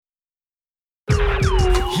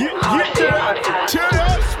Turn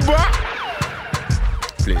up, spot.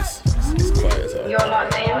 Please, it's quiet as hell. You're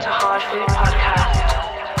locked into Hard Food Podcast.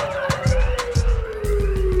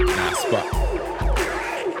 Nah, spot.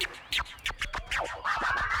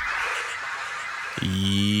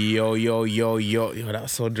 Yo,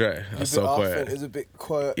 that's so dry. That's so quiet. It's a bit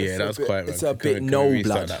quiet. Yeah, that was quiet, man. It's a bit Can we no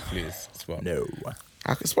restart blood. that, please? Spot. No.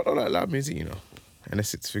 I can spot all that loud music, you know.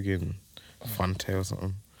 Unless it's friggin' Fante or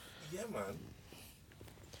something. Yeah, man.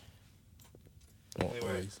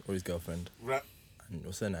 Or his girlfriend. Right. And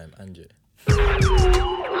what's her name? Angie.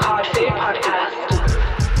 Hard Food Podcast.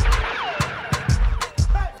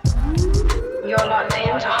 You're locked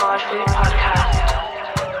into Hard Food Podcast.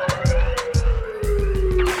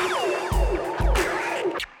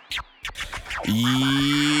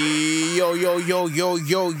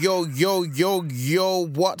 Yo,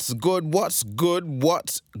 what's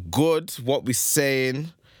good? What we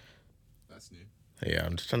saying? That's new. Yeah,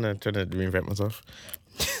 I'm just trying to reinvent myself.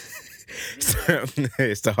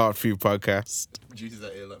 It's the Hard Food Podcast. Juices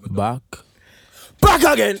that ear like my Back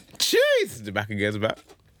again. Jeez, the back again's back.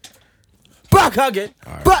 Back again.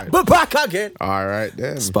 Back again. All right,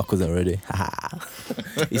 then. Spock wasn't ready.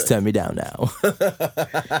 He's turned me down now.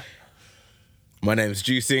 My name's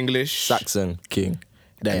Juice English. Saxon King.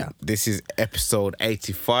 There. And this is episode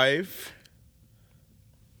 85.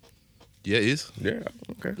 Yeah, it is. Yeah,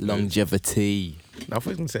 okay. Longevity. I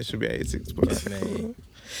thought it should be 86, but Mate.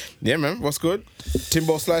 yeah, man. What's good?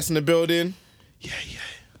 Timbo Slice in the building. Yeah.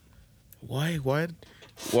 Why? You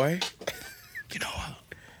know what?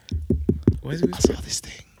 Why is it? I saw this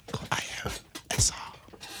thing called AMSR.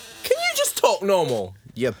 Can you just talk normal?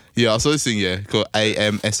 Yep. Yeah, I saw this thing, called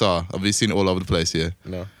AMSR. I've been seeing it all over the place, yeah.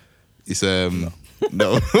 No. It's,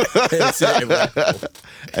 no.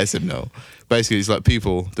 I said no. Basically, it's like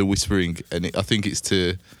people, they're whispering, and I think it's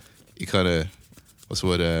to, it kind of, what's the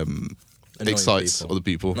word, excites people. other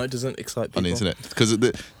people No, it doesn't excite people. on the internet. Because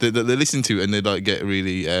they listen to it and they like get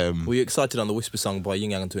really, Were you excited on the Whisper song by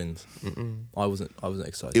Yin Yang Twins? I wasn't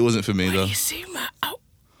excited. it wasn't for me though. You see my out?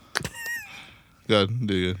 Go on,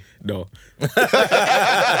 do you? No.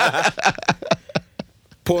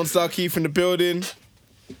 Porn star Keith in the building.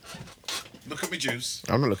 Look at me, Juice.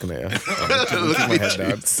 I'm not looking at you. I'm keeping my head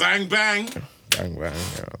down. Bang, bang. Bang, bang.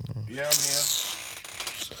 Yeah, I'm here.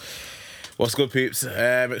 What's good, peeps?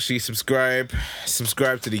 Make sure you subscribe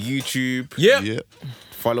to the YouTube. Yep. Yeah.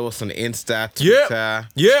 Follow us on Insta, Yep. Twitter,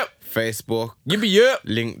 Yep. Facebook, Yep.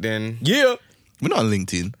 LinkedIn. Yep. We're not on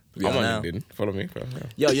LinkedIn. We I'm are on now. LinkedIn. Follow me, bro.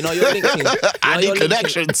 Yeah. Yo, you know your LinkedIn. I need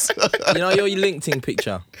connections. You know your LinkedIn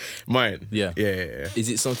picture. Mine? Yeah. Yeah. Is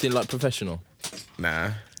it something like professional?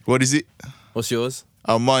 Nah. What is it? What's yours?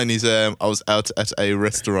 Oh, mine is I was out at a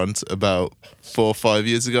restaurant about 4 or 5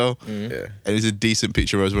 years ago, Yeah. and it's a decent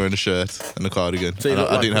picture. I was wearing a shirt and a cardigan. So you And look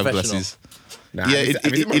I like didn't have professional. glasses. Nah, Yeah,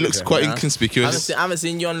 have you seen my it looks picture? quite Nah. I inconspicuous. haven't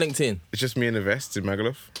seen you on LinkedIn. It's just me in a vest in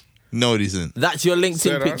Magaluf. No, it isn't. That's your LinkedIn Say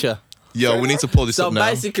that. picture. Yo, we need to pull this So up now.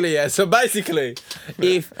 basically, if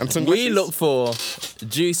And some we glasses. look for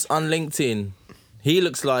Juice on LinkedIn, he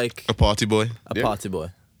looks like A party boy. a Yeah. party boy.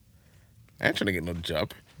 I ain't trying to get no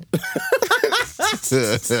job.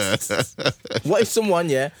 What if someone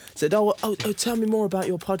said, oh, tell me more about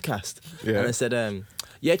your podcast? Yeah. And I said,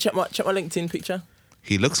 check my LinkedIn picture.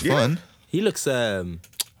 He looks fun. He looks The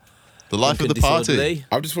life of the disorderly. party.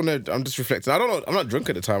 I'm just reflecting. I don't know. I'm not drunk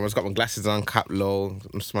at the time. I just got my glasses on, cap low.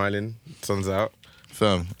 I'm smiling. Sun's out.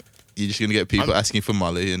 Fam, you're just gonna get people asking for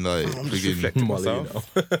Molly and like I'm just friggin- reflecting Molly, you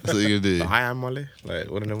myself. know. That's what you're gonna do. I am Molly. Like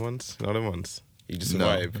one of them ones. You know them ones. You just No.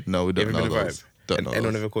 vibe. No, we don't You ever know been a those. vibe? Don't know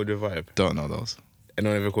Anyone those. ever called you a vibe? Don't know those.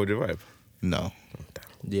 Anyone ever called you a vibe? No.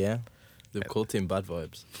 Yeah. They've called him Bad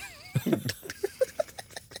Vibes.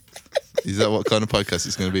 Is that what kind of podcast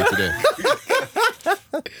it's gonna be today?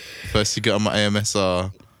 First you get on my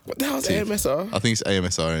AMSR. What the hell's Teeth. AMSR? I think it's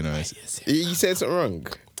AMSR anyways. You said something wrong.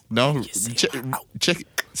 No, check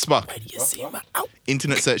Spock.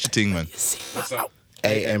 Internet search your thing, man. What's up?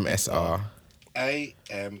 AMSR.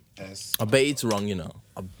 AMS. I bet it's wrong, you know.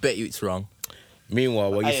 I bet you it's wrong.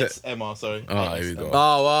 Meanwhile, what you said? ASMR, sorry. Oh, here we go.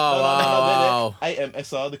 Oh, wow.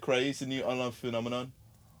 AMSR, the craze, the new online phenomenon.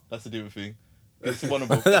 That's a different thing. It's one of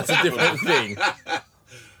them. That's a different thing.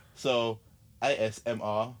 So,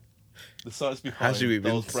 ASMR, the science How behind should we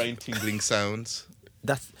even- those brain tingling sounds.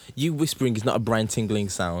 That's you whispering is not a brain tingling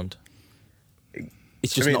sound.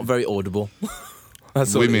 It's just I mean- not very audible.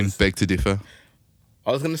 That's all it Women is. beg to differ.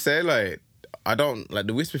 I was gonna say like I don't like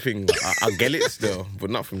the whisper thing. I get it still,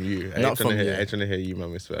 but not from you. Not from you. I ain't trying to hear you,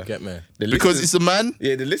 man, whisper. Get me? The Because listeners- it's a man.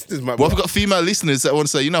 yeah, the listeners might. Well, I've got female listeners that want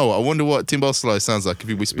to say, you know what? I wonder what Timbo Slice sounds like if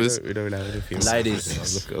he whispers. We don't really have anything.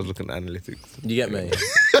 Ladies. I was looking at analytics. You get me?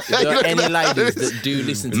 If there are any ladies that do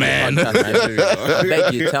listen to Man. the podcast, I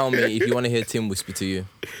beg you, tell me if you want to hear Tim whisper to you.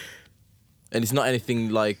 And it's not anything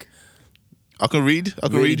like I can read. I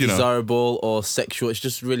can really read. You know. desirable or sexual. It's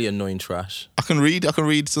just really annoying trash. I can read. I can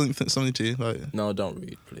read something to you. Like No, don't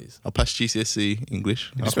read, please. I passed GCSE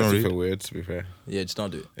English. I It just can makes me read. feel weird, to be fair. Yeah, just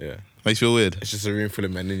don't do it. Yeah. Makes you feel weird. It's just a room full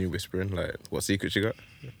of men and you whispering. Like, what secrets you got?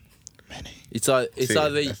 It's See, either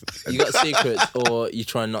that's- you got secrets or you're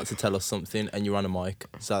trying not to tell us something and you're on a mic.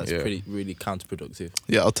 So that's Yeah. really counterproductive.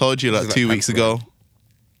 Yeah, I told you like This is 2 like weeks Panther. ago.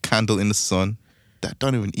 Candle in the sun. That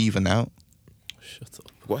don't even out. Shut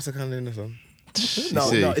up. What's the kind in the sun? No,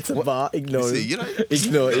 see. no, it's a bar. Ignore See, him. you know.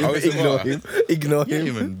 Ignore him. Oh, it's a Ignore bar. him. Ignore You him.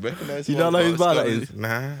 even recognize You don't know whose bar that is?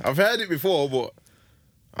 Nah, I've heard it before, but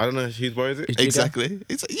I don't know whose bar is it. It's Jigga. Exactly.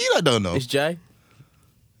 It's you don't know. It's Jay.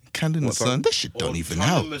 Candle in the What sun. song? That shit don't even out.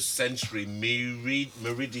 Autonomous sensory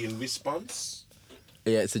meridian response.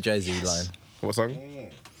 Yeah, it's a Jay-Z line. What song?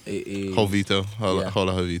 It is. Jovito. Yeah.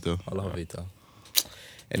 Hola Jovito. Hola, Jovito.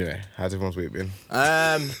 Anyway, how's everyone's week been?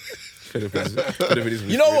 You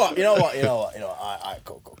You know what? Alright,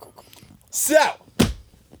 cool. So,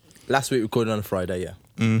 last week recorded on a Friday, yeah.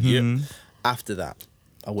 Yep. After that,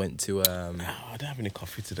 I went to Oh, I don't have any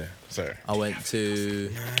coffee today. Sorry. I went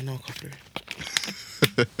to. Nah, no coffee.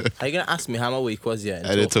 Are you gonna ask me how my week was? Yeah, and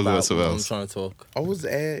I didn't talk about something what I'm else. trying to talk. I was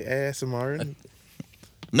ASMR.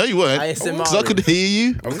 No, you weren't. ASMR. Because I could hear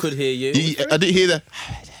you. I could hear you. I didn't hear that.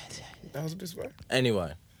 That was a bit smart.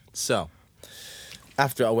 Anyway, so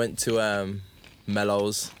after I went to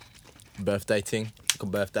Mello's birthday thing, like a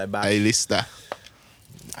birthday bash. Hey, lister.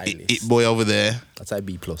 A-list. It boy over there. I'd say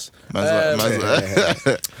B plus. Man's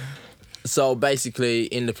like, So basically,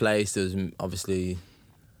 in the place, there was obviously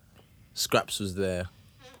Scraps was there,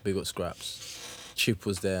 big up Scraps. Chip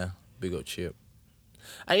was there, big up Chip.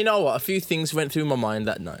 And you know what? A few things went through my mind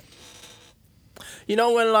that night. You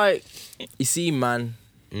know when like you see man,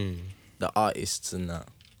 the artists and that.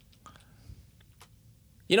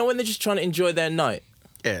 You know when they're just trying to enjoy their night.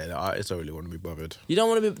 Yeah, the artists don't really want to be bothered. You don't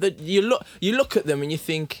want to be. You look at them and you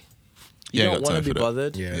think you You ain't don't got want to time be for that.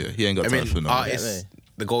 bothered. Yeah, he ain't got I time mean, for no. artists, Get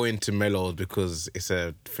they go into Mellows because it's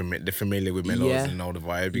they're familiar with Mellows Yeah. and know the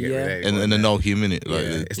vibe. You get Yeah. me? and no him in it. Like,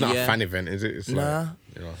 Yeah. It's not Yeah. a fan event, is it? It's Nah. like,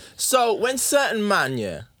 you know. So when certain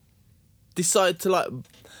man, decide to like,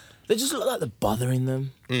 they just look like they're bothering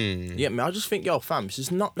them. You get me? I just think, yo, fam, it's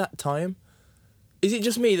just not that time. Is it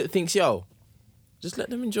just me that thinks, yo, just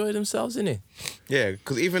let them enjoy themselves, innit? Yeah,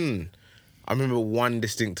 because even I remember one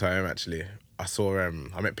distinct time actually. I saw I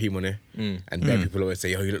met P Money, and bare people always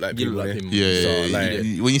say, "Yo, you look like P You look like Money." P. yeah, So, yeah, yeah.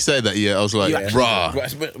 like, When you said that, yeah, I was like, You actually-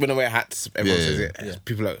 bruh. But when I wear hats, everyone Yeah, says yeah. it. Yeah.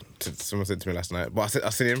 People like someone said to me last night, but I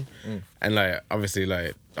seen him, and like obviously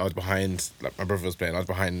like I was behind, like my brother was playing. I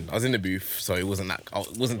was in the booth, so it wasn't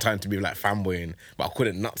time to be like fanboying, but I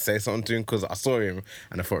couldn't not say something to him because I saw him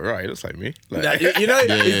and I thought, right, he looks like me. Like, Now, you know,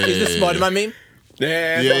 is the Spider-Man meme?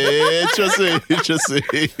 yeah, Yeah, trust me.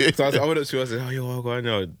 So I went up to him, I said, "Oh, yo, what's going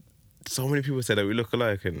on?" So many people said that we look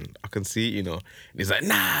alike, and I can see it, you know. And he's like,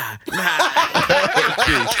 nah.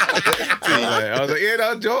 I was like, yeah,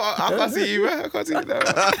 no, Joe, I can't see you, man. I can't see you now.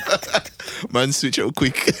 Man, switch up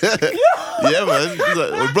quick. Yeah, man. He's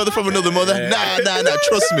like, "Oh, brother from another mother. Nah.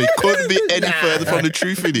 Trust me. Couldn't be any further from the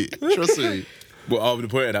truth in it. Trust me. But I would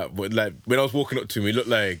point it out. But like when I was walking up to him, he looked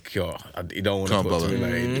like, yo, he don't want to Can't talk to bother. me.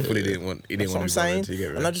 Like, he fully didn't want. He didn't That's what want I'm to be saying. bothered. You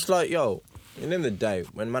get me? And I'm just like, yo, at the end of the day,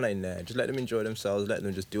 when man ain't there, just let them enjoy themselves, let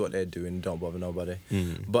them just do what they're doing, don't bother nobody.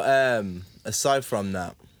 But aside from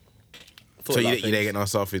that, So you didn't get no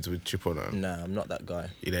selfies with Chip on them? Nah, I'm not that guy.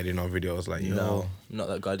 You didn't do no videos like, yo, No, I'm not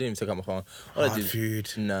that guy. I didn't even take out my phone. All I hard did, food,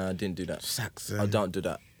 Nah, I didn't do that. Saxon, I don't do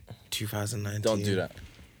that. 2019. Don't do that.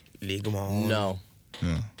 League of My Own. No,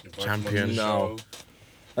 Champion. no.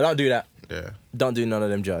 I don't do that. Yeah. Don't do none of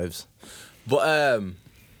them jives. But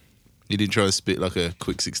You didn't try to spit like a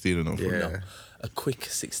quick 16 or nothing. Yeah. no, a quick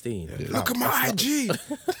 16. Look at my IG.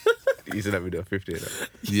 You said that video 50. Though.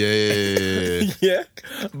 Yeah. Yeah.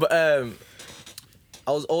 But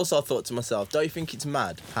I thought to myself, don't you think it's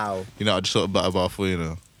mad how? You know, I just thought about a bar for you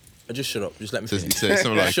know. Just shut up. Just let me Says- finish. he says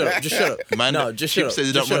something like, Shut up. Just shut up. Man, no, just Chip shut up. says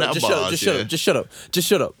he Just don't shut run up. out of Just shut up. bars, Just shut yeah. up. Just shut up. Just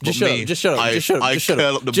shut up. Just But shut me, up. Just shut up. I- Just shut up. I Just shut curl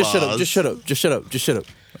up. up the Just shut up. bars. Just shut up. Just shut up. Just shut up.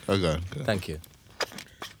 Okay. Thank you.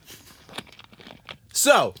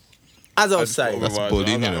 So, as I was saying, That's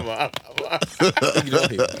bullying, you know. ignore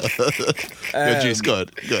him. Your juice,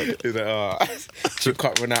 God. He's like, oh, Chip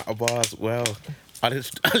can't run out of bars. Well, I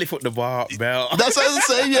lift up the bar belt. That's what I'm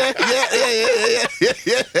saying. Yeah.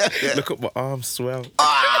 Look up my arms swell.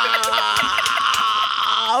 I'm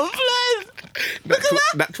playing.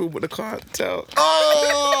 Natural, but I can't tell.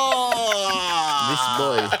 This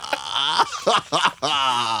boy.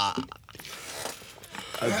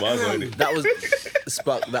 That was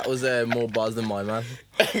Spark. That was more bars than mine, man.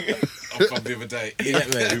 I'm from the other day. You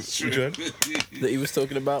get me? Which one? That he was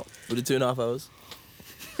talking about for the 2.5 hours.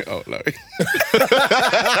 Oh, no.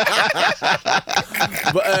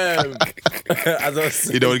 But as I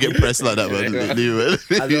was You don't want to get pressed like that, man. Leave it.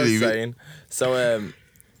 as I was Leave it. saying, so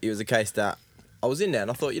it was a case that I was in there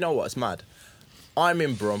and I thought, you know what, it's mad. I'm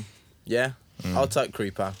in Brum, yeah. I'll take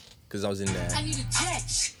Creeper because I was in there.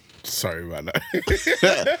 Sorry about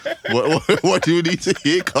that. What do you need to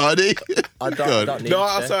hear, Cardi? I Go on. don't need No, to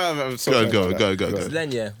I'm say. sorry. I'm sorry. Go. So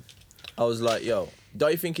then, yeah, I was like, yo,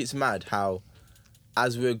 don't you think it's mad how,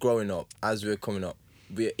 as we're growing up, as we're coming up,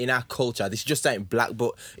 we're in our culture, this just ain't black,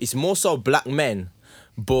 but it's more so black men,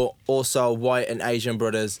 but also white and Asian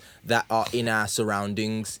brothers that are in our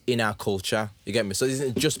surroundings, in our culture. You get me? So it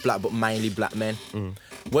isn't just black, but mainly black men.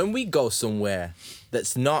 When we go somewhere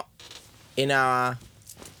that's not in our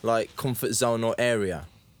like comfort zone or area,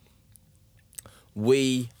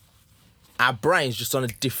 our brain's just on a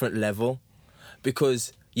different level,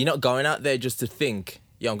 because you're not going out there just to think,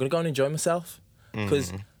 yo, I'm gonna go and enjoy myself.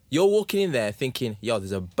 Because you're walking in there thinking, yo,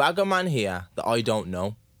 there's a bag of man here that I don't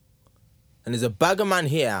know. And there's a bag of man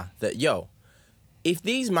here that, yo, if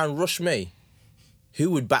these man rush me, who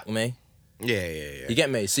would back me? Yeah. You get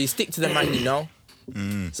me? So you stick to the man you know.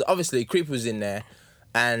 So obviously, Creeper was in there,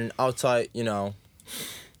 and outside, you know,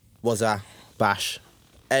 was a Bash.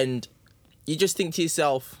 And you just think to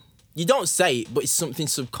yourself, you don't say it, but it's something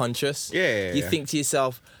subconscious. Yeah. You think to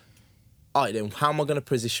yourself, all right, then how am I going to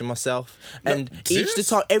position myself? And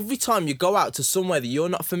serious? every time you go out to somewhere that you're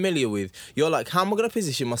not familiar with, you're like, how am I going to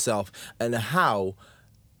position myself? And how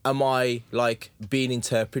am I like being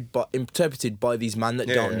interpreted by these men that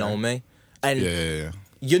don't know me? And Yeah.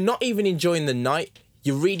 you're not even enjoying the night.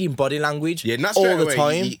 You're reading body language Yeah, not all straight the away.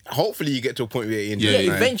 time. Hopefully you get to a point where you enjoy Yeah, it.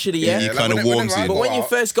 Yeah, eventually, yeah. He like kind of whenever warms I you. But go when you out,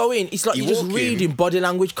 first go in, it's like you you're just walk in. reading body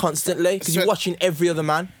language constantly because you're So- watching every other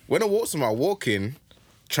man. When I walk somewhere, I walk in,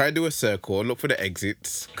 try to do a circle, look for the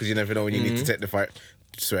exits, because you never know when you need to take the fire.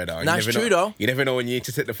 Swear down. Nah, you it's never true know, though. You never know when you need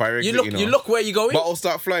to take the fire exit. You look where you're going. Bottles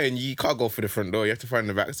start flying, you can't go for the front door, you have to find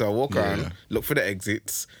the back. So I walk around, look for the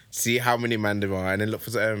exits, see how many man there are, and then look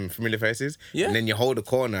for familiar faces. Yeah. And then you hold the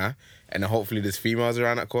corner, and then hopefully there's females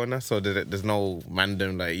around that corner, so that there's no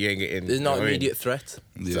random, like, you ain't getting... There's no you know what I mean? immediate threat.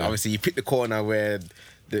 So obviously you pick the corner where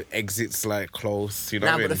the exit's like close, you know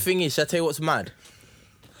Nah, what I but mean? the thing is, shall I tell you what's mad?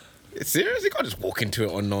 Seriously, you can't just walk into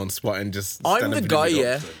an unknown spot and just I'm stand the up in guy, middle.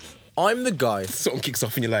 yeah. I'm the guy. Something kicks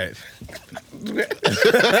off and you're like...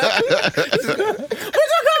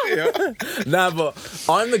 Nah, but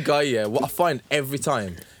I'm the guy, yeah. What I find every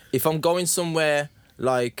time, if I'm going somewhere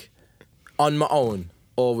like on my own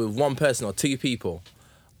or with one person or two people,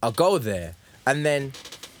 I'll go there, and then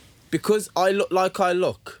because I look like I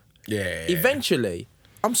look, Yeah. eventually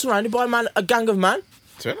I'm surrounded by a gang of man.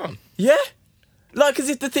 Turn on. Yeah. Like, as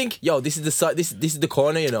if to think, yo, this is the side, this is the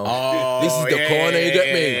corner, you know. Oh, this is the yeah, corner, you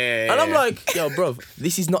get me? yeah, And I'm yeah. like, yo, bro,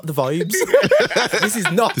 this is not the vibes. This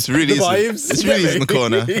is not It's really the isn't. vibes. It's you really get isn't me? the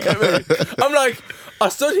corner. You get me? I'm like, I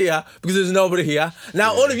stood here because there's nobody here.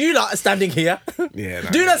 Now all of you lot are standing here. Yeah, nah,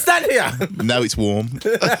 Do not stand here. Now it's warm.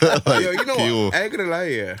 Yo, you know Yo. what? I ain't gonna lie,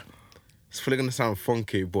 yeah. It's probably gonna sound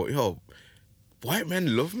funky, but yo, white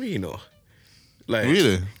men love me, you know. Like,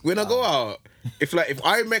 Really? when I go out, if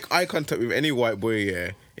I make eye contact with any white boy,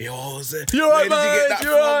 yeah, yo, You're where right, did you man, get that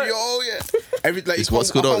you're from? right. Yo, yeah. Every like, It's you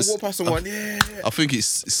what's can't- good I out- can't walk past someone, yeah. I think it's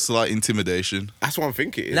slight intimidation. That's what I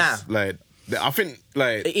think it is. Nah. Like, I think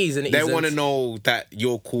like It is and it they isn't. want to know that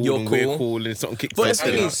you're cool You're and cool. we're cool and something kicks But off. the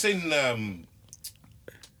thing I've is- seen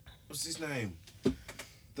what's his name?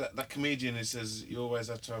 That comedian who says you always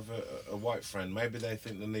have to have a white friend. Maybe they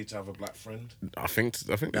think they need to have a black friend. I think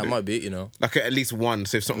That they do. might be it, you know. Like at least one.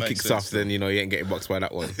 So if something Makes kicks sense, off, then you know you ain't getting boxed by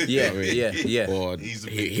that one. Yeah, You know what I mean? yeah. Or He's a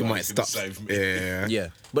he big guy, might he's gonna stop. save me. Yeah. Yeah.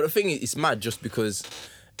 But the thing is, it's mad just because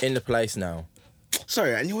in the place now,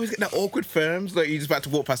 Sorry, and you always get that awkward firms like you just about to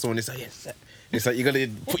walk past someone. It's like yes. It's like you gotta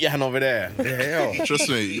put your hand over there. Yeah, yo. Trust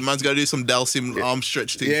me, your man's got to do some Dalsim arm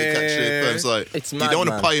stretch thing to Yeah. catch it. It's like, It's you mad, don't want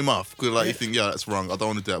to man. pay him off because like, you think, yeah, that's wrong. I don't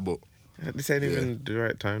want to do that, but This ain't even the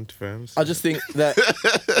right time to firms. I just think that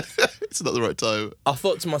it's not the right time. I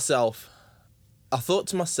thought to myself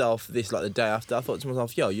this like the day after. I thought to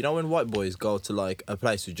myself, yo, you know when white boys go to like a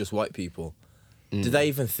place with just white people, do they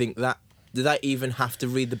even think that? Do they even have to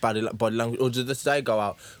read the body language, or do they go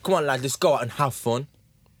out? Come on, lad, let's go out and have fun.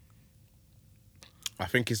 I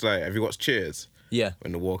think it's like, have you watched Cheers? Yeah.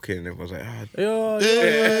 When they walk in, everyone's like, ah,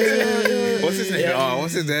 Yeah. what's his name? Oh,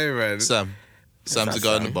 what's his name, man? Sam's the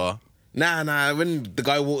guy in the bar. Nah. When the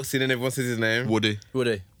guy walks in and everyone says his name. Woody.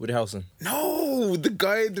 Woody Harrelson. No, the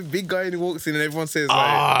big guy, and he walks in and everyone says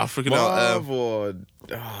freaking out. Marv or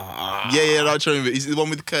Yeah, I'm trying to remember. He's the one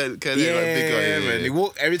with the curly, yeah, like big guy. Yeah, man.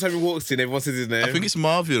 Every time he walks in, everyone says his name. I think it's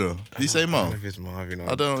Marv, you know. Did he say I don't know Marv? if it's Marv, you know.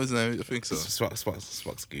 I don't know his name. I think so.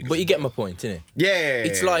 Spock's good. But you get my point, innit? Yeah.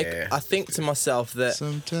 It's like, I think to myself that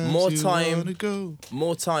Sometimes more you time wanna go.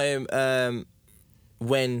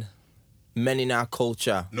 when men in our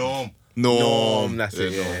culture, Norm. That's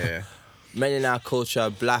it. Yeah. men in our culture,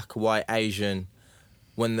 black, white, Asian,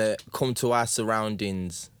 when they come to our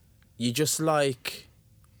surroundings, you just like,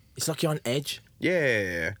 it's like you're on edge.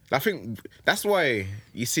 Yeah. I think that's why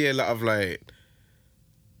you see a lot of like,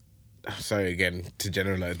 sorry again to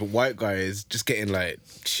generalize, but white guys just getting like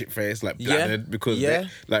shit faced, like Yeah. bladdered because Yeah.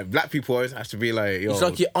 like black people always have to be like, yo, It's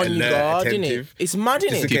like you're on your alert, guard, innit? attentive. It's mad,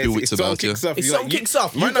 Just in innit? Keep your case wits if something about you. kicks off, If you're something like, kicks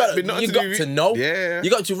off, you might not be got nothing to know. Yeah. You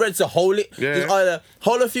got to ready to hold it. Yeah. It's either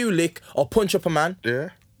hold a few lick or punch up a man. Yeah.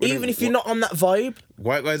 Even if you're not on that vibe.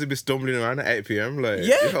 White guys will be stumbling around at 8 p.m. Like,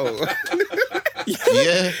 Yeah. yo.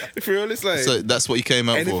 Yeah. For real, it's like So that's what you came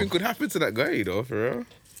out anything for. could happen to that guy, you know, for real.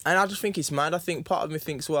 And I just think it's mad. I think part of me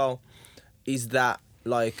thinks, well, is that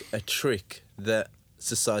like a trick that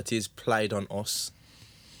society has played on us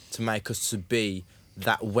to make us to be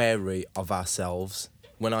that wary of ourselves?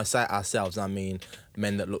 When I say ourselves, I mean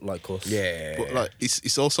men that look like us. Yeah. But like,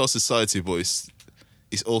 it's also society, but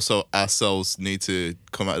it's also ourselves need to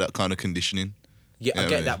come out of that kind of conditioning. Yeah, I Yeah,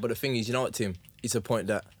 get man. that. But the thing is, you know what, Tim? It's a point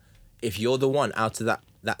that if you're the one out of that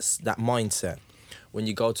mindset, when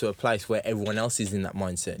you go to a place where everyone else is in that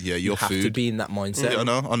mindset, Yeah, you your have to food. be in that mindset. Yeah,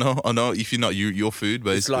 I know. If you're not, your food,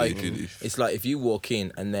 It's basically. like it's like if you walk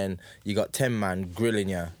in and then you got 10 man grilling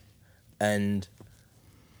you, and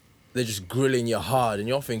they're just grilling you hard, and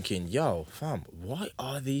you're thinking, "Yo, fam, why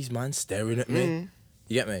are these man staring at me?"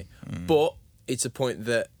 You get me? But it's a point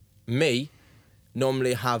that me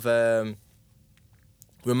normally have. When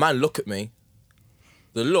a man look at me,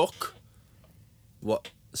 the look. What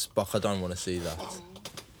Spock? I don't want to see that.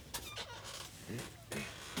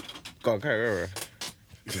 Go on, carry on.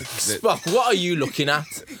 Spock, what are you looking at?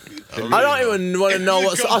 I don't even want to know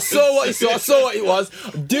what. I saw what you saw. I saw what it was.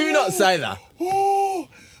 Do not say that.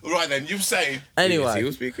 Right then, you've said. Anyway, He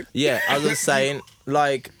was speaking. yeah, I was just saying,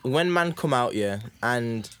 like, when man come out here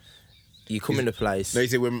and you come in the place, No, you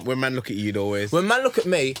say when man look at you, they always. when man look at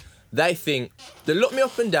me, they look me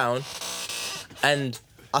up and down, and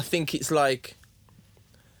I think it's like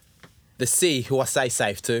they see who I say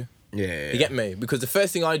safe to. Yeah. You get me? Because the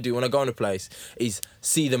first thing I do when I go in a place is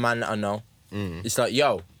see the man that I know. It's like,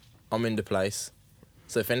 yo, I'm in the place.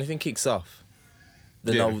 So if anything kicks off,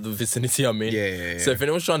 they Yeah. know the vicinity I'm in. Yeah. So if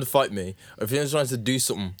anyone's trying to fight me, or if anyone's trying to do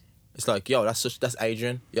something, it's like, yo, that's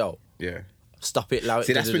Adrian. Yo, Yeah. stop it, loud.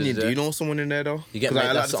 See, that's when you do know someone in there, though. You get 'Cause, me?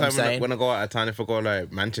 like, a lot That's of the what I'm time saying. when I go out of town, if I go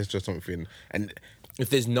like Manchester or something, and If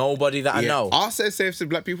there's nobody that I know, I'll say safe to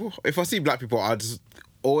black people. If I see black people, I'll just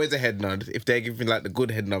always a head nod. If they give me like the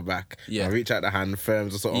good head nod back, Yeah. I reach out the hand,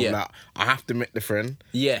 firms or something. Yeah. Like I have to make the friend.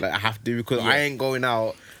 Yeah. Like I have to because Yeah. I ain't going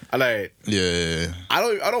out. I like. Yeah. I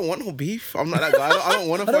don't want no beef. I'm not that guy. I don't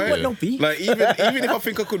want to I fight. don't want no beef. Like even if I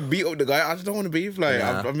think I could beat up the guy, I just don't want to beef. Like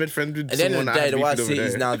Nah. I've made friends with at the end someone of the that day, the way I beef see with it is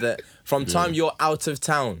over now there. that from time you're out of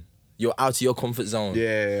town, you're out of your comfort zone.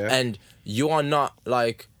 Yeah. And you are not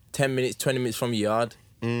like 10 minutes, 20 minutes from your yard.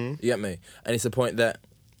 You get me? And it's the point that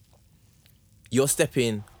you're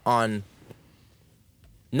stepping on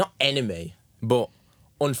not enemy, but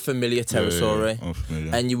unfamiliar territory.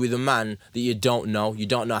 unfamiliar. And you're with a man that you don't know. You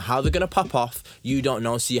don't know how they're going to pop off. You don't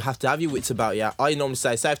know. So you have to have your wits about you. I normally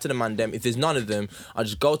say, safe to the man them. If there's none of them, I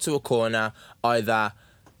just go to a corner, either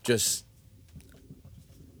just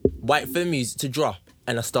wait for the music to drop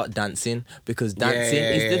and I start dancing, because dancing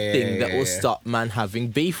is the thing that will stop man having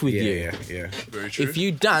beef with you. Yeah. Very true. If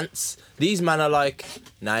you dance, these men are like,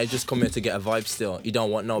 nah, you just come here to get a vibe still. You don't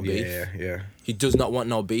want no beef. Yeah. He does not want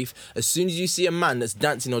no beef. As soon as you see a man that's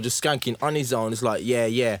dancing or just skanking on his own, it's like,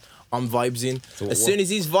 yeah, I'm vibes in. Soon as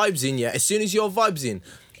he's vibes in, as soon as you're vibes in,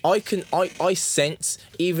 I sense,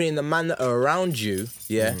 even in the man that are around you,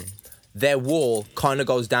 their wall kind of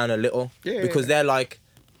goes down a little. Yeah. Because they're like,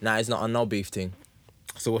 nah, it's not a no beef thing.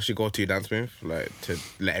 So what's your go-to dance move? Like to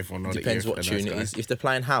let everyone know Depends that you're what a nice tune it guy? is. If they're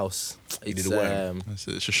playing house, it's do the worm. It's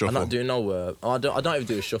a shuffle. I'm not doing no I don't even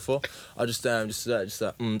do a shuffle. I just a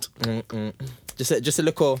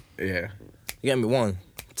little. Yeah. You get me? 1,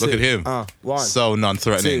 Look at him. One. So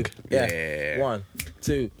non-threatening. Two. Yeah. Yeah. 1,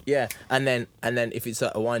 2. Yeah. And then if it's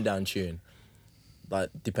a wind down tune, like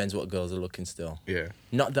depends what girls are looking still. Yeah.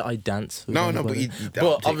 Not that I dance. With No, anybody. but you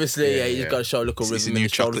but obviously, yeah, you just got to show a little It's rhythm a in new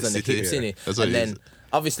the shoulders chocolate and the city, hips yeah. in it. That's what And it then is.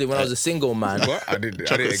 obviously when I was a single man. What? I didn't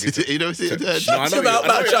Chocolate get it. City. You know, see it? No, I know Shut you- up I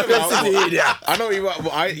know about you- Chocolate City, yeah. I know you.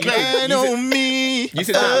 But Man on me. you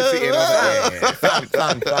said Chocolate City, and I was like,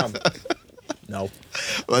 yeah. Fam. No.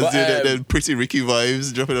 Let's But, do the Pretty Ricky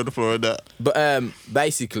vibes, dropping on the floor and that. But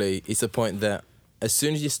basically, it's a point that as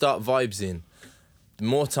soon as you start vibes in, the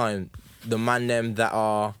more time the man them that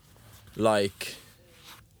are like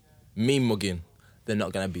me mugging, they're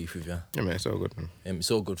not gonna beef with you. Yeah, man, it's all good, man.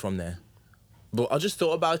 It's all good from there. But I just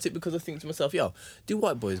thought about it because I think to myself, yo, do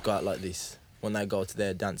white boys go out like this when they go to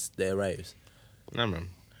their their raves? Nah, man.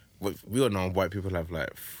 We all know white people have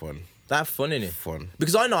like fun. They have fun in it. Fun.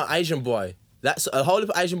 Because I know an Asian boy. That's a whole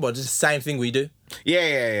of Asian boy does the same thing we do.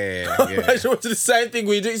 Yeah. Asian boy does the same thing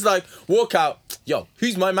we do. It's like walk out, yo,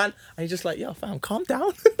 who's my man? And he's just like, yo, fam, calm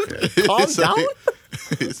down, calm It's down. like-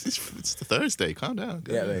 it's the Thursday. Calm down.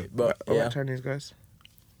 Yeah, mate. But What yeah, about Chinese guys?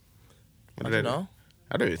 I don't know.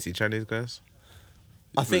 I don't even see Chinese guys.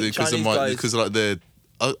 I think because Chinese guys. because like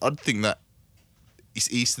I'd think that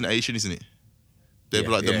it's Eastern Asian, isn't it? They're Yeah.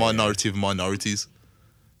 like the Yeah, minority of minorities.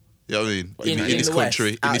 You know what I mean? In this the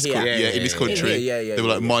country, West, out here. in this Yeah, country, yeah, they were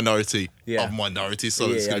like yeah. minority Yeah. of minorities, so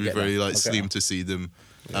Yeah, it's yeah, I gonna be get very that. like I get slim that. to see them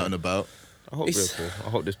out and about. I hope It's- they're cool. I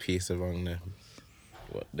hope there's peace along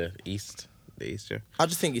the east. The east, yeah. I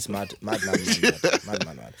just think it's mad. Mad.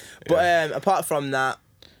 But apart from that,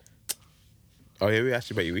 Oh yeah, we asked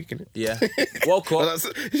you about your weekend. yeah, woke Oh, up.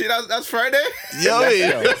 that's Friday. Yo,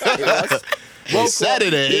 It was. Woke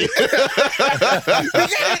Saturday.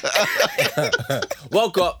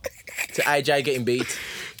 Woke up to AJ getting beat.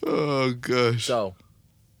 Oh gosh. So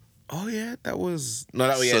Oh yeah, that was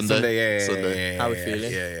Sunday. Sunday. Yeah. Sunday. How we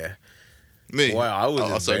feeling? Yeah. Me. Wow, I was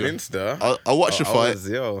just sorry. banging stuff. I watched the fight.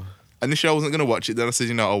 Yo. Initially, I wasn't gonna watch it. Then I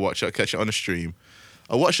said, I'll watch it. I'll catch it on the stream.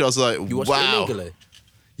 I watched it. I was like, you watched wow. it illegally?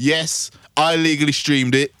 Yes, I legally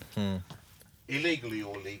streamed it. Illegally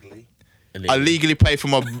or legally? I legally pay for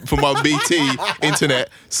my BT internet.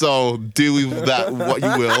 So do with that what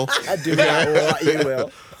you will. I do that what you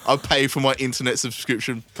will. I pay for my internet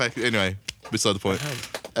subscription. Anyway, beside the point.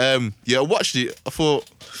 Yeah, I watched it. I thought,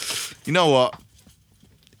 you know what?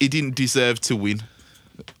 He didn't deserve to win.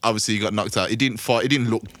 Obviously, he got knocked out. He didn't fight. He didn't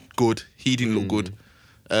look good. He didn't look good.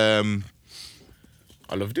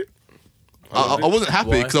 I loved it. I wasn't happy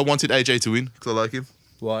Why? because I wanted AJ to win because I like him.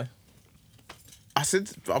 Why? I said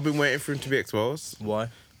I've been waiting for him to be exposed Why?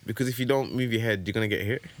 because if you don't move your head, you're gonna get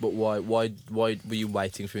hit. But why? Why were you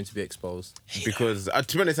waiting for him to be exposed? Because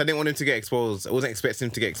to be honest, I didn't want him to get exposed. I wasn't expecting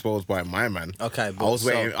him to get exposed by my man. Okay, but I was so-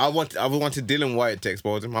 waiting. I wanted Dylan White to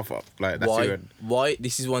expose him. I thought like that's Why? it. Why?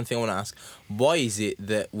 This is one thing I want to ask. Why is it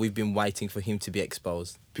that we've been waiting for him to be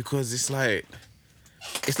exposed? Because it's like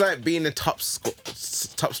being the top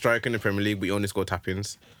striker in the Premier League, but you only score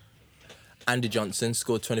tap-ins. Andy Johnson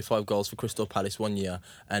scored 25 goals for Crystal Palace 1 year,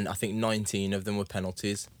 and I think 19 of them were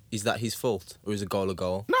penalties. Is that his fault, or is a goal a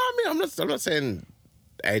goal? No, I mean I'm not saying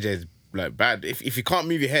AJ's like bad. If you can't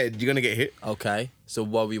move your head, you're gonna get hit. Okay, so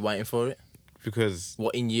why were we waiting for it? Because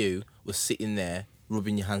What in you was sitting there,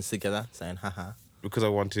 rubbing your hands together, saying, haha. I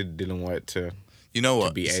wanted Dylan White to. You know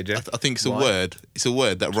what? be AJ. I think it's a Why? word. It's a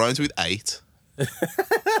word that rhymes with 8.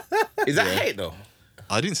 Is that hate though?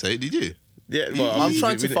 I didn't say it, did you? Yeah, well, I'm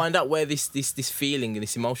trying to find out where this feeling and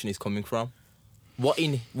this emotion is coming from. What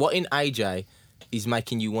in AJ is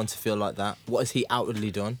making you want to feel like that? What has he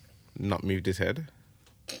outwardly done? not moved his head.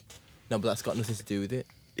 No, but that's got nothing to do with it.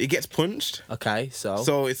 He gets punched. Okay, so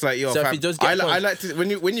So it's like, yo, So if fam, he does get I punched- like to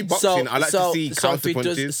when you boxing, I like to see so counter if he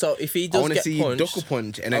punches. does, so if he I does want to get see punched, duck a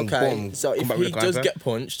punch and then okay. boom. So come if back with he a does counter. get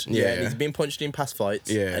punched, Yeah. and he's been punched in past fights,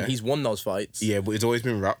 Yeah. and he's won those fights. Yeah, but it's always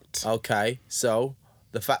been rocked. Okay, so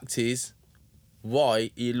the fact is, why are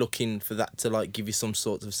you looking for that to like give you some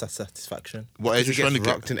sort of satisfaction? What Because he Asian's trying to gets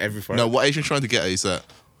get. rocked in every fight. No, what Asian's trying to get at is that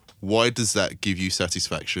why does that give you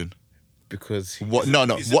satisfaction? Because What? No.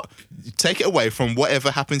 What? Take it away from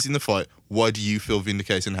whatever happens in the fight. Why do you feel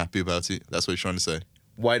vindicated and happy about it? That's what he's trying to say.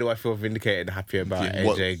 why do I feel vindicated and happy about Yeah,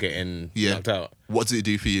 what- AJ getting Yeah. knocked out? What does it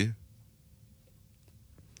do for you?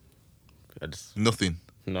 I just Nothing.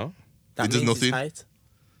 no. That It does means it's nothing. hate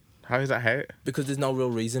How is that hate? because there's no real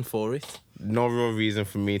reason for it. No real reason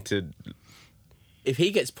for me to. If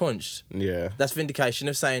he gets punched, Yeah. that's vindication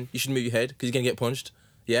of saying you should move your head because you're gonna get punched.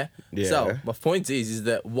 Yeah. Yeah. So my point is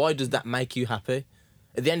that why does that make you happy?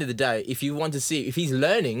 At the end of the day, if you want to see if he's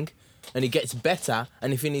learning, and he gets better,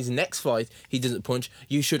 and if in his next fight he doesn't punch,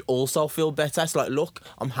 you should also feel better. It's like, look,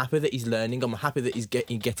 I'm happy that he's learning. I'm happy that he's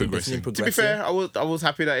getting better and Progressing. progressing. To be fair, I was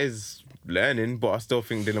happy that he's learning, but I still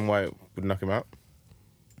think Dylan White would knock him out.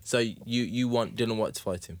 So you want Dylan White to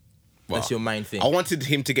fight him? That's your main thing. I wanted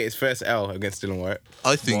him to get his first L against Dylan White.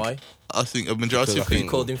 I think. Why? I think a majority Because of I You think- people.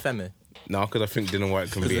 called him Femi No, because I think Dylan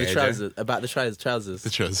White can because be of the AJ. trousers. About the trousers. The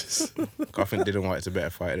trousers. I think Dylan White's a better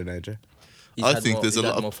fighter than AJ. He's I had think more, there's he's a had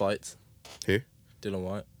lot of- more fights. Who? Dylan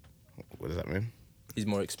White. What does that mean? He's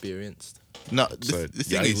more experienced. No, So, the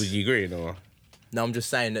thing yeah, is, would you agree or? No, I'm just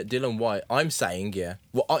saying that Dylan White. I'm saying, yeah.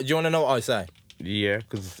 What do you want to know what I say? Yeah,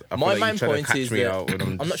 because My main point is that out when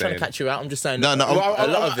I'm not trying to catch you out. I'm just saying. No, no, a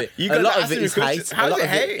I'm- lot of it. You A gotta lot ask of it him is a question. hate. How's A lot it of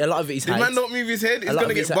hate? it. A lot of it is The hate. man don't move his head. He's A lot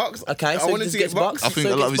gonna of get it's- boxed. okay, so I he wanted just to gets get boxed. boxed. I think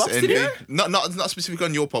So a lot of he it's gets boxed, envy. didn't Not specifically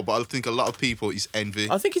on your part, but I think a lot of people is envy.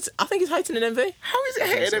 I think it's hating and envy. How is it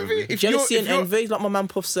hated envy? If Jealousy you're- and if you're- envy, like my man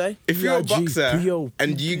Puff say. If you're a boxer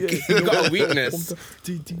and you got a weakness,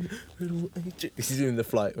 This is in the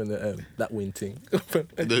flight when that wind thing. The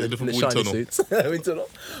the wind shiny tunnel. suits. Wind tunnel.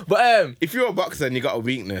 But if you're a boxer and you got a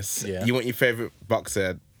weakness, Yeah. you want your favorite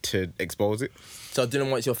boxer to expose it. so Dylan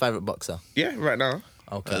White's your favourite boxer? Yeah, right now.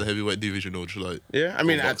 Okay. The heavyweight division, or just like. Yeah, I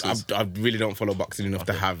mean, all I boxers. really don't follow boxing enough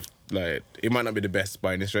to have like. It might not be the best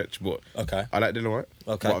by any stretch, but Okay. I like Dylan White.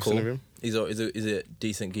 Okay, What I've seen cool. of him. He's a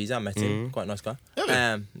decent geezer. I met him. Quite a nice guy.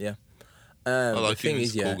 Yeah. Yeah. like the thing him,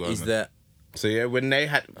 is, he's a yeah, cool guy, is man. that So yeah, when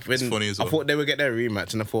funny as well. I thought they would get their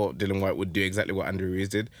rematch, and I thought Dylan White would do exactly what Andy Ruiz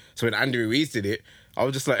did. So when Andy Ruiz did it, I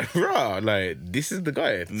was just like, rah, like this is the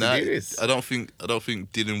guy to Nah, do this. I don't think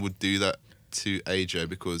Dylan would do that to AJ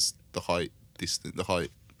because the height.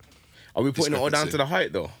 Are we putting it all down discrepancy. to the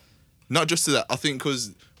height though? Not just to that. I think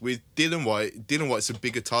because with Dylan White's a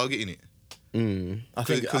bigger target in it I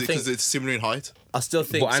think because it's similar in height. I still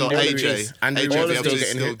think But So Andy AJ, Ruiz, Andy AJ Ruiz will is be able still to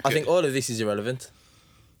getting hit. I think all of this is irrelevant.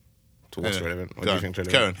 To what's Yeah. relevant? What Go do you on. think's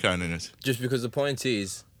relevant? Karen, in it. Just because the point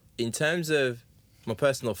is, in terms of my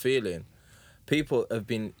personal feeling, people have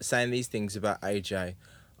been saying these things about AJ.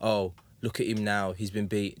 Oh, look at him now. He's been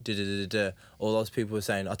beat. Da, da, da, da, da. All those people were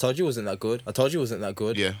saying, I told you he wasn't that good. I told you he wasn't that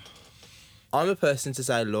good. Yeah. I'm a person to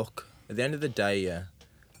say, look, at the end of the day, yeah,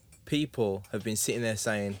 people have been sitting there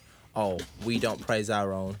saying, oh, we don't praise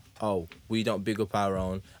our own. Oh, we don't big up our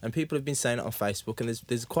own. And people have been saying it on Facebook, and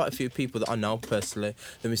there's quite a few people that I know personally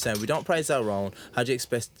that have been saying, we don't praise our own. How do you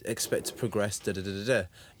expect to progress? Da, da, da, da, da.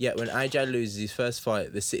 Yet when AJ loses his first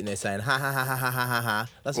fight, they're sitting there saying, ha, ha, ha, ha, ha, ha, ha, ha.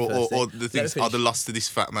 That's the first thing. Or the Let me things, finish. the loss to this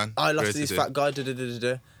fat man. I lost to Related this fat guy. Da, da, da, da,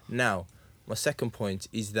 da. Now, my second point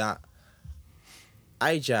is that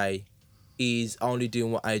AJ is only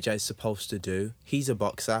doing what AJ is supposed to do. He's a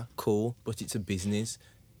boxer, cool, but it's a business.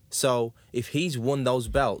 So if he's won those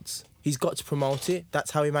belts, he's got to promote it.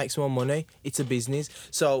 That's how he makes more money. It's a business.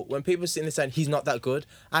 So when people are sitting there saying he's not that good,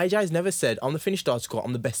 AJ's never said, I'm the finished article,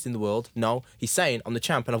 I'm the best in the world. No, he's saying, I'm the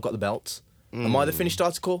champ and I've got the belts. Am I the finished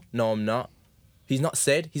article? No, I'm not. He's not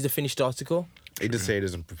said he's the finished article. He does say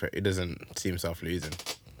he doesn't see himself losing.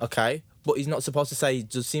 Okay, but he's not supposed to say he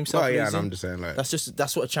does see himself Oh yeah, losing. and I'm just saying like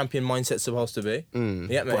That's what a champion mindset's supposed to be. You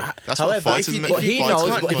get me? That's what However, fighters make. but he Fighters knows.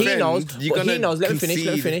 can't But he defend, knows. you're But he gonna knows. Let me finish. Let me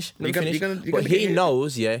concede. finish. Let me You're finish. gonna But get he hit.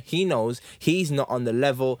 knows. Yeah, he knows. He's not on the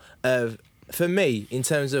level of. For me, in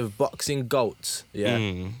terms of boxing goats,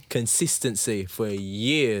 yeah, consistency for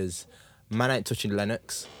years, man ain't touching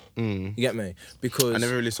Lennox. You get me? Because I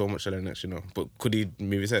never really saw much of Lennox, you know. But could he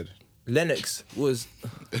move his head? Lennox was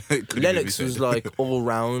Couldn't Lennox be was said. like all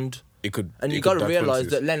round. It could. And it you could got to dodge realise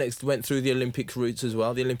punches. that Lennox went through the Olympic routes as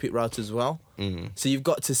well, the Olympic route as well. So you've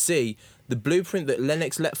got to see the blueprint that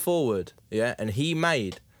Lennox let forward, yeah, and he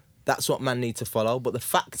made. That's what man need to follow. But the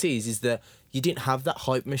fact is that you didn't have that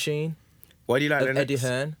hype machine Why do you like of Lennox? Eddie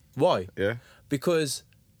Hearn. Why? Yeah. Because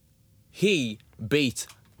he beat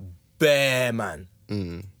Bear Man.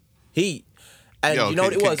 He and Yo, you know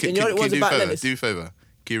what it was. can- And you know what it can was you about do a favour? Lennox. Do a favour.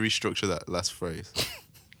 Can you restructure that last phrase?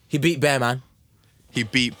 He beat Bear Man. He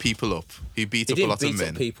beat people up. He beat He up a didn't lot of beat men.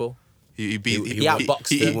 up people. He beat. He outboxed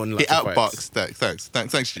He them. Won he lots of outboxed.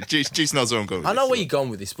 Thanks. Juice knows where I'm going. I with know this. where you're going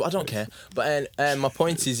with this, but I don't care. But my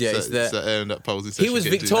point is, yeah, So- is that so, that posing he session was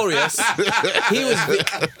getting to- victorious. He was.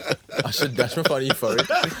 I should dash my phone at you for it.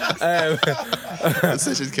 The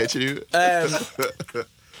session's catching you.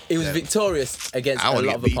 He was victorious against I a wanna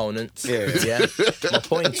lot get of beat. opponents. Yeah. My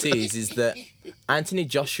point is that Anthony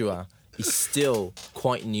Joshua is still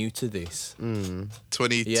quite new to this,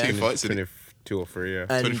 22 Yeah. fights. In it. 22 or 3, yeah.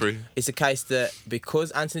 and 23. it's a case that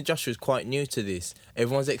because Anthony Joshua is quite new to this,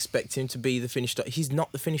 everyone's expecting him to be the finished. He's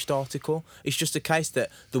not the finished article. It's just a case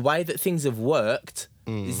that the way that things have worked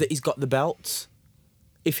is that he's got the belts.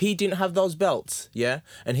 if he didn't have those belts, yeah,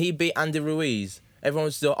 and he beat Andy Ruiz, everyone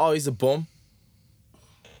would still, oh, he's a bum.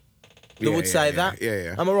 They would say that.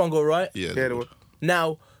 Yeah. Am I wrong or right? Yeah. Yeah, they would.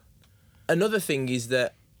 Now, another thing is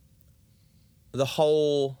that the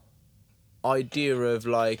whole idea of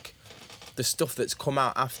like the stuff that's come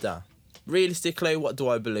out after. Realistically, what do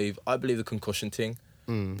I believe? I believe the concussion thing,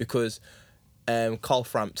 because Carl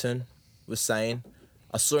Frampton was saying,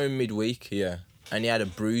 I saw him midweek, and he had a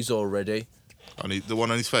bruise already. The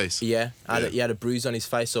one on his face. Yeah, he had a bruise on his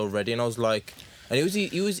face already, and I was like, and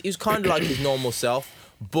he was kind of like his normal self.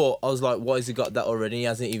 But I was like, why has he got that already?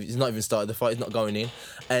 He's not even started the fight. He's not going in.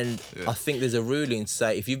 And I think there's a ruling to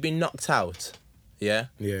say if you've been knocked out,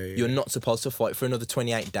 you're not supposed to fight for another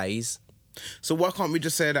 28 days. So why can't we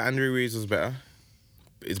just say that Andy Ruiz was better?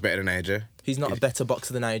 Is better than AJ? He's not a better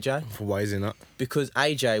boxer than AJ. Why is he not? Because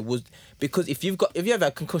AJ was... Because if you ever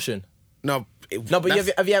had concussion? No. But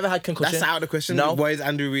have you ever had concussion? That's out of the question. No. Why is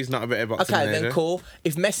Andy Ruiz not a better boxer than AJ? Okay, then cool.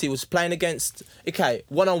 If Messi was playing against... Okay,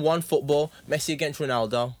 one-on-one football, Messi against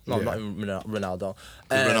Ronaldo. No, not even Ronaldo.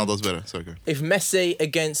 Ronaldo's better. Sorry. Go. If Messi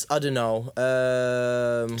against, I don't know...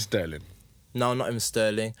 Sterling. No, not even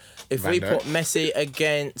Sterling. If Van we Dijk. put Messi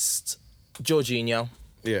against Jorginho,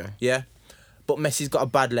 Yeah. but Messi's got a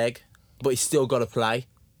bad leg, but he's still got to play.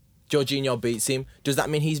 Jorginho beats him. Does that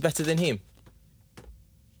mean he's better than him?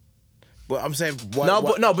 But I'm saying... Why,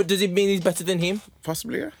 But does it mean he's better than him?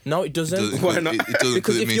 Possibly, yeah. No, it doesn't. Why not? It doesn't,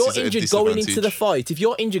 Because it if means you're he's at a injured going into the disadvantage. fight, if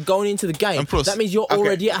you're injured going into the game, And plus- that means you're Okay.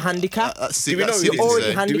 already at a handicap. Do we know that's he's silly to already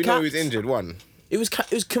say. hand- Do we know handicapped? he's injured? One. It was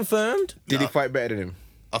confirmed. Did he fight better than him?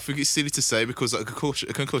 I think it's silly to say because a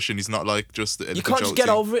concussion is not like just a You can't just get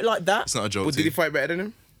over it like that. It's not a joke. But did he fight better than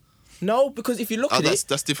him? No, because if you look at it,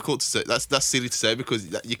 That's difficult to say. That's silly to say because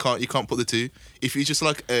you can't put the two. If you just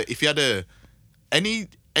like if you had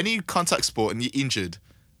any contact sport and you're injured,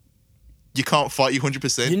 you can't fight you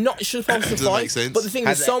 100%. you're not supposed to Doesn't fight. make sense. But the thing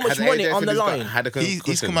is, so much money on the line.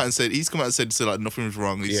 He's come out and said so like nothing was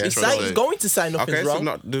wrong. Yeah. He's trying to say- going to say nothing's Okay, wrong,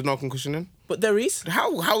 so there's no concussion then? but there is.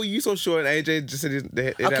 How are you so sure? And AJ just said they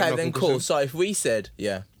have Okay, no then concussion? cool. So if we said,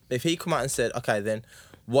 if he come out and said, okay, then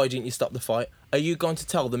why didn't you stop the fight? Are you going to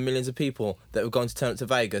tell the millions of people that were going to turn up to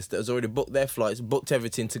Vegas that has already booked their flights, booked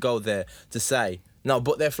everything to go there to say, no,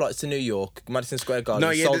 book their flights to New York, Madison Square Garden,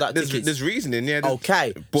 No, yeah, sold out tickets? there's reasoning, yeah.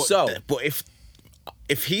 Okay, but, so- but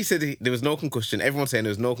if he said there was no concussion, everyone's saying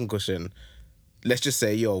there was no concussion. Let's just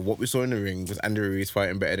say, what we saw in the ring was Andy Ruiz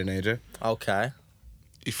fighting better than AJ. Okay.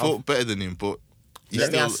 He fought better than him, but he Let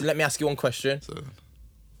still. me ask you one question. So,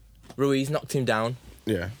 Ruiz knocked him down,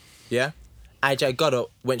 Yeah, yeah? AJ got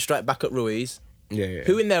up, went straight back at Ruiz. yeah.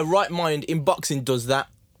 Who in their right mind in boxing does that?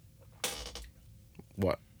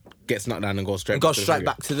 What? Gets knocked down and goes straight. Go back to the straight ring.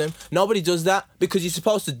 back to them. Nobody does that because you're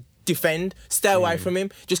supposed to defend, stay away from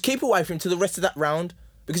him. Just keep away from him to the rest of that round.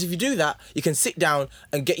 Because if you do that, you can sit down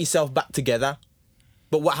and get yourself back together.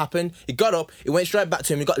 But what happened? He got up, he went straight back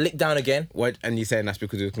to him, he got licked down again. What? And you're saying that's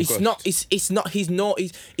because he was concussed? It's not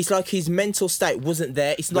it's like his mental state wasn't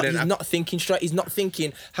there. It's not then he's not thinking straight, he's not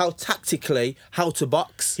thinking how to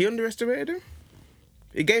box. He underestimated him.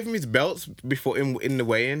 He gave him his belts before in the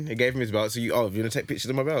weigh-in. He gave him his belts. So you want to take pictures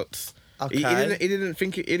of my belts? Okay. He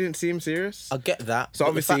didn't seem serious. I get that. So but the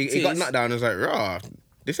obviously fact he got is- knocked down and was like, rah,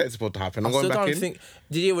 this ain't supposed to happen. I'm I going still back don't in. think.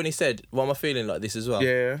 Did you hear when he said, "Why am I feeling like this as well?"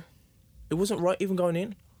 Yeah. It wasn't right even going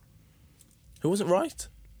in. It wasn't right.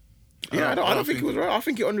 Yeah, I don't think he was right. I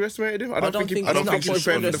think he underestimated him. I don't think he it's not prepared for the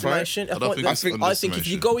fight. underestimation. I don't think it's I think if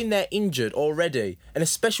you go in there injured already, and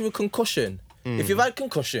especially with concussion, if you've had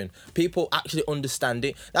concussion, people actually understand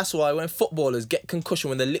it. That's why when footballers get concussion,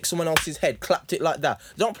 when they lick someone else's head, clapped it like that,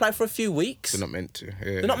 they don't play for a few weeks. They're not meant to. Yeah.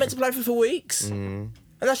 They're not meant to play for weeks. And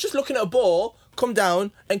that's just looking at a ball, come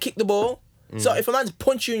down and kick the ball. So if a man's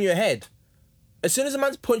punch you in your head, as soon as a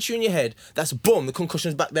man's punch you in your head, that's boom, the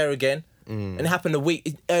concussion's back there again. And it happened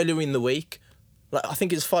earlier in the week. Like I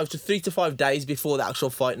think it's 3 to 5 days before the actual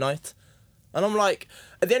fight night. And I'm like,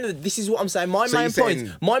 at the end of this is what I'm saying. My So main you're saying-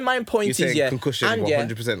 point. My main point you're is saying concussion, and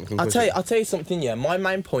 100% concussion. I'll tell you something. Yeah, my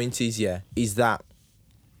main point is that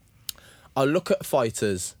I look at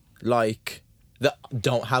fighters like that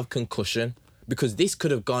don't have concussion because this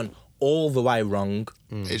could have gone all the way wrong.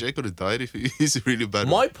 AJ could have died if he's a really bad.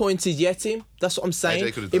 My point is, Tim, that's what I'm saying.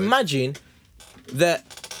 AJ could have died. Imagine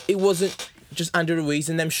that it wasn't just Andy Ruiz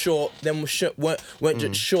and weren't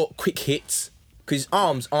just short, quick hits because his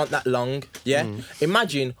arms aren't that long. Yeah.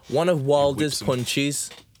 Imagine one of Wilder's him. punches.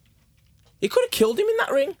 He could have killed him in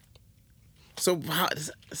that ring. So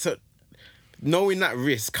knowing that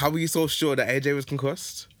risk, how are you so sure that AJ was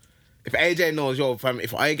concussed? If AJ knows, fam,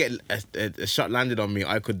 if I get a shot landed on me,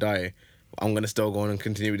 I could die. I'm gonna still go on and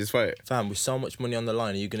continue with this fight. Fam, with so much money on the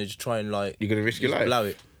line, are you gonna just try and like? You're gonna risk your just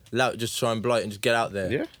life. Blow it, just try and blow it and just get out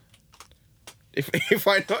there. Yeah. If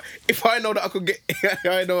I know that I could get,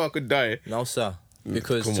 I know I could die. No, sir.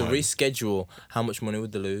 Because come to on. reschedule, how much money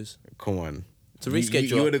would they lose? Come on. To reschedule,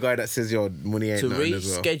 You're the guy that says your money ain't to nothing as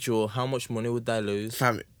well. reschedule, how much money would they lose?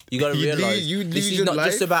 Fam, You gotta you'd realise you'd this lose is your not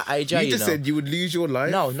life. just about AJ. You just said you would lose your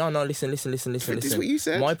life. No. Listen. This is what you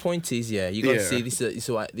said. My point is, yeah, you got to Yeah.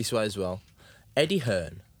 see this way as well. Eddie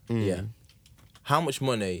Hearn, yeah. How much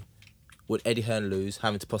money would Eddie Hearn lose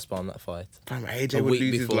having to postpone that fight? Fam, AJ would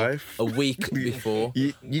lose his life. A week before.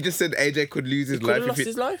 You just said AJ could lose his He life. could have if lost it-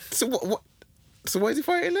 his life. So what? So why is he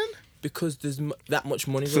fighting then? Because there's that much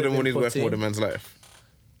money. So the been money's put worth more in. than man's life.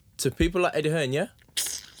 To people like Eddie Hearn, yeah.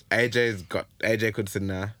 AJ could say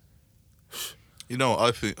nah. You know,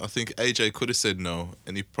 I think AJ could have said no,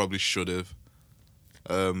 and he probably should have.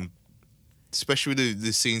 Especially with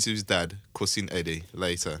the scenes of his dad cussing Eddie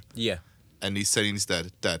later, Yeah. and he's telling his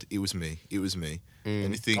dad, it was me,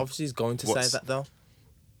 and you think, Obviously, he's going to say what's- that though.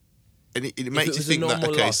 and it If makes it you was a think that normal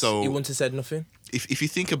okay, loss, so he wouldn't have said nothing. if you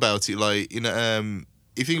think about it, like if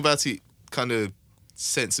you think about it kind of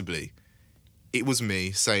sensibly, it was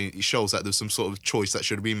me saying it shows that there's some sort of choice that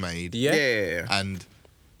should have been made. Yeah. Yeah. And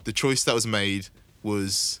the choice that was made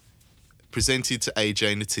was presented to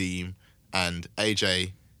AJ and the team, and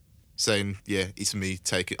AJ saying, "Yeah, it's me.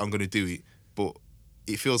 Take it. I'm gonna do it." But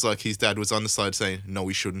it feels like his dad was on the side saying, "No,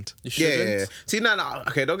 we shouldn't." You Yeah, shouldn't. yeah, yeah. See, no.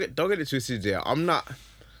 Okay, don't get it twisted. Yeah, I'm not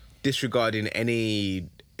disregarding any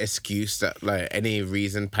excuse that, like, any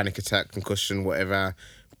reason, panic attack, concussion, whatever.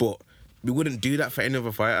 But we wouldn't do that for any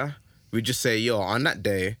other fighter. We'd just say, yo, on that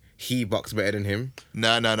day, he boxed better than him.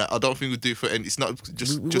 No. I don't think we'd do it for. And it's not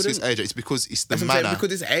just We because wouldn't. AJ. It's because it's the That's what I'm manner. saying,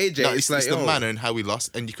 because it's AJ. No, it's like, it's the yo, manner and how he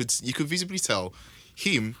lost, and you could visibly tell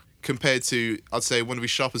him compared to, I'd say, one of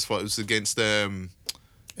his sharpest fights was against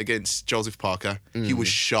Joseph Parker. He was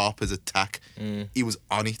sharp as a tack. He was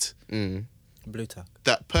on it. Blue tack.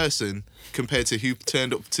 That person compared to who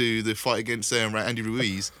turned up to the fight against Andy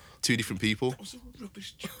Ruiz, two different people. That was a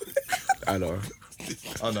rubbish joke. I know.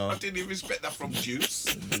 I know. I didn't even expect that from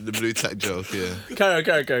Juice. The blue tack joke, yeah. Carry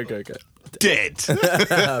on. Dead.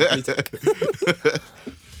 Blue tack.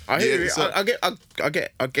 I hear Yeah, it. so- I get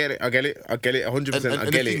it. 100%. And I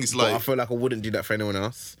the get thing it. is, But like- I feel like I wouldn't do that for anyone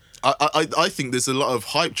else. I think there's a lot of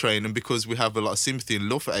hype train, and because we have a lot of sympathy and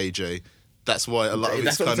love for AJ, that's why a lot of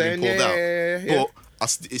it's That's what kind I'm of been saying, pulled out. yeah. But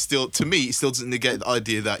it still doesn't negate the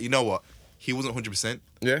idea that, you know what, he wasn't 100%.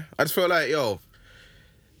 Yeah, I just feel like, yo,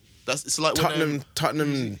 It's like when,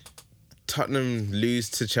 Tottenham lose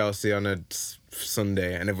to Chelsea on a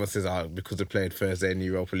Sunday, and everyone says, because they played Thursday in the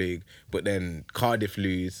Europa League, but then Cardiff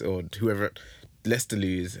lose, or whoever, Leicester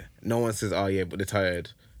lose, no one says, yeah, but they're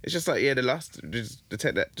tired. It's just like, yeah, they lost. Just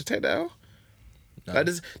take that out. No. Like,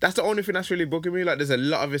 that's the only thing that's really bugging me. Like, there's a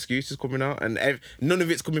lot of excuses coming out, and none of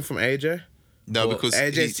it's coming from AJ. no, Well, because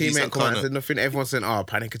AJ's he's teammate that come out and kinda- said nothing. Everyone's saying,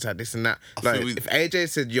 panic attack, this and that. I Like, feel we- if AJ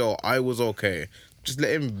said, yo, I was okay, just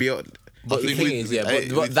let him be. But the think thing with- is, yeah, with-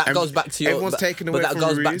 but with- that goes back to your. everyone's but, taken but away that from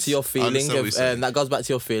goes back Ruiz. to your I feeling understand what of. you're saying. That goes back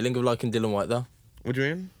to your feeling of liking Dylan White though, What do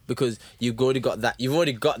you mean? because you've already got that. You've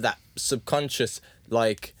already got that subconscious,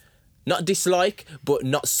 like, not dislike, but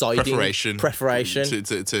not siding preparation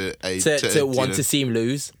to want to see him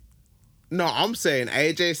lose. No, I'm saying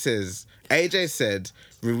AJ said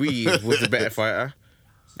Ruiz was the better fighter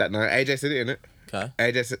that night. AJ said it, innit? Okay.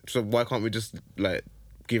 AJ said, so why can't we just, like,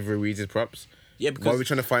 give Ruiz his props? Yeah, Why are because we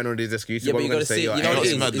trying to find all these excuses? Yeah, Why but are we you going got to to see. say, yo, You know what it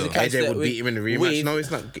it's is? mad It's a though. case AJ that would beat him in the rematch? No,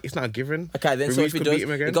 it's not a given. Okay, then so Ruiz if he could does, beat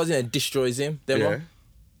him again. he goes in and destroys him. Then Yeah. what?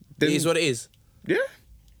 Then- It is what it is. Yeah.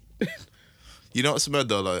 You know what's mad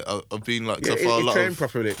though? Like I've been like, Yeah, so far a he lot trained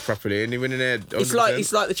of properly, and he went in there. It's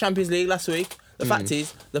 100%. like the Champions League last week. The fact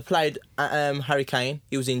is, they played Harry Kane.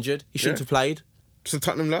 He was injured. He shouldn't Yeah. have played, So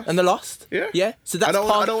Tottenham lost. and they lost. Yeah. yeah. So that's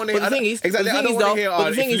part. But the thing is, exactly. But I the don't thing want is to hear. though, but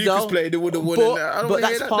the thing if is Lucas though, played, they would have won. but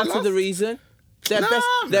that's part of the reason. Their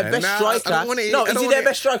best striker. No, is he their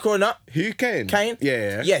best striker or not? Who Kane? Kane.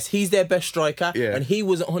 Yeah. Yes, he's their best striker, Yeah. and he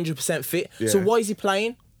wasn't 100% fit. So Yeah. why is he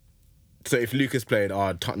playing? So if Lucas played,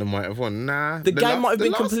 Tottenham might have won. Nah. The they game lost, might have they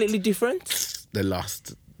been lost. completely different. They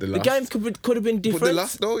lost. The game could have been But they different.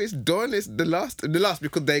 lost though. It's done. It's the last. They lost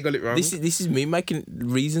because they got it wrong. This is me making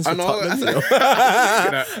reasons I for know. Tottenham. You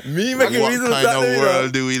know? Me what making reasons for kind of Tottenham, you know.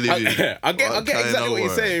 world do we live in? I get What kind exactly of what you're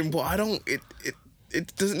world? saying, but I don't.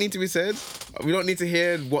 It doesn't need to be said. We don't need to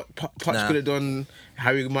hear what Potts Nah. could have done.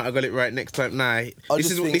 How he might have got it right next time. Nah,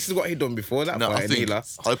 just think- this is what he done before that No, fight, I and he think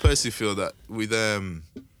lost. I personally feel that with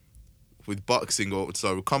boxing or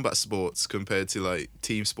with combat sports compared to like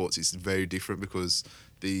team sports, it's very different because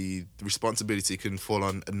the responsibility can fall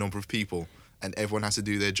on a number of people, and everyone has to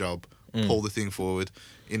do their job, pull the thing forward.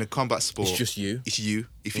 In a combat sport, It's just you. It's you.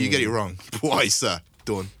 If you get it wrong, why, sir?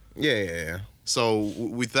 Done. Yeah. So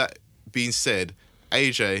with that being said,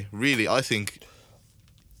 AJ, really, I think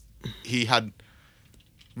he had.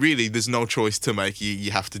 Really, there's no choice to make.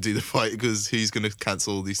 You have to do the fight because who's going to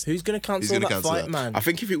cancel this? Who's going to cancel that fight, man? I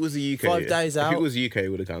think if it was the UK, 5 days if out. it was UK, he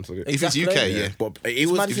would have cancelled it. If it's UK, yeah. But it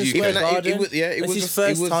was Madison even Square that- Garden. it was yeah. It It's was his just,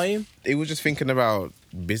 first time. It was just thinking about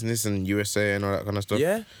business and USA and all that kind of stuff.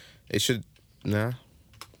 Yeah. It should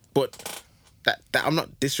but that I'm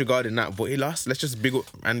not disregarding that. But he lost. Let's just big up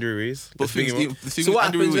Andrew Ruiz. But Let's big him up. the thing So with what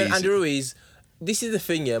Andrew happens Ruiz, when Andrew Ruiz? This is the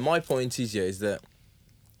thing, yeah. My point is, yeah, is that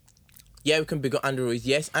we can big up Andrew Ruiz.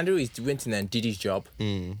 Yes, Andrew Ruiz went in there and did his job.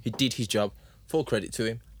 He did his job. Full credit to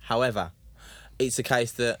him. However, it's a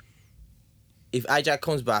case that if AJ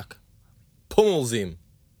comes back, pummels him,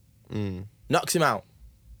 knocks him out,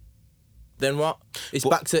 then what? It's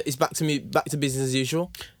back to business as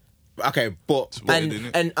usual. Okay, but weird, isn't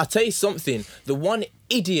it? And I'll tell you something. The one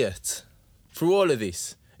idiot through all of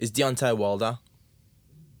this is Deontay Wilder.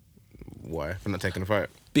 why for not taking the fight?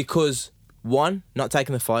 Because 1, not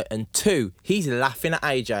taking the fight, and 2, he's laughing at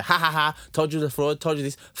AJ. Ha ha ha, told you the fraud, told you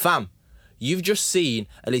this. Fam, you've just seen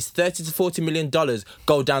at least $30 to $40 million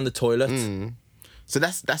go down the toilet. So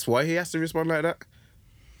that's why he has to respond like that.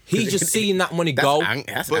 He's just seeing that money That's, go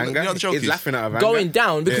that's But anger. you know the joke He's is laughing out of anger. going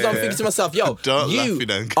down because I'm Yeah. thinking to myself, yo, Don't laugh you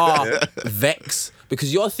in anger. are vexed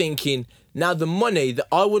because you're thinking, now the money that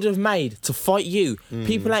I would have made to fight you,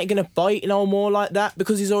 people ain't going to buy it no more like that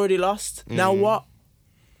because he's already lost. Now what?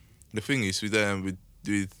 The thing is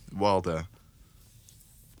with Wilder,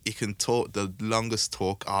 he can talk the longest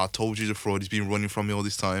talk. I told you the fraud. He's been running from me all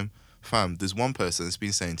this time. Fam, there's one person that's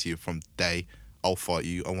been saying to you from day, I'll fight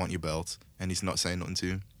you, I want your belt, and he's not saying nothing to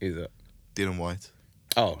him. Is it? Dylan White.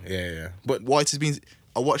 Oh yeah. But White has been.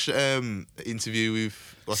 I watched an interview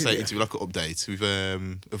with. I say Yeah. interview like an update with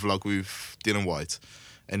a vlog with Dylan White,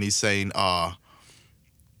 and he's saying,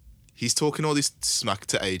 he's talking all this smack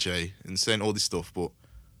to AJ and saying all this stuff, but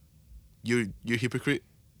you're a hypocrite.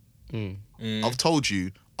 I've told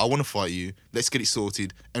you I want to fight you. Let's get it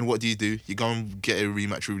sorted. And what do? You go and get a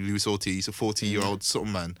rematch with Luis Ortiz, a 40-year-old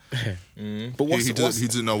something man but who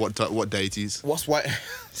doesn't know what day it is. what's white?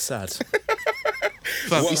 Sad.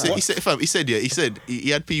 Fam, he said he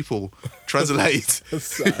had people translate.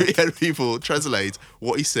 He had people translate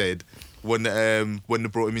what he said when they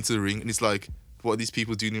brought him into the ring, and it's like, what are these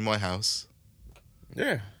people doing in my house?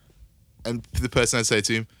 Yeah. And the person I'd say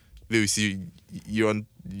to him, Lewis, you're in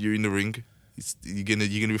the ring. You're gonna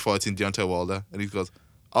be fighting Deontay Wilder, and he goes,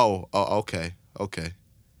 oh, okay.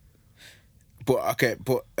 But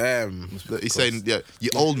He's saying, yeah,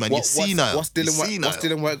 you're old man, you're senile. What's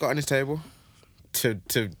Dylan White got on his table to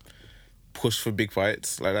push for big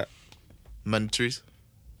fights like that? Mandatories.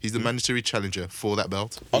 He's the mandatory challenger for that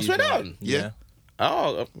belt. Oh, swear down. Yeah.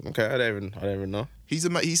 Oh, okay. I don't even know. He's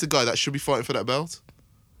the guy that should be fighting for that belt.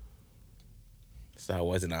 So how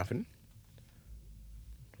wasn't happening?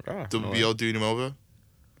 WBO doing him over.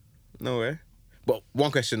 No way. But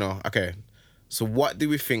one question though. Okay. So what do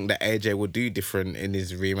we think that AJ will do different in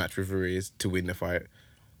his rematch with Ruiz to win the fight?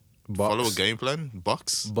 Follow a game plan.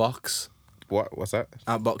 Box. Box. What's that?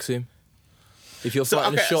 Outbox him. If you're So,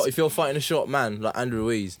 fighting okay, if you're fighting a short man like Andrew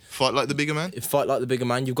Ruiz, Fight like the bigger man. fight like the bigger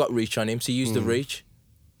man, you've got reach on him, so use the reach.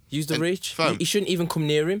 Use the And, reach. fam- He shouldn't even come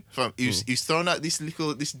near him. Fam, he's throwing out this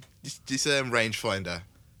rangefinder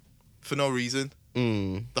for no reason.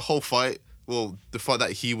 The whole fight, the fight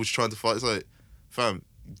that he was trying to fight, it's like, fam,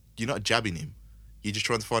 you're not jabbing him. You're just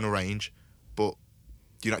trying to find a range, but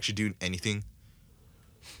you're not actually doing anything.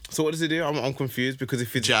 So what does he do? I'm confused because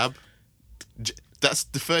if it's Jab. That's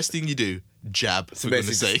the first thing you do. Jab, for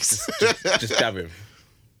goodness sakes. just jab him.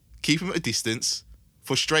 Keep him at a distance.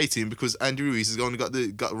 Frustrate him because Andy Ruiz has only got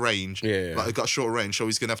range. Yeah. Like, got short range, so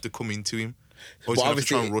he's going to have to come into him. Or he's But going to have to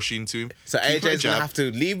try obviously- and rush into him. So Keep him at AJ's jab, gonna have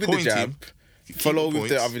to leave with the point jab, him, follow keep with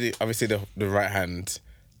the points. obviously the right hand.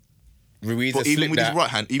 Ruiz But has even flipped with that.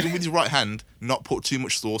 his right hand, not put too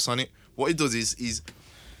much sauce on it. What he does is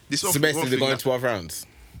this. So basically, they're going 12 rounds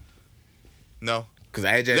No, because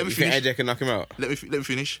AJ. Let me You think finish. AJ can knock him out? let me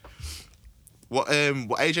finish. What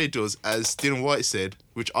AJ does, as Dylan White said,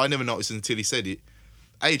 which I never noticed until he said it.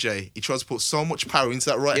 AJ, he tries to put so much power into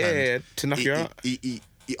that right hand. Yeah, to knock you out. He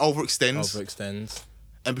overextends, Overextends.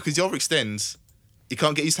 and because he overextends, he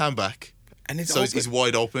can't get his hand back. And it's So open. he's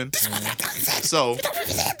wide open. So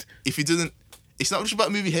if he doesn't, it's not just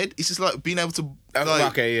about moving head. It's just like being able to.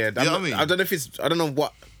 Like, okay, yeah. You know what I mean? I don't know if it's. I don't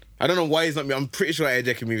know why he's not. I'm pretty sure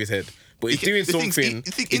AJ can move his head, but he's He can- doing the thing's, something.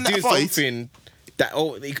 the thing- He's in that doing fight- something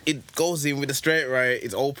it goes in with a straight right.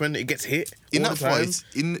 It's open. It gets hit In all that the time. fight,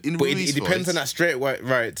 in But Ruiz it depends fight, on that straight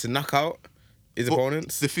right to knock out his but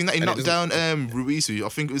opponents. The thing that he And it knocked doesn't- down Ruiz with, I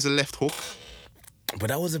think it was a left hook. But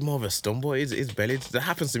that was more of a stumble. His belly. That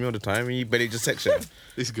happens to me all the time. He belly just section.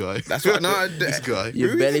 This guy. That's what. Nah, This guy. Your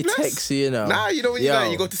Ruiz belly is blessed. takes you know. Nah, you know when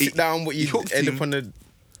you go to sit down, but he you hooked end him. up on the.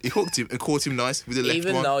 He hooked him and caught him nice with the left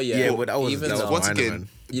Even one. though, yeah, Yeah, but that was- even that was though, Once minor, again, man.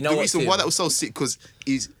 You know the what, reason Tim? why that was so sick because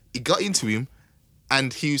he got into him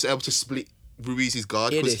and he was able to split Ruiz's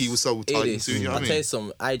guard It because is. he was so It tight is. into him. You know I'll what I tell you mean?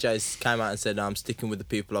 something. AJ came out and said, "I'm sticking with the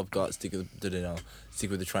people I've got. Stick with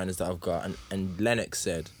the trainers that I've got." And Lennox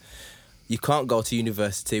said, "You can't go to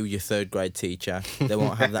university with your third grade teacher. They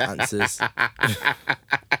won't have the answers.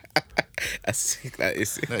 That's sick. That is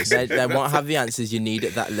sick. They won't have the answers you need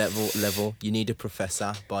at that level. You need a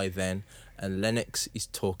professor by then." And Lennox is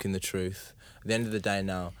talking the truth. At the end of the day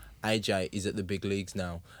now, AJ is at the big leagues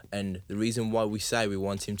now. And the reason why we say we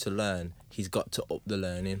want him to learn, he's got to up the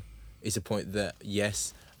learning. It's a point that,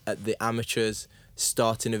 yes, at the amateurs,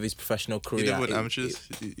 starting of his professional career... He never went it- amateurs.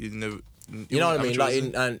 He never. you know what I mean? Like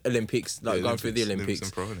in Olympics, like Yeah, going through the Olympics Olympics.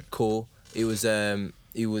 and pro, innit? Cool.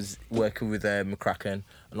 He was working with McCracken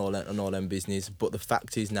and all them business. But the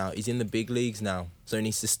fact is now he's in the big leagues now, so he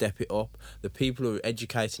needs to step it up. The people who are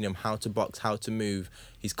educating him how to box, how to move,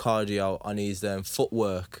 his cardio, on his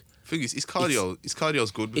footwork. Thing is, his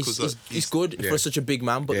cardio's good because It's good yeah. for such a big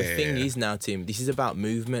man. But the Yeah, thing yeah. is now, Tim, this is about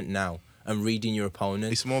movement now and reading your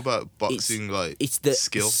opponent. It's more about boxing, like it's the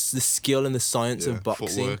skill. the skill and the science Yeah, of boxing.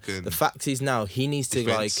 footwork and The fact is now he needs to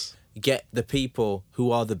defense. like get the people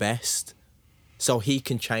who are the best, so he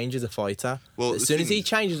can change as a fighter. Well, as the soon as thing- he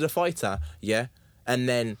changes as a fighter, yeah, and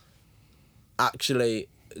then actually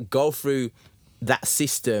go through that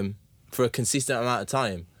system for a consistent amount of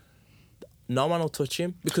time, no one will touch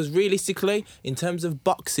him. Because realistically, in terms of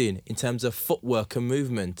boxing, in terms of footwork and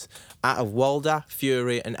movement, out of Wilder,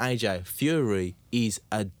 Fury, and AJ, Fury is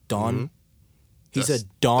a don. He's a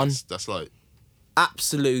don. That's like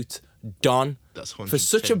Absolute don. That's For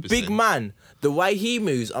such a big 110%. man, the way he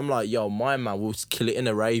moves, I'm like, yo, my man will kill it in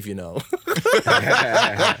a rave, you know.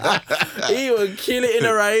 He will kill it in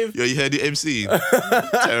a rave. Yo, you heard the MC?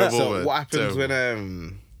 Terrible. So man. what happens Terrible.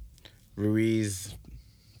 when Ruiz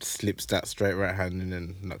slips that straight right hand and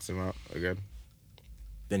then knocks him out again?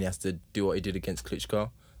 Then he has to do what he did against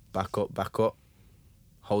Klitschko. Back up,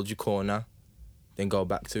 hold your corner, then go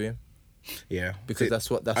back to him. Yeah, Because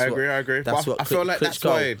that's what I agree. That's But what I feel like that's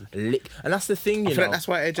why. and that's the thing, you I feel know. like that's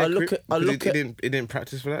why AJ I look quit, at I 'cause look he at didn't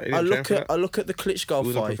practice for that. He I didn't train look for at that. I look at the Klitschko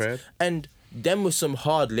wasn't fight, prepared. and them was some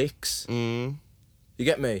hard licks. Mm. You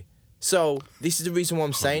get me? So this is the reason why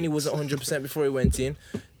I'm saying he wasn't 100% before he went in.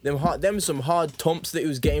 Them were some hard thumps that he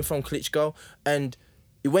was getting from Klitschko, and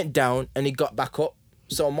he went down and he got back up.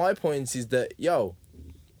 So my point is that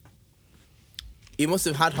he must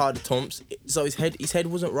have had hard thumps. So his head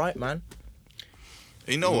wasn't right, man.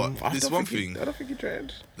 You know what? I There's don't one think thing. I don't think he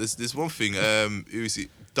trained. There's one thing. Who is it?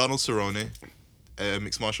 Donald Cerrone,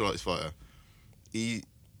 mixed martial arts fighter.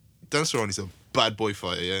 Donald Cerrone's a bad boy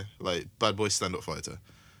fighter, yeah, like bad boy stand-up fighter.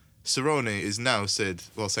 Cerrone is now said,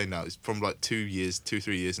 well, I say now, it's from like 3 years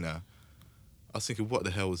now. I was thinking, what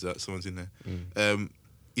the hell was that? Someone's in there.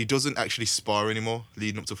 He doesn't actually spar anymore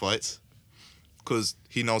leading up to fights because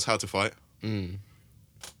he knows how to fight.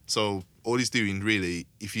 So all he's doing really,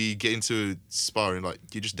 if you get into sparring, like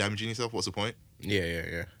you're just damaging yourself. What's the point?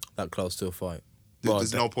 Yeah. That close to a fight.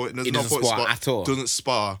 There's no point. There's he no doesn't point. spar at all. Doesn't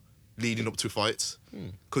spar leading up to fights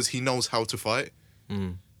because he knows how to fight.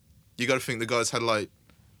 You got to think the guy's had like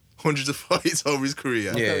hundreds of fights over his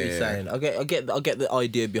career. I get what Yeah. you're saying. I get the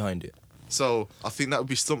idea behind it. So I think that would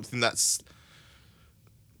be something that's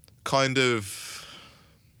kind of.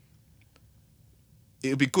 It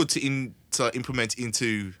would be good to implement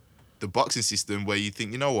into the boxing system where you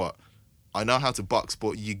think, you know what, I know how to box,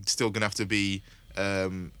 but you're still gonna have to be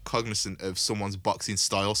cognizant of someone's boxing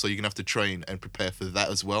style, so you're gonna have to train and prepare for that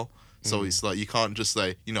as well. So it's like you can't just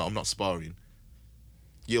say, you know, I'm not sparring.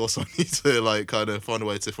 You also need to like kind of find a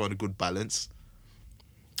way to find a good balance.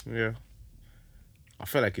 Yeah. I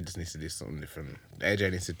feel like he just needs to do something different.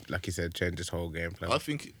 AJ needs to, like you said, change his whole game plan. I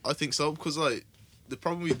think so because like the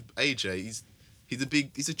problem with AJ,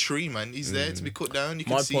 he's a tree, man. He's there to be cut down. You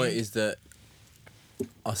can My see point him. is that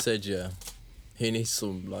I said he needs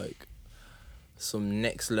some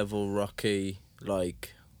next level Rocky,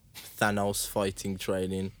 like Thanos fighting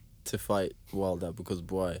training to fight Wilder, because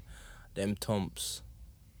boy, them thumps.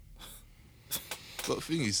 But the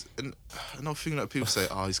thing is, and another thing that people say,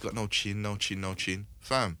 he's got no chin.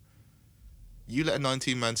 Fam, you let a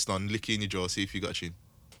 19-man stun lick you in your jaw, see if you got a chin.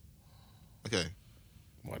 Okay.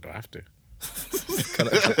 Why do I have to? Can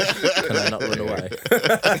I not run away?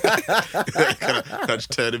 Can I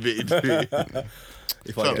just turn a bit into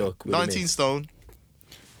If I duck, with a 19 miss. stone.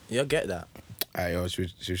 Yeah, I get that. Hey, yo,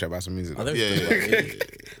 should we chat about some music? I think Yeah, it's pretty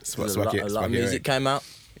yeah. good. A lot of music came out.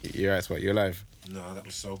 You're right, Spot. You're live. No, that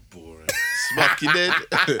was so boring. Smack, you dead.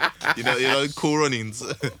 you know, cool runnings.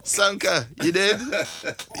 Sanka, you dead?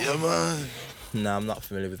 Yeah, man. No, I'm not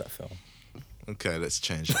familiar with that film. Okay, let's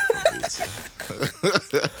change that for a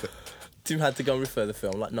bit. Tim had to go and refer the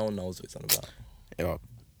film, like no one knows what it's on about. Yo.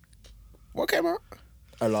 What came out?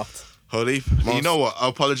 A lot. Holy, you know what? I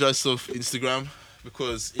apologise to Instagram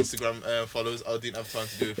because Instagram followers, I didn't have time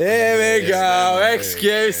to do it. Here we go. Man,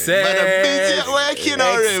 Excuses. Man, I'm busy at work, you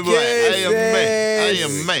know, really, boy. I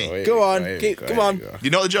am mate. Go on, Here we keep- go, come here on. we go. You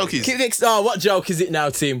know what the joke is? Keep the oh, what joke is it now,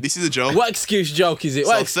 Tim? This is a joke. What excuse joke is it?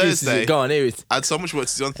 So What excuse is Thursday- it? Go on, hear it. I had so much work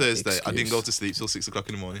to do on Thursday, I didn't Excuse. go to sleep till 6 o'clock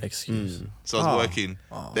in the morning. Excuse. So I was working.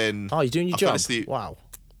 Then Oh, you're doing your I fell job? asleep. Wow.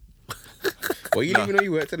 Well, you didn't even know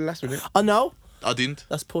you worked at the last minute. I know. I didn't.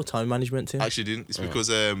 That's poor time management, Tim. I actually didn't. It's because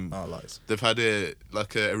Oh, lies. they've had a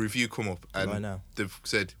review come up Right and now. they've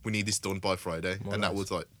said we need this done by Friday, and that lies.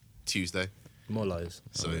 was like Tuesday. More lies.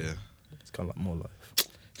 So yeah, It's kind of like more lies.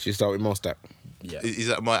 Should we start with more stack? Yeah. is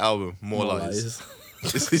that my album? More lies.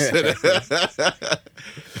 lies. He said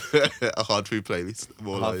a hard food playlist.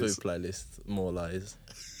 More Hard lies. food playlist. More lies.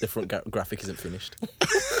 The front graphic isn't finished.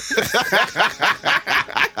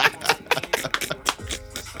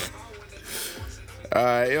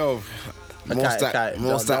 Yo. More stack.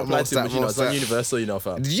 More stack. Don't More play too stack. much, More It's on stack. Universal, you know,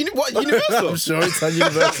 fam. Did you what Universal? I'm sure it's on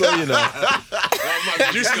Universal, you know.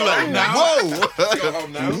 Just like Go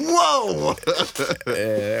home now. whoa.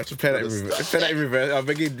 Yeah, just play that in reverse. Play that in reverse. I'll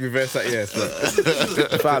begin reverse that. Yes.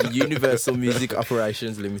 But Fam, Universal Music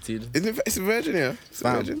Operations Limited. it's a Virgin, yeah. It's a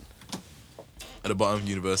Fam. Virgin. At the bottom,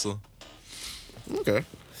 Universal. Okay.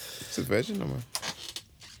 It's a Virgin, no man.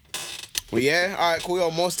 Well, yeah. All right. Cool. Yo,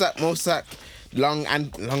 more stack. More stack. Long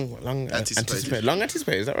anticipated. Long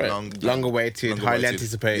anticipated. Is that right? Long awaited. Long Highly awaited.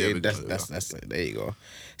 anticipated. Yeah, That's it. There you go.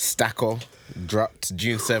 Stackle dropped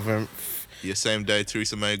June 7th. Yeah, same day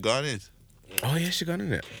Theresa May gone it. Oh yeah, she gone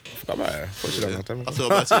in it. Forgot about her. Thought she done a long time I ago. thought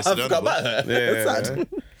about it yesterday. Forgot about her. Yeah. That's sad.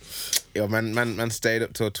 Yo, man stayed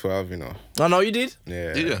up till 12. You know. I know you did.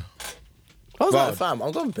 Yeah. Did you? I was Well- like, fam,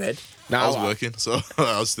 I'm going to bed. Now I was working, so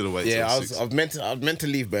I was still awake. Yeah, till 6. I was meant to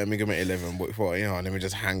leave Birmingham at 11, but before, you know, let me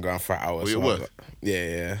just hang around for an hour. you so at I work? got-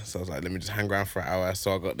 yeah. So I was like, let me just hang around for an hour.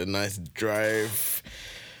 So I got the nice drive.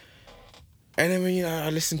 And then, you know, I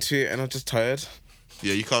listened to it and I was just tired.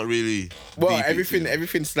 Yeah, you can't really. Well, deep it.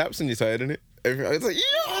 everything slaps when you're tired, innit? I was like, yeah,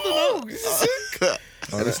 I don't know. This is sick.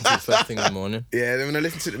 I listened to it first thing in the morning. Yeah, then when I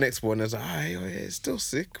listened to it the next morning, I was like, oh, yeah, it's still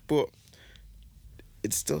sick, but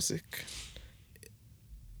it's still sick.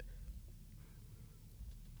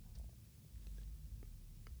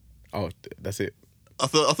 Oh, that's it. I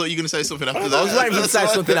thought you were gonna say something after that. I was waiting for you to say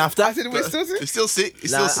something after. I said, wait, still sick? It's still sick.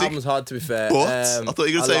 It's Nah, still sick. album's hard to be fair. But I thought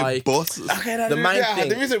you were gonna say like- but. Okay, no, The main thing-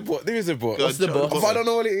 there is a but. There is a but. What's the but? But I don't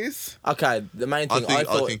know what it is. Okay, the main I thing think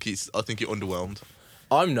thought, I think it underwhelmed.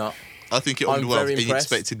 I'm not. I think it I'm underwhelmed. very And you impressed.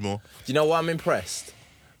 expected more. Do you know why I'm impressed?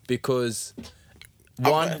 Because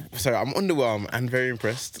one, Sorry, I'm underwhelmed and very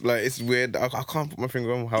impressed. Like it's weird. I can't put my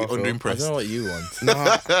finger on how I You're feel. I underimpressed. don't know what you want. No,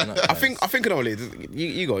 Not I think I know what it is.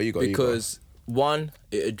 You go. Because one,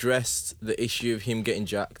 it addressed the issue of him getting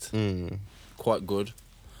jacked. Quite good.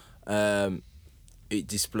 It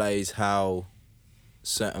displays how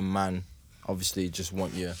certain men obviously just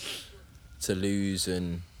want you to lose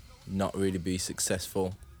and not really be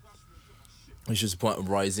successful. It's just a point of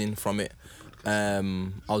rising from it. I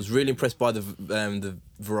was really impressed by the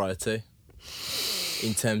variety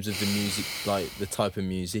in terms of the music, like the type of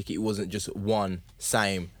music. It wasn't just one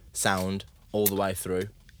same sound all the way through.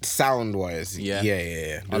 sound wise, Yeah.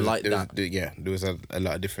 yeah. I like there that. There was a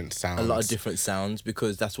lot of different sounds. A lot of different sounds,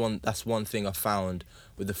 because that's one thing I found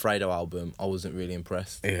with the Fredo album. I wasn't really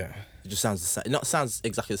impressed. Yeah. It just sounds the same. Not sounds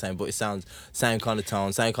exactly the same, but it sounds same kind of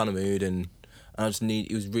tone, same kind of mood, and I just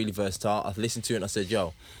it was really versatile. I listened to it and I said,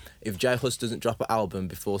 yo, if J Hus doesn't drop an album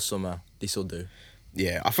before summer, this'll do.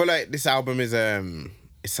 Yeah, I feel like this album is it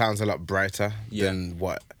sounds a lot brighter Yeah. than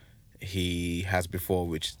what he has before,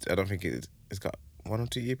 which I don't think it's got 1 or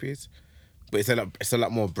 2 EPs, but it's a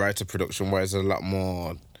lot more brighter production, whereas a lot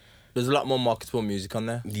more There's a lot more marketable music on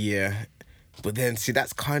there, yeah. But then see,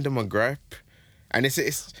 that's kind of my gripe, and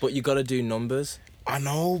it's but you got to do numbers. I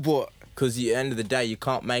know, but Because at the end of the day, you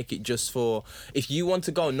can't make it just for... If you want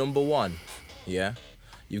to go number one, yeah,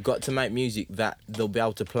 you've got to make music that they'll be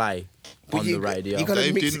able to play on the radio. You gotta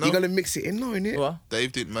Dave mix. didn't You know. gotta mix it in, though, innit? What?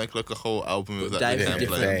 Dave didn't make like a whole album of that. Dave's they a can't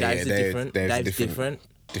different. play. Yeah, Dave's a Dave- different. Dave's Dave's different. different.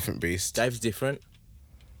 different beast. Dave's different.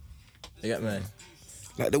 You get me?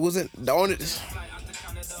 Like there wasn't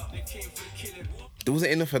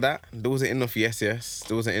enough of that. There wasn't enough yes.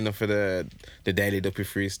 There wasn't enough for the Daily Duppy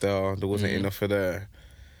freestyle. There wasn't enough for the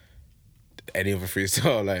any other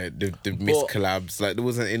freestyle, like the missed collabs. Like there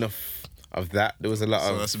wasn't enough of that. There was a lot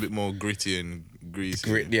So of that's a bit more gritty and greasy.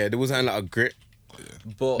 grit. Yeah, there wasn't a lot of grit.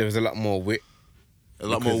 But There was a lot more wit. A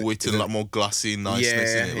lot more wit and a lot more glossy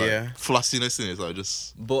niceness in it. Like Yeah. flossiness in it. Like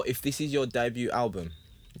just But if this is your debut album,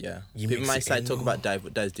 yeah, You people mix might it say in talk more. about Dave,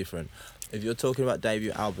 but Dave's different. If you're talking about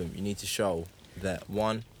debut album, you need to show that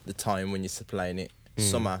one, the time when you're playing it.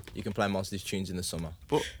 Summer, you can play most of these tunes in the summer.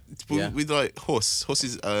 but Yeah. with like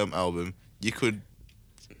Huss's album, you could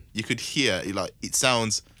hear it, like it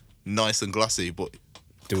sounds nice and glossy, but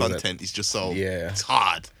There was content is just so Yeah. it's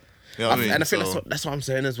hard. You know what I mean? And I think So- that's what I'm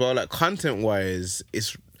saying as well. Like content wise,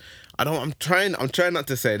 I'm trying not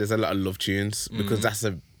to say there's a lot of love tunes because that's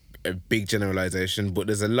a big generalization, but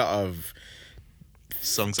there's a lot of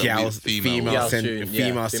songs that gals, Girl tune, yeah, female-centric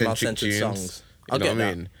female-centered tunes. songs. You I know get what I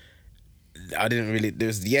that. mean? I didn't really.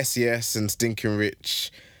 There's Yes and Stinking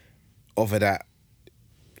Rich. Over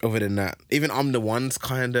than that, even I'm the One's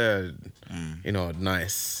kind of,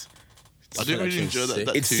 nice. I didn't really enjoy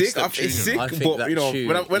that. It's two-step sick. It's tune, sick, I think but that you know, tune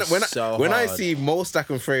when is so I hard. see Mo Stack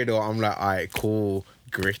and Fredo, I'm like, alright, cool,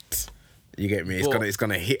 grit. You get me? But- It's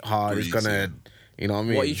gonna hit hard. It's Breeze, gonna, you know what I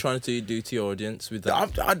mean? What are you trying to do to your audience with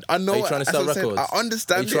that? I know. Are you trying to as sell I said, records? I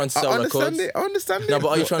understand Are you trying to it. sell I understand records? it. I understand it. No, but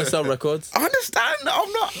are you trying to sell records? I understand.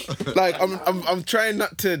 I'm not like I'm trying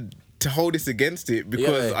not to hold this against it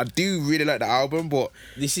because Yeah. I do really like the album, but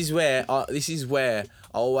This is where I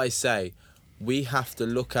always say we have to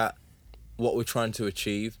look at what we're trying to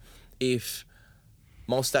achieve. If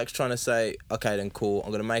Molstack's trying to say, okay, then cool,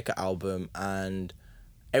 I'm gonna make an album and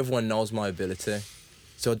everyone knows my ability,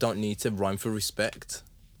 so I don't need to rhyme for respect.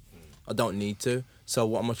 I don't need to. So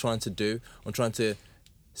what am I trying to do? I'm trying to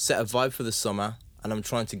set a vibe for the summer, and I'm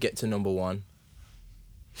trying to get to number one.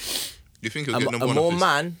 You think he'll get number A one? more off this?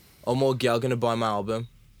 man or more girl gonna buy my album?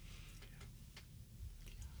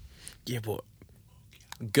 yeah, but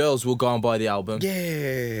Girls will go and buy the album.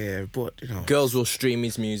 yeah, but Girls will stream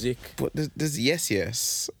his music. But there's yes. And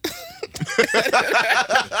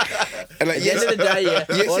like, At the end of the day, yeah.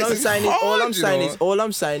 Yes, all yes, I'm it's saying is, hard, all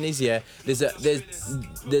I'm saying is, yeah.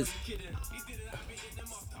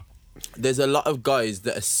 There's a lot of guys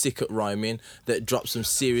that are sick at rhyming that drop some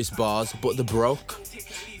serious bars, but they're broke.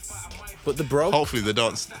 Hopefully they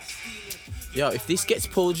don't. Yo, if this gets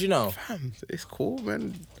pulled, It's cool,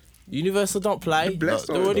 man. Universal don't play. They're blessed,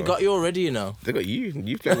 They already though. got you already, you know. They got you.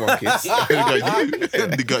 You play one kids. They got you.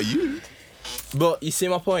 They got you. But you see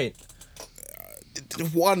my point.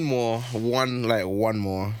 One more.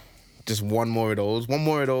 Just one more of those. One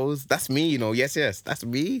more of those. That's me, Yes, that's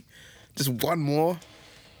me. Just one more.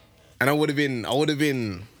 And I would have been.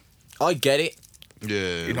 I get it.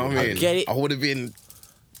 Yeah. You know what I mean? get it. I would have been.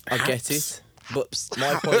 I get it. But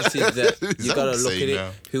my point is that you Is that gotta what look I'm at it.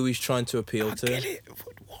 saying Who he's trying to appeal to. Get it.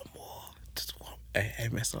 One more. Just one. Hey,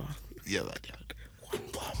 MSR. Yeah, like One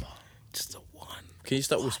more. Just a one. Can you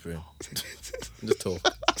stop whispering? Just talk.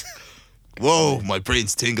 whoa, my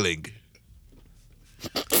brain's tingling.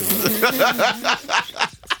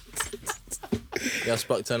 Yeah,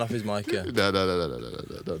 Spock, turn off his mic. Yeah. No.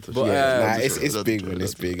 But Nah, it's big, man.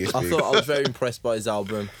 It's big. It's I big. thought I was very impressed by his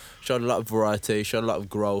album. Showed a lot of variety, showed a lot of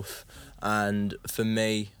growth, and for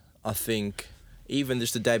me, I think even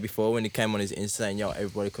just the day before when he came on his Insta saying, "Yo,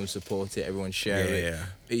 everybody come support it, everyone share it." Yeah.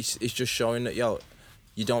 It's just showing that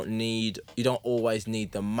you don't always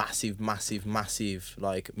need the massive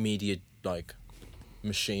like media like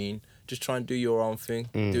machine. Just try and do your own thing.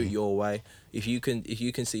 Do it your way. If you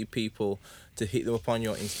can see people to hit them up on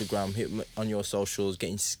your Instagram, hit them on your socials,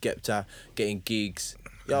 getting Skepta, getting gigs.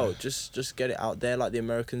 Yo, just get it out there like the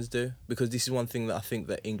Americans do, because this is one thing that I think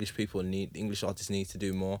that English artists need to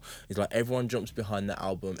do more. Is like everyone jumps behind the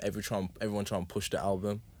album, everyone try and push the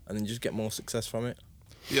album, and then just get more success from it.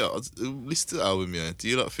 Yeah, listen to the album. Yeah, do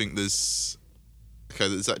you not think there's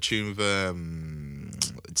that tune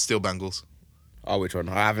with Steel Bangles? Oh, which one?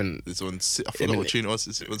 I haven't. There's one. I forgot what tune it was.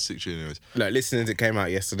 It's one sick tune, anyways. Like listening to it came out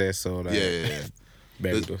yesterday, so like, Yeah.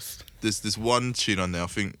 bear with us. There's one tune on there. I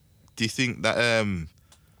think. Do you think that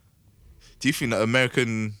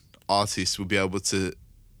American artists will be able to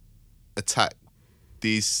attack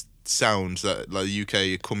these sounds that like the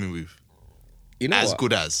UK are coming with You know as what?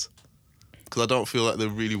 good as? Because I don't feel like they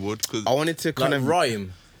really would. Cause I wanted to kind Like of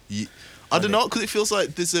rhyme. I don't know, because it feels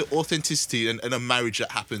like there's an authenticity and a marriage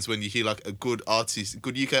that happens when you hear like a good artist,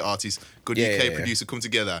 good UK artist, good Yeah, UK yeah, yeah. producer come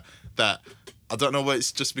together that I don't know whether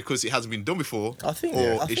it's just because it hasn't been done before. I think,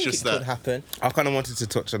 or I think it's just it could that. happen. I kind of wanted to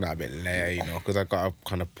touch on that a bit later, you know, because I got a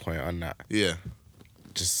kind of point on that. Yeah.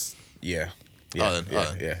 Just yeah, Alright, yeah,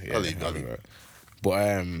 alright. yeah, yeah. I'll leave it. But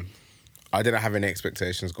I didn't have any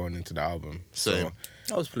expectations going into the album. Same.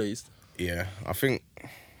 So, I was pleased. yeah, I think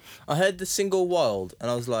I heard the single Wild and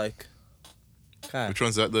I was like, okay. Which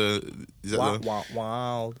one's that? Is that Wild, the wild,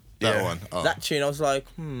 wild. that Yeah. one? Oh. That tune, I was like,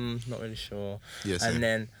 not really sure. Yeah, same. and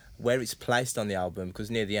then where it's placed on the album,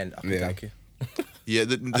 because near the end, I can Yeah. take it. Yeah,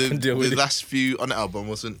 can deal with the it. last few on the album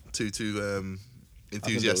wasn't too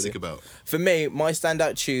enthusiastic it. about. For me, my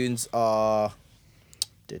standout tunes are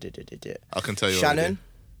I can tell you Shannon,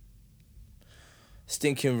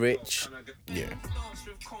 Stinking Rich, yeah,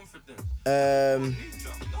 um,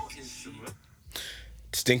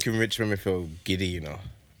 Stinking Rich made me feel giddy, you know.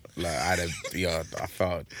 Like I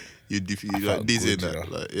felt You I like felt dizzy in good, you that,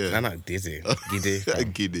 know. like yeah. No, not dizzy, giddy,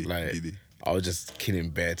 fam. Giddy, like giddy. I was just killing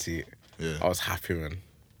bare teeth. Yeah. I was happy, man.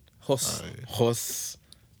 Huss. Huss,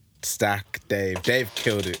 Stack, Dave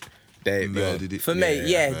killed it. Dave, yo, Murdered it. For me,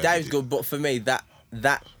 yeah, murdered Dave's it. good, but for me, that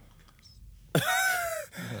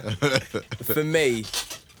for me,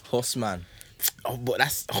 Huss, man. Oh, but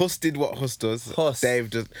that's Huss did what Huss does. Huss. Dave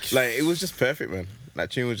just like it was just perfect, man.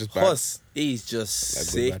 That tune was just bad. Huss, he's just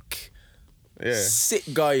Like, good man. sick. Yeah. Sick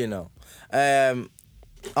guy, you know.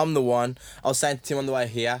 I'm the one. I was saying to him on the way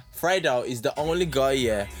here. Fredo is the only guy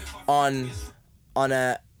here on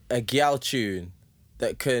a gal tune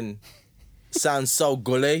that can sound so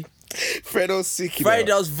gully. Fredo's sick. You know?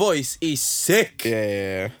 Fredo's voice is sick.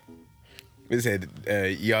 Yeah. He said,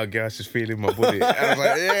 "Yeah, girl's just feeling my body." And I was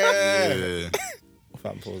like, "Yeah." Yeah.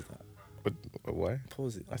 Fam, pause that. But why?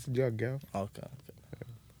 Pause it. I said, "Yeah, girl." Okay.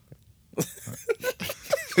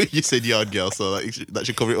 You said yard girl, so that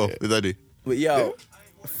should cover it up. Is that it? But yo,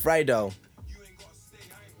 Fredo.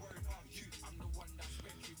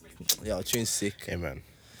 Yo, tune's sick. Yeah, man.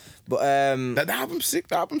 But That album's sick.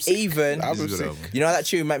 The album's sick. Even- The album's It's a sick. good album. you know that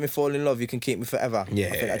tune, Make Me Fall in Love, You Can Keep Me Forever? Yeah,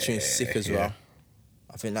 I think that tune's sick as well. yeah.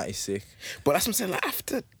 I think that is sick. But that's what I'm saying. Like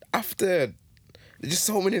after, there's just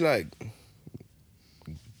so many like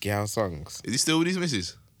gal songs. Is he still with his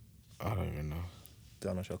missus? I don't even know.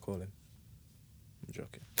 Don't know what I'll call him. I'm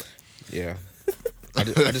joking. Yeah. I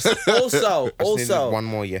just Also, needed one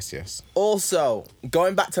more yes. also,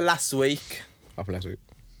 going back to last week, Up last week.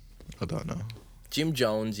 I don't know. Jim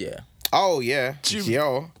Jones, yeah, Oh yeah.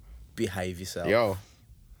 Yo. behave yourself. Yo.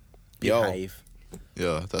 Behave.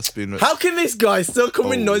 Yeah, that's been. How can this guy still come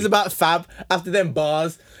with Oh. noise about Fab after them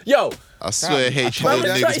bars? Yo, I swear, Fam, H I did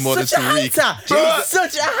told you. niggas more than such a Tariq. hater. He's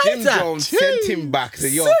such a Jim hater. Jones sent him back to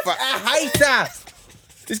yo. Such a hater.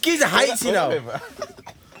 This geezer hates, you know.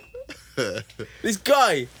 This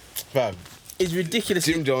guy Fam. is ridiculous.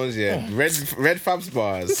 Jim Jones, yeah. Red Fab's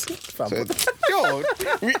bars. Fam, So, what yo,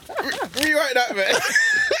 rewrite that, man.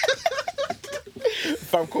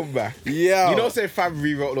 Fab, come back. Yo. You don't say Fab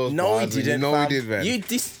rewrote those No, bars. he didn't. No, fam. he did, man.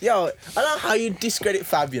 Yo, I don't know how you discredit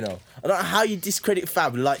Fab. You know, I don't know how you discredit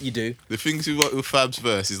Fab like you do. The things we got with Fab's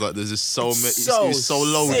verse is like there's just so many. So it was so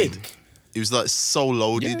loaded. sick. It was like so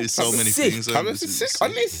loaded. Yeah, There's so Fab was many sick. things. Fab was sick.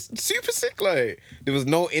 And it's super sick. Like there was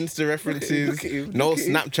no Insta references, look at him, no look at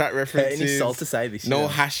him. Snapchat references, Hurting his soul to say this. you no know.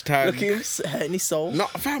 hashtag. Look at him hurting his soul. No,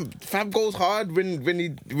 Fab goes hard when he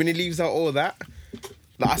leaves out all that.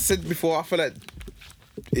 Like I said before, I feel like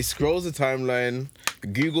it scrolls the timeline,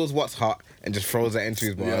 Googles what's hot, and just throws that into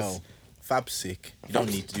his bars. Yo, Fab's sick. You don't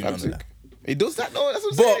need to do none Fab's of sick. that. He does that though. That's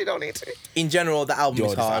what I'm But- saying. You don't need to. In general, the album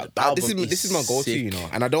is hard. The album This is my go-to, sick. you know.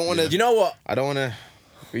 And I don't want to. You know what? I don't want to.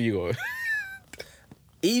 Where you go?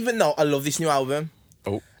 Even though I love this new album,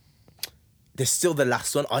 Oh, there's still the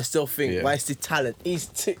last one. I still think Yeah. Wasted Talent. There's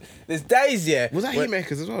days, yeah. was that when-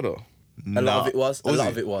 Heatmakers as well though? A lot of it was. A lot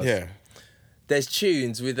it? of it was. Yeah. There's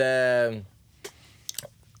tunes with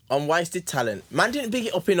on Wasted Talent. Man didn't big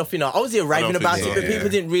it up enough, you know. I was here raving think about so, it, but yeah. people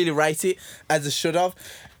didn't really rate it as they should have.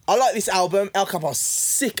 I like this album. El Capo's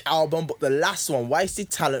sick album, but the last one, Wasted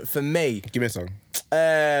Talent, for me, Give me a song.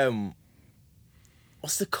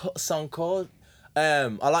 what's the song called? I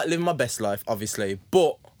like Living My Best Life, obviously,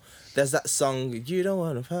 but there's that song, You Don't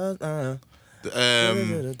Want to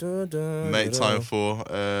Make time for.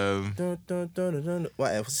 What else? What's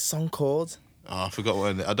the song called? I forgot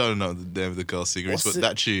what. I don't know the name of the girl singer is, What's but it-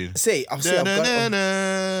 that tune. See, I've got it.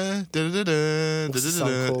 What's the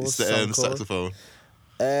song called? It's the Song called? saxophone.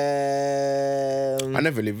 I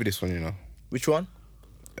never lived with this one, you know. Which one?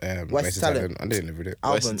 Wasted Talent. I didn't live with it.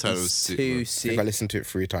 Album Talent was is sick, too man. I sick. think I listened to it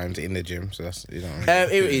 3 times in the gym, so that's you know. Here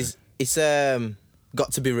it is. It's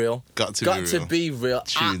Got to Be Real. Got to Be Real. Be Real.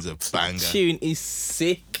 Tune's a banger. Tune is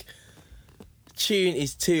sick. Tune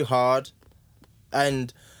is too hard.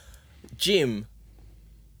 And Jim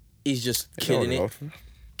is just killing it.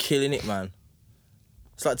 Killing it, man.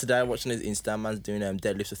 It's like today watching his Insta, man's doing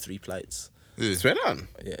deadlifts of 3 plates. Yeah. Swear on.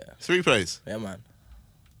 Yeah. 3 plays. Yeah, man.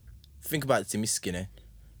 Think about it, Tim, he's skinny.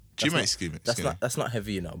 Jim That's ain't skinny. That's not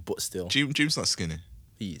heavy, you know, but still. Jim's not skinny.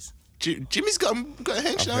 He is. Jimmy's got a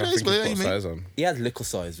hench I nowadays, think but he's you got know what I mean? size on. He has little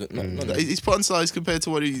size, but not He's put on size compared to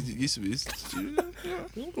what he used to be.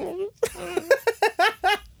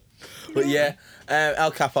 But yeah,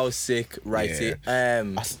 El Capo's sick, rate it.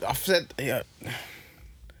 I've said, yeah,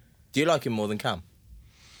 Do you like him more than Cam?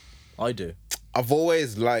 I do. I've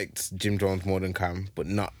always liked Jim Jones more than Cam, but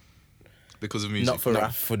not Because of music. Not for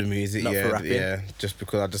rap. for the music. Not yeah, for rapping. yeah. Just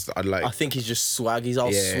because I like I think he's just swag. His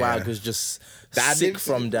whole Yeah. swag was just The sick ad-libs?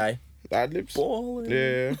 from day. ad libs. Ballin'.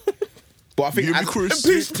 Yeah. But I think You be as, Chris.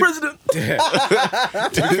 Peace, President. to be fair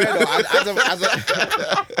though,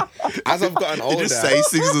 as I've gotten He older, just says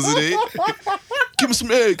things, doesn't he? Give me some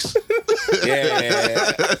eggs.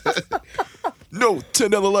 yeah. No,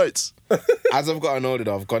 $10 lights. As I've gotten older,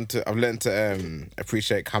 though, I've learned to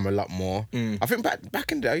appreciate Cam a lot more. I think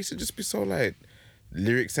back in the day, I used to just be so like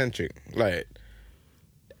lyric centric. Like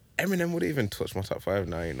Eminem would even touch my top 5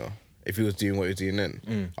 now, you know, if he was doing what he was doing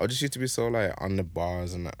then. I just used to be so like on the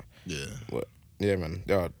bars and that. Yeah. But yeah, man,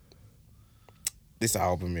 this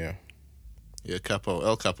album, yeah. Yeah,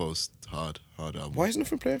 El Capo's hard album. Why is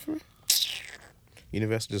nothing playing for me?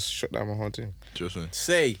 Universal just shut down my whole thing. Trust me.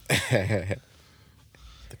 See.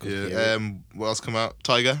 Yeah. What else come out?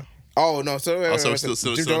 Tiger. Oh no, so wait, sorry, wait,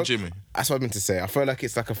 still Jim on Jones? Jimmy. That's what I meant to say. I feel like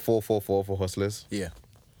it's like a 4-4-4 for Hustlers. Yeah.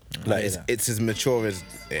 Like Yeah. it's as mature as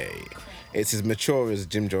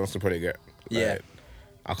Jim Jones can probably get. Like, Yeah.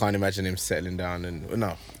 I can't imagine him settling down and no.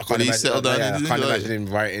 I But can't he imagine. settled down, I didn't he? can't Like- imagine him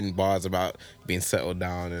writing bars about being settled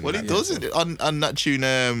down and. Well, he like, does it on that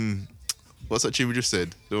tune. What's that tune we just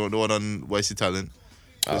said? The one on Wasted Talent.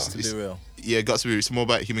 To be real. Yeah, got to be. It's more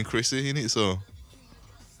about him and Chrissy, isn't it? So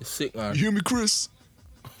It's sick, man. you hear me, Chris.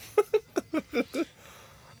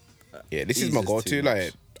 Yeah, this is Jesus, my go-to. too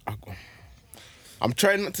much. Like, I'm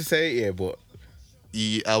trying not to say it here, but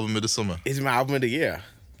The album of the summer. it's my album of the year.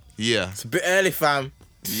 Yeah, It's a bit early, fam.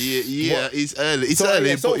 yeah. It's early. It's So, early,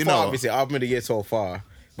 yeah, so but you far, know. obviously, album of the year so far.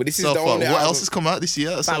 But this is So the far, only what album. else has come out this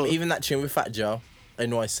year? Fam, So, even that tune with Fat Joe,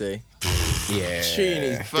 NYC. Yeah. Tune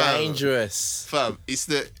is Fam. dangerous. fam, it's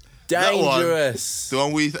that one, Dangerous. the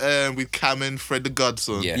one with Cam and Fred the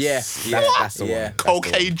Godson. Yes. Yeah, That's the yeah. one. That's the one.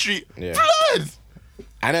 Cocaine G. Yeah. Blood.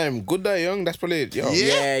 And Good Day Young, that's probably it. Yo.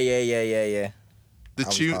 Yeah. Yeah. The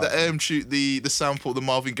was tune, hard. the sample, the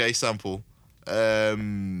Marvin Gaye sample. So I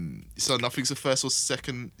think it's the first or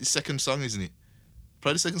second song, isn't it?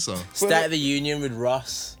 Probably the second song. State of the Union with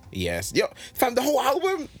Ross. Yes. Yo, fam, the whole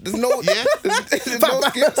album. There's no. Yeah. There's no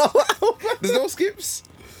skips. There's no skips.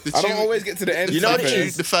 The I don't tune- always get to the end. You know to what be it fair.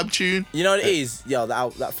 is? The Fab tune. You know what it is? Yo,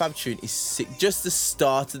 that Fab tune is sick. Just the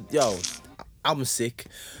start of, album sick.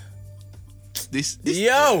 This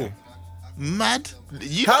Yo! mad.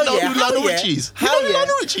 You Hell don't know yeah, who hell Lionel yeah. Richie is. You Hell don't know who yeah.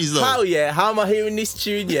 Lionel Richie is, though. Hell yeah, how am I hearing this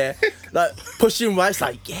tune, yeah? Like, pushing rights,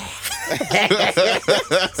 like, yeah.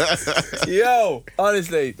 Yo,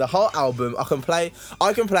 honestly, the whole album, I can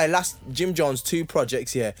play last Jim Jones 2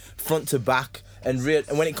 projects, yeah, front to back, and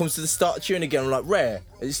when it comes to the start tune again, I'm like, rare.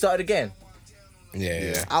 Has it started again?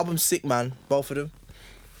 Yeah. Album sick, man, both of them.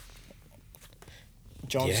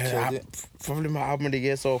 Jones Yeah, killed it. probably my album of the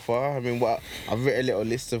year so far. I mean, I've written a little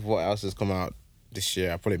list of what else has come out this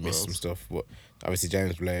year. I probably missed some stuff, but obviously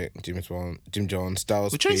James Blake, Jim Jones,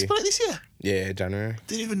 Styles We P. changed it this year. Yeah, January.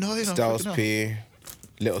 Didn't even know. Styles P,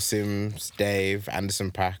 Little Sims, Dave,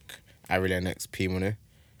 Anderson .Paak, Ari Lennox, P Money,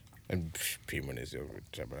 and P Money's your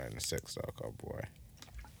Gemini sex star boy.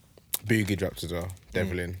 Boogie dropped as well.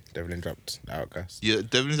 Devlin dropped The Outcast. Yeah,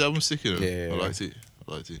 Devin's album's sick, you know. Yeah. I liked it.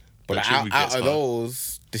 But That like, tune with out Gets of Hard.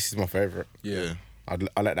 those, this is my favourite. Yeah. I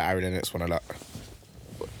like the Ari Lennox one a lot.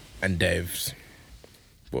 And Dave's.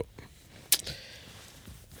 But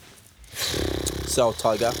So,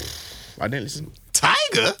 Tiger. I didn't listen.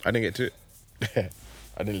 Tiger? I didn't get to it.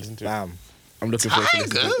 I didn't listen to it. Bam. I'm looking forward to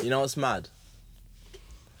listening to Tiger? it. You know what's mad?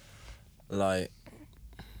 Like,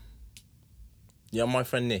 my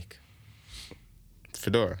friend Nick.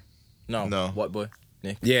 Fedora. No, No. white boy,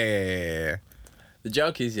 Nick. Yeah. The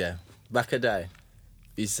joke is, back a day,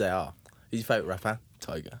 he'd say, who's your favourite rapper?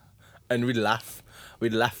 Tiger. And we'd laugh.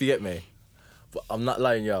 We'd laugh, you get me? But I'm not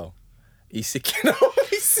lying, yo. He's sick, you know?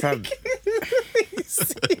 He's Fam. sick. He's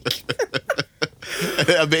sick.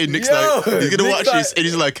 I bet Nick's Yo, like, he's gonna Nick's watch like- this and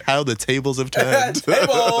he's like, how the tables have turned.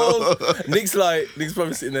 Tables! Nick's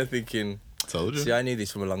probably sitting there thinking, Told you. See, I knew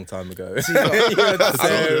this from a long time ago.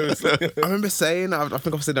 I remember saying, I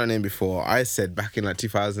think I've said that name before. I said back in like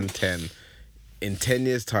 2010, in 10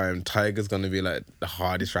 years' time, Tiger's gonna be like the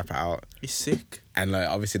hardest rapper out. He's sick. And like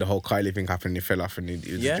obviously the whole Kylie thing happened, he fell off and he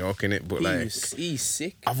was Yeah. joking it. But like He's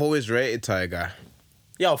sick. I've always rated Tiger,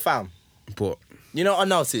 Yo, fam. but You know what I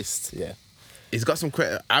noticed? Yeah. he's got some.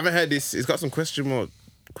 I haven't heard this. He's got some questionable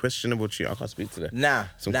tunes. I can't speak today. Nah.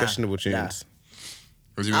 Some nah, questionable tunes. nah.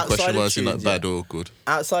 Was it a Outside question of why is it like tunes, bad yeah. or good?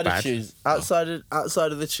 Outside Bad. of tunes,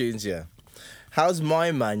 outside of the tunes, yeah. How's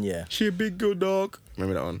my man? Yeah. She a big good dog.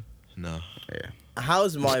 Remember that one? No. Yeah.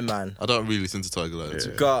 How's my man I don't really listen to Tiger like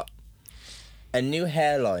that. got a new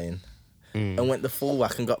hairline and went the full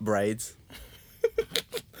whack and got braids?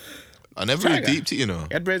 I never really Tiger. deeped it, you know.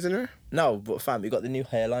 He had braids in her. No, but fam, he got the new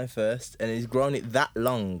hairline first, and he's grown it that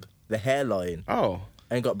long, the hairline, Oh.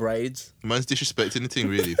 and got braids. Man's disrespecting the thing,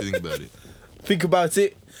 really, if you think about it. Think about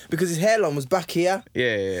it, because his hairline was back here,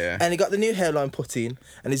 Yeah. and he got the new hairline put in,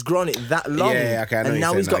 and he's grown it that long, Yeah, okay, I know and what now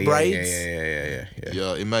you're he's got saying braids. Yeah.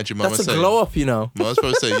 Yo, imagine Mama That's a saying. glow up, you know. Mama's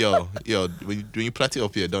probably saying, yo, when you plait it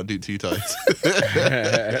up here, don't do it too tight.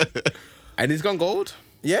 And he's gone gold.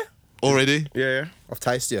 Yeah, Already? Yeah. I've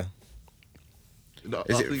tasted you. No,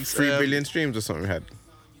 Is I it think, 3 billion streams or something we had?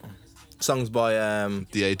 Songs by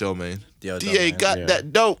DA Domain. Dio DA Domain. got Yeah.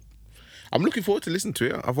 that dope. I'm looking forward to listen to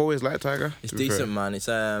it. I've always liked Tiger. It's to be decent, fair. man. It's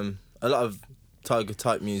a lot of Tiger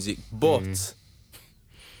type music, but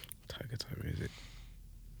Tiger type music.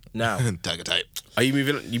 now, Tiger type. Are you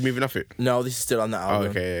moving off it? no, this is still on that Oh, album.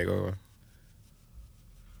 okay, yeah, go.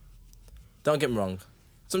 Don't get me wrong.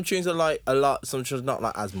 Some tunes are like a lot, some tunes not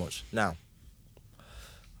like as much. Now,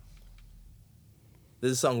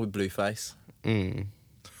 there's a song with Blueface. Mm.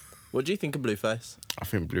 What do you think of Blueface? I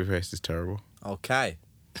think Blueface is terrible. Okay.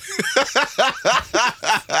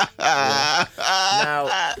 Now,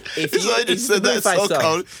 if It's like I if just the said that Blueface so song-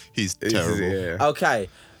 cold. He's It's- terrible. Yeah. Okay,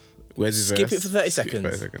 Where's his skip verse? it for 30 Skip seconds.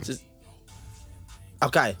 30 seconds. Just-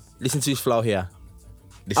 okay, listen to his flow here.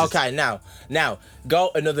 This is- Okay, now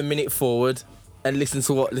go another minute forward and listen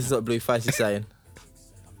to what Blueface is saying.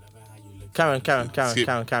 Karen. Skip.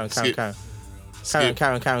 Skip.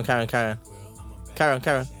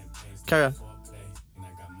 Karen.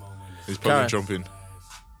 He's probably Karen. jumping.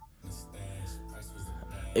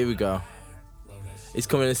 Here we go. It's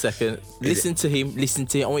coming in a second. Listen to him.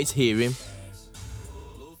 I want you to hear him.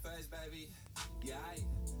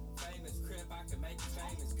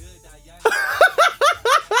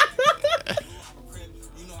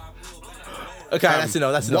 Okay, that's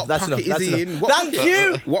enough. That's enough. What That's enough. pocket is That's he enough. in? What Thank pocket-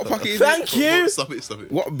 you. What pocket is Thank he? you. Stop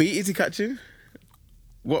it. What beat is he catching?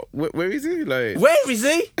 Where is he? Like Where is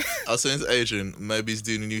he? I was saying to Adrian, maybe he's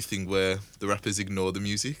doing a new thing where the rappers ignore the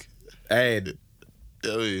music. Hey, You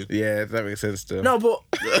know what I mean? yeah, that makes sense still. No, but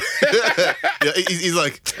Yeah, he's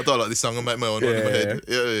like, I don't like this song, I'll make my own one in my Yeah. head.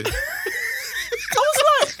 You know what I mean?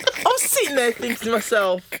 I was sitting there thinking to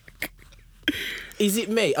myself, is it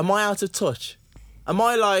me? Am I out of touch? Am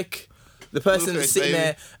I like the person that's Blueface, sitting baby.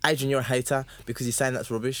 there, Adrian, you're a hater because you're saying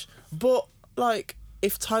that's rubbish? But, like,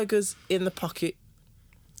 if Tiger's in the pocket,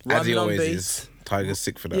 As he rhyming on always beat, is. Tiger's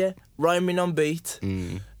sick for that. yeah, rhyming on beat,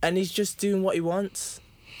 and he's just doing what he wants,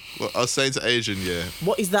 Well, I was saying to Adrian, yeah.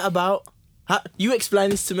 what is that about? You explain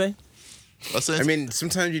this to me. I was saying I mean,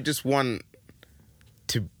 sometimes you just want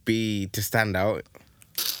to stand out.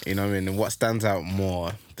 You know what I mean? And what stands out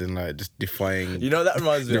more than like just defying. You know what that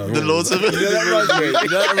reminds me of? the Lords of You know what that reminds me of? You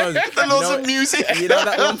know what that reminds me of? the Lords You know of Music. You know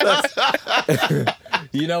that one person.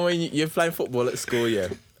 You know when you're playing football at school, yeah,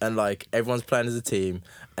 and like everyone's playing as a team,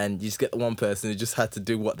 and you just get the one person who just had to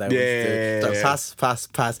do what they want to do. Yeah. Like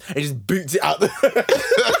pass, and he just boots it out the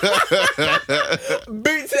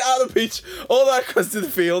boots it out the pitch all the way across to the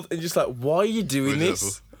field, and just like, why are you doing For this?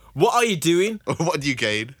 example. What are you doing? What do you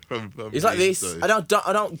gain from It's like being this. so- I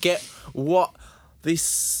don't get what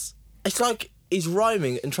this. It's like he's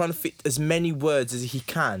rhyming and trying to fit as many words as he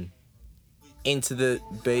can into the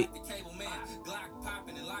beat.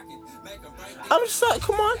 I'm just like,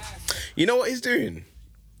 come on. You know what he's doing?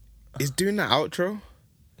 He's doing that outro.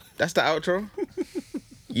 That's the outro.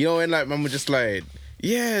 You know when like man was just like,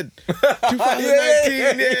 yeah,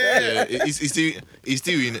 2019, yeah. Yeah, he's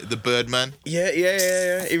doing the Birdman. Yeah.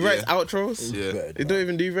 He writes Yeah. outros. Yeah. He don't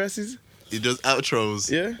even do verses. He does outros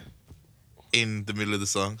Yeah. in the middle of the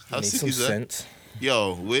song. How Need sick some is that? sense.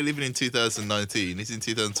 Yo, we're living in 2019. It's in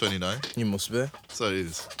 2029. You must be. So it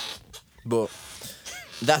is. But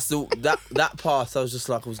that's that part. I was just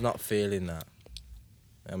like, I was not feeling that.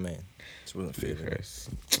 I mean, just wasn't feeling it. Yes.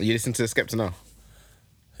 You listen to Skepta now?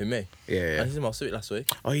 Who, me? Yeah. I listened to most of it last week.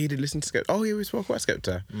 Oh, you did listen to Skepta. Oh, yeah, we spoke about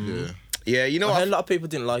Skepta. Yeah. Yeah, you know I heard what? a lot of people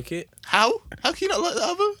didn't like it. How? How can you not like the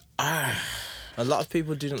album? A lot of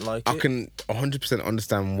people didn't like I it. can 100%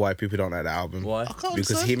 understand why people don't like the album. Why? I can't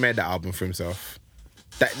Because understand. he made the album for himself.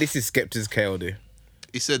 This is Skepta's KOD.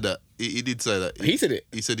 He said that. He did say that. He said it.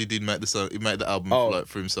 He said he did make the song. He made the album Oh. like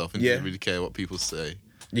for himself and Yeah. didn't really care what people say.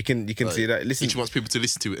 You can Like, see that. He Listen, just wants people to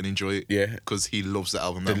listen to it and enjoy it. Yeah. Because he loves the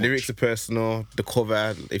album. the that lyrics much. are personal. The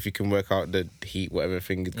cover, if you can work out the heat, whatever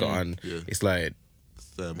thing it's got on, Yeah. it's like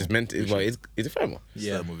Thermal it's meant. It's vision. like it's a thermal,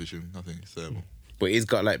 Yeah. Thermal vision. I think it's thermal. but it's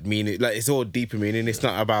got like meaning. Like it's all deeper meaning. It's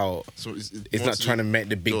not about. So It's not trying to make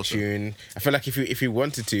the big daughter. tune. I feel like if he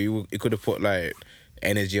wanted to, he could have put like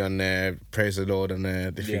energy on there, praise the Lord on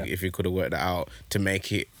there. If he could have worked that out to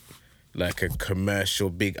make it like a commercial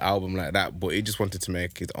big album like that, but he just wanted to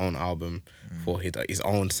make his own album for his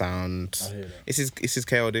own sound. I hear that. It's his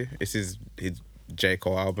KOD. It's his J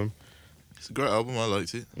Cole album. It's a great album. I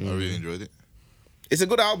liked it. I really enjoyed it. It's a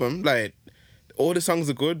good album. Like all the songs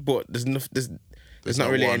are good, but there's not not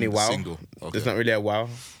really one any wow. single. Okay. There's not really a wow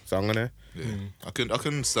song on there. Yeah. I can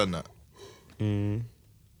understand that.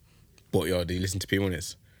 But yo, do you listen to P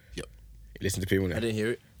Winners? Yep. You listen to P I Winners, didn't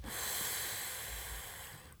hear it.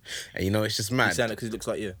 and you know it's just You mad. sound it because it looks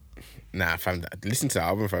like you. Nah, fam. Listen to the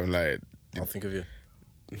album, fam. Like I'll think of you.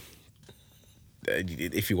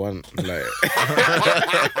 if you want, like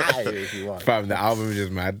If you want. fam, the album is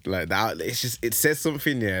just mad. Like it says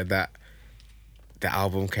something, yeah, that the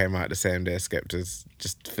album came out the same day as Skepta's,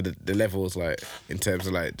 just for the levels, like in terms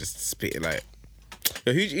of like just spitting, like.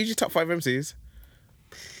 Yo, who's your top 5 MCs?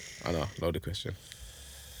 I know, loaded question.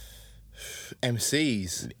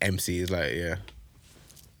 MCs. MCs, like yeah,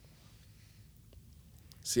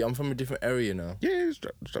 See, I'm from a different area now. yeah. Just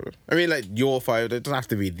drop it. I mean, like your 5. It doesn't have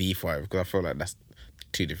to be the 5 because I feel like that's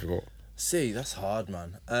too difficult. See, that's hard,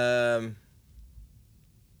 man. 'Cause,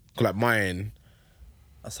 like mine.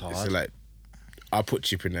 That's hard. So like, I'll put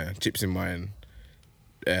Chip in there. Chip's in mine.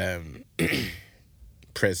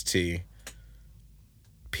 Prez T.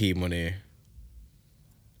 P Money.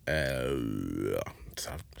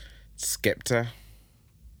 Skepta.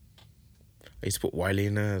 I used to put Wiley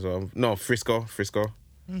in there as well. No, Frisco.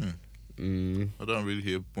 I don't really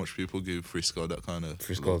hear much people give Frisco that kind of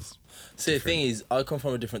Frisco's. See, the thing is, I come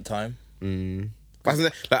from a different time. But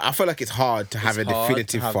like, I feel like it's hard to have It's a hard to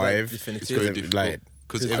definitive have that 5. It's definitive. very Like, difficult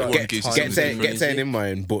because Get- everyone get gives time. something Get different. Get saying in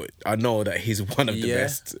mine, but I know that he's one of the Yeah.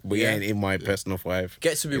 best. But he Yeah. ain't in my personal 5.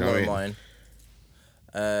 Gets to be You know one what of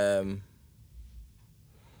I mean? mine.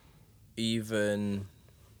 Even.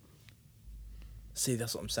 See,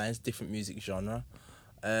 that's what I'm saying. It's different music genre.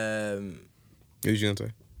 Who's you gonna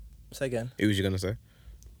say? Say again. Who was you gonna say?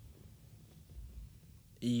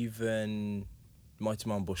 Even Mighty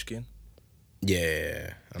Man Bushkin. Yeah, I know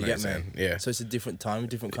You what you're get me? saying. Yeah. So it's a different time, a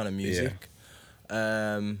different kind of music.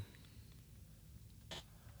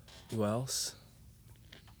 Who else?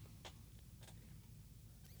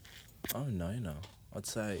 Oh no, I'd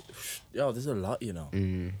say, there's a lot,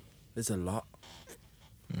 There's a lot.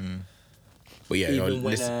 But yeah, no, Even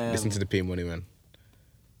when, listen to the P Money, man.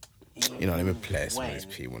 You know, let me play some of this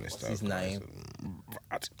P Money stuff. his name?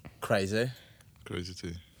 Right. Crazy. Crazy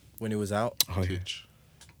too. When he was out. Oh, yeah. Pitch.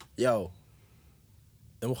 Yo.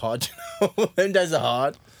 They were hard, Them days are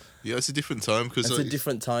hard. Yeah, it's a different time because It's a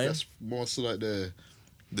different time. That's more so like the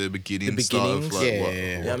beginning, The start of beginnings. like Yeah, what,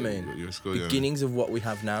 yeah, what, Yeah, I what mean, you score, yeah. beginnings of what we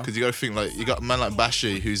have now. Because you got to think like you got a man like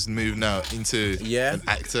Bashi who's moved now into Yeah. an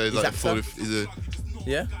actor. He's Like actor. Yeah.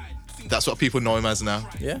 Yeah, That's what people know him as now.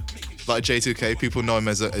 yeah. Like J2K, people know him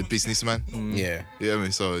as a businessman. Yeah. Yeah, I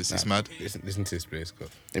mean, so it's mad. Listen to this, please. Go.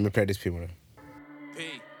 Let me play this P Money.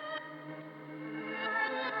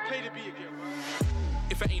 Play the beat again, man.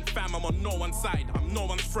 If it ain't fam, I'm on no one's side. I'm no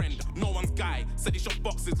one's friend, no one's guy. Said he shot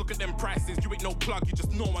boxes, look at them prices. You ain't no plug, you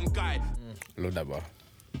just no one guy. Love that bar.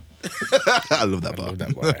 I love that Love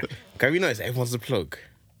that bar. Can we notice everyone's a plug?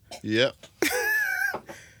 Yep.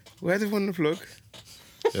 Where's everyone the plug?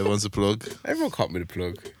 Everyone's a plug. Everyone can't be the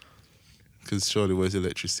plug. Because surely where's the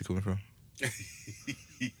electricity coming from?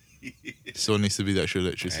 Someone needs to be the actual I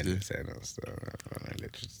electricity. didn't say no stuff.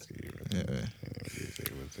 Electricity. Yeah.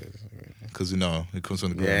 Because we know it comes from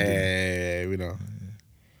the ground. Yeah, we know.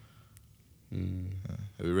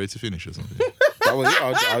 Are we ready to finish or something? That was it.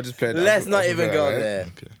 I'll just play that. Let's not I'll even play go that, there.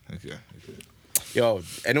 Okay. Yo,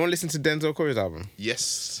 anyone listen to Denzel Curry's album?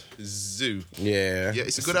 Yes. Zoo. Yeah. Yeah,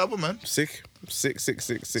 it's a good album, man. Sick.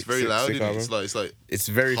 It's very loud, isn't it? It's like It's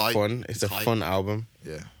very hype. fun. It's a hype. fun album.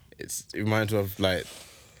 Yeah. It reminds me of like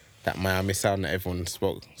that Miami sound that everyone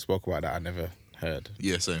spoke about that I never heard.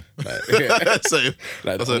 Yeah, same. Like, Same.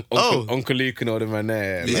 like I was like, Uncle Luke and all them man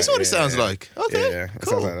there. Is this what it sounds like? Okay, Yeah, it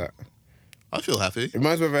cool. sounds like that. I feel happy. It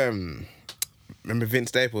reminds me of remember Vince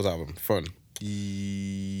Staples' album, Fun.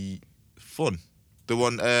 Fun. The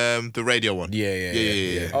one, the radio one.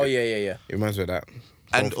 Yeah. Oh yeah. It reminds me of that.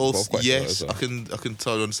 And Both also, quite yes, similar as well. I can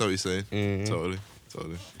totally understand what you're saying. Totally.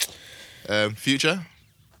 Future.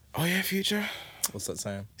 Oh yeah, Future. What's that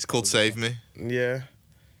saying? It's called Save Me. Yeah.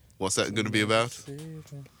 What's that going to be about?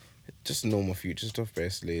 Just normal Future stuff,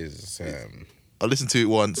 basically. Is I listened to it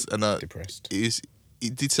once and depressed. it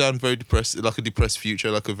did sound very depressed, like a depressed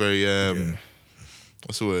Future, like a very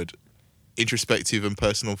what's the word? Introspective and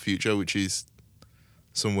personal Future, which is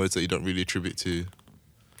some words that you don't really attribute to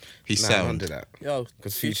his Nah, I don't sound. do that. Yo,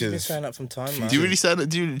 'Cause Future's been Future's- saying that from time, man. Do you really sound that?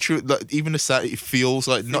 Do you like even the sound? It feels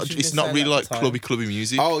like not. Future's It's been not saying really that like for time. clubby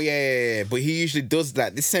music. Oh yeah. But he usually does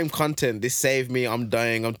that. This same content. This save me. I'm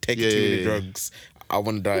dying. I'm taking too many Yeah. drugs. I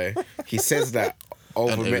want to die. He says that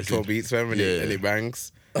over And Metro everything. beats, man, and it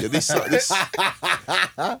bangs. Yeah, this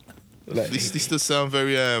this does sound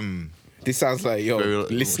very This sounds like yo. Very-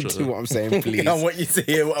 Listen what's to that? what I'm saying, please. I want you to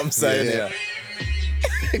hear what I'm saying Yeah. here.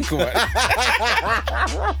 Come on.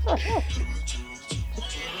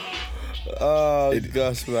 Oh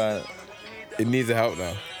gosh, man. It needs a help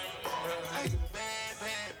now.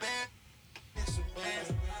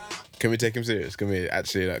 Can we take him serious? Can we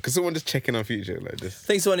actually like? Cause someone just checking on Future like this. I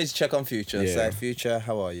think someone needs to check on Future. Yeah. Say, Future,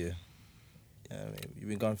 how are you? Yeah, I mean, you've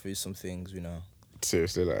been going through some things, we know.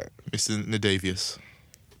 Seriously, like. Mr. Nadavius.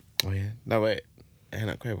 Oh yeah. No wait. Ain't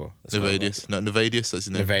that Quavo? Navadius. No, Navadius, that's his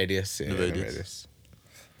name. Nevadius. Yeah, Nevadius. Nevadius.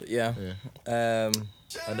 But yeah. And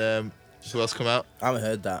who else come out? I haven't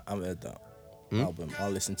heard that album. I'll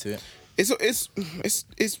listen to it.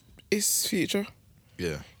 It's Future.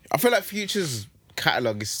 Yeah. I feel like Future's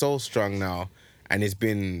catalog is so strong now, and it's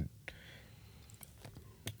been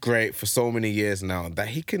great for so many years now that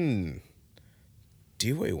he can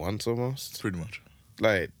do what he wants almost. Pretty much.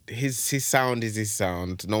 Like his sound is his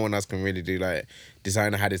sound. No one else can really do. Like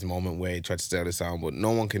Designer had his moment where he tried to steal the sound, but no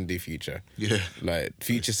one can do Future. Yeah. Like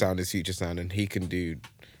Future sound is Future sound, and he can do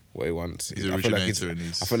what he wants. He's I feel like originator and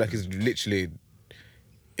he's- I feel like he's literally,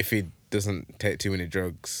 if he doesn't take too many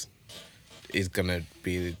drugs, he's gonna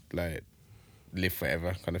be like live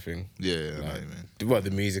forever kind of thing. Yeah, I know Like, what you mean. well,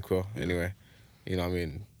 the music will anyway. You know what I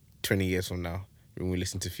mean? 20 years from now, when we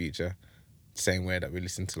listen to Future, same way that we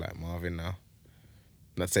listen to like Marvin now.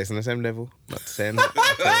 Not saying it's on the same level. Not saying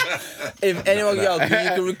that. If anyone, yo, you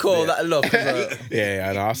can recall that look. Yeah,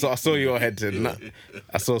 I know. I saw your head to.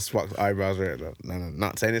 I saw Spark's eyebrows. Right? No,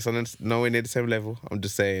 not saying it's on nowhere near the same level. I'm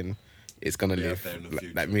just saying it's gonna live. there in the Like,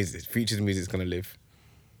 future. like music, Future's music's gonna live.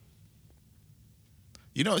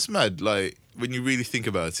 You know, it's mad. Like when you really think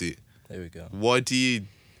about it, There we go. why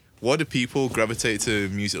do people gravitate to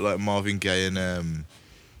music like Marvin Gaye and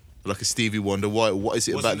like a Stevie Wonder? Why? What is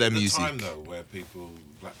it Was about it their the music? time though where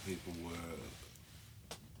black people were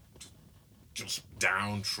just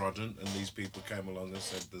downtrodden, and these people came along and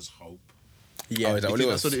said, "There's hope." Yeah. Oh, is that You what think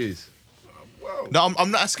it that's was? what it is? Well, No,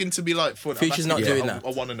 I'm not asking to be like fun. I'm Future's asking not you- doing I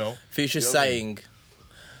that. want to know. Future's You know what I mean? saying,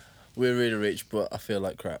 we're really rich, but I feel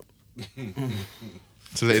like crap.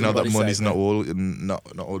 To let you know that Somebody money's say not all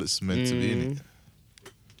not all it's meant to be. Innit?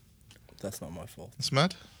 That's not my fault. It's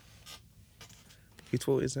mad. Whose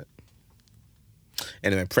fault is it?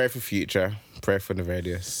 Anyway, pray for Future. Pray for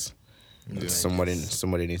Nevadius.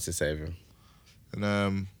 Somebody needs to save him.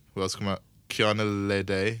 And who else come out? Kiana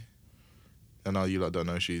Lede. I know you lot don't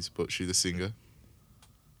know who she is, but she's a singer.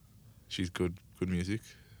 She's good music.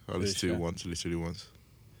 I listened to it once, literally once.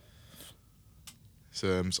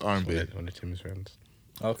 It's R&B. One of Tim's friends.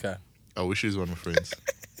 Okay. I wish she was one of my friends.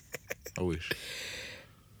 I wish.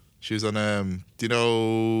 She was on do you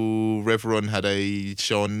know Rev Run had a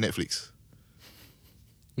show on Netflix?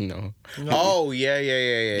 No. Oh yeah.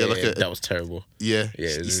 Yeah, like a- that was terrible. Yeah. Yeah,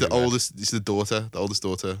 It's it's the really bad. oldest it's the oldest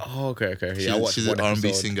daughter. Oh, okay. Yeah, I watched She's one an R&B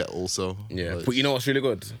episode. singer also. Yeah, Like, but you know what's really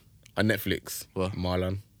good on Netflix? What?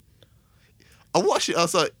 Marlon. I watched it. I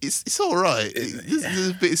was like, it's all right.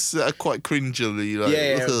 There's bits that are quite cringily. Like,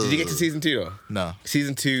 Yeah. Did you get to season 2 though? No.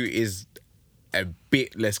 Season 2 is a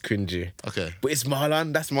bit less cringy. Okay. But it's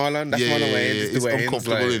Marlon. That's Marlon. That's Yeah, Marlon yeah, Wayans. yeah. It's It's the Wayans.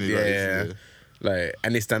 uncomfortable, Like, innit? yeah. Like, Like,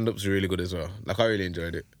 and his stand-up's really good as well. Like, I really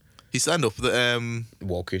enjoyed it. His stand up.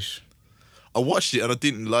 Walkish. I watched it and I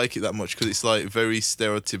didn't like it that much because it's like very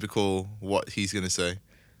stereotypical what he's gonna say.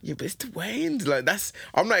 Yeah, but it's the Wayans. Like,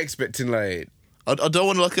 I'm not expecting, like... I don't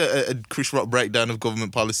want like a Chris Rock breakdown of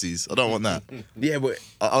government policies. I don't want that. Yeah, but...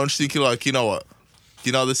 I'm just thinking like, you know what?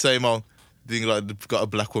 You know the same old. thing like they've got a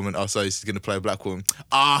black woman outside, he's gonna play a black woman.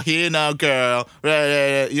 Here now, girl.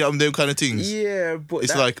 You know, them kind of things. Yeah, but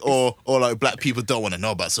It's like or like black people don't want to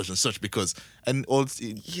know about such and such because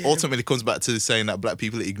ultimately it comes back to saying that black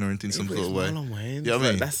people are ignorant in some sort of way. You know what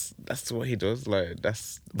I mean? That's what he does. Like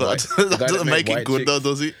that's. But white- that doesn't make it good though,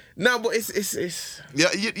 does it? No, but it's.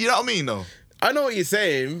 Yeah, you know what I mean though. I know what you're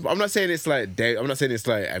saying. I'm not saying it's like I'm not saying it's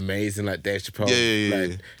like amazing like Dave Chappelle, Yeah.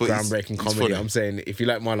 like But groundbreaking it's comedy. funny. I'm saying if you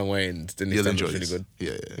like Marlon Wayans, then You'll it's enjoy really this. good.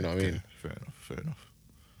 Yeah. You know what I mean? Fair enough.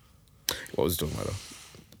 What was he talking about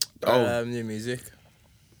though? New music.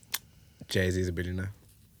 Jay-Z's a billionaire.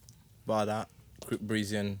 Bar that.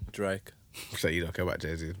 Breezy and Drake. So you don't care about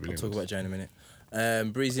Jay-Z's I'll billionaire. talk about Jay in a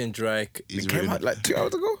minute. Breezy and Drake. He's It came really out like 2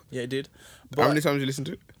 hours ago. Yeah, it did. How many But times did you listen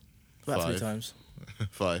to it? about 3 5. times.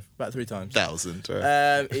 5,000. About 3 times.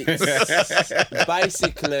 It's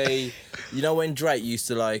basically, you know, when Drake used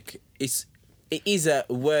to like, it's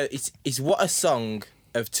what a song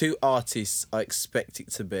of 2 artists I expect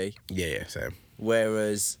it to be. Yeah, same.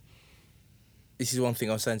 Whereas, this is one thing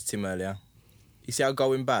I was saying to Tim earlier. You see how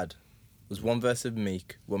Going Bad was 1 verse of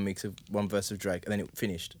Meek, 1 verse of Drake, and then it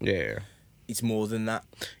finished. Yeah. It's more than that.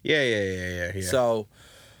 Yeah. So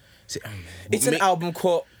See, it's Meek- an album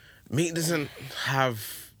cut. Meek doesn't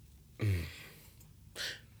have.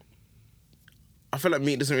 I feel like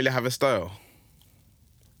Meek doesn't really have a style.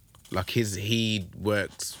 Like he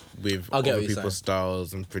works with I get other what you're people's saying.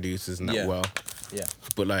 styles and producers and that Yeah. well. Yeah.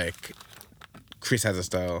 But like, Chris has a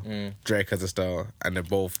style, Drake has a style, and they're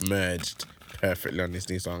both merged perfectly on this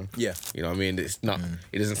new song. Yeah. You know what I mean? It's not.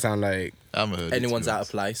 It doesn't sound like. I haven't heard it, Anyone's to be out of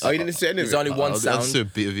place. Oh, you didn't see any of There's it? only one I'll sound. see a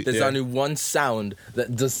bit of it. There's Yeah. only one sound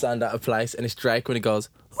that does sound out of place, and it's Drake when he goes.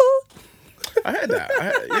 I heard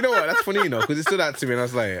that. You know what? That's funny, you know, because it stood out to me, and I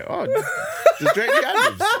was like, "Oh, does Drake do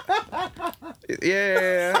ad-libs?"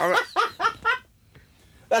 Yeah.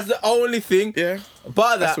 That's the only thing. Yeah.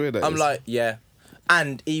 By That's that, weird, that I'm is. like, yeah.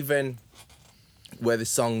 And even where the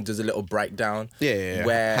song does a little breakdown. Yeah.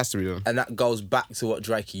 Where Has to be done. And that goes back to what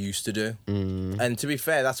Drake used to do. And to be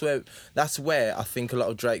fair, that's where I think a lot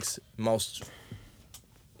of Drake's most,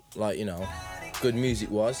 like, you know, good music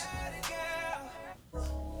was.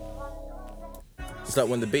 It's like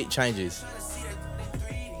when the beat changes.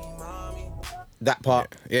 That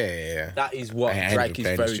part. Yeah. That is what I Drake is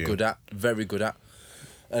played this very good at. Very good at.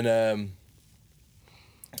 And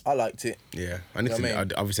I liked it. Yeah. I need You know to. what I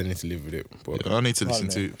mean? Obviously, I need to live with it. But I need to listen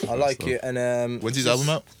to it. I like it. And When's his album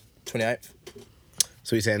out? 28th.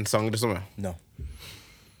 so you're saying song of the summer? No.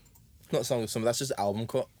 Not Song of Summer, that's just an album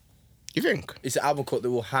cut. You think? It's an album cut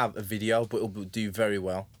that will have a video, but it'll do very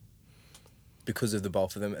well. Because of the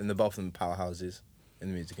both of them, and the both of them are powerhouses in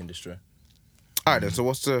the music industry. All right then. So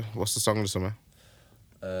what's the song of the summer?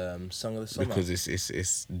 Song of the Summer. Because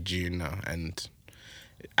it's June now, and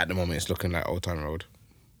at the moment it's looking like Old Town Road.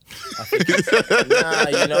 Nah,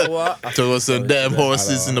 you know what? Throw us some damn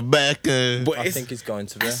horses in the back. But I think it's going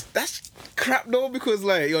to be. that's crap though, because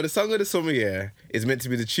like the song of the summer is meant to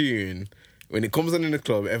be the tune. When it comes on in the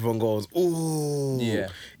club, everyone goes, "Ooh, Yeah.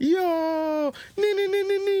 yo,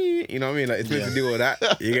 nee." You know what I mean? Like it's meant to do all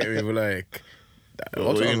that. You get me? But like,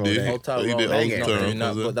 What you gonna do? Old Town What you Road, do? ain't Old not Town doing Road,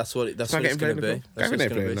 that, is but it? that's what it's it's not going getting to played in be. the club. That's what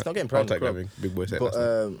it's going to be. It's not getting played in the club. Big boy said But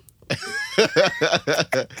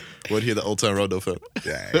Where'd you hear the Old Town Road though, fam?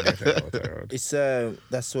 yeah, Old Town Road. it's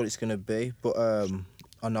that's what it's going to be. But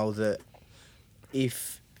I know that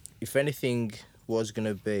if anything was going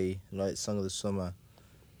to be like Song of the Summer,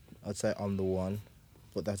 I'd say I'm the One.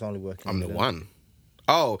 But that's only working. I'm the with them. one.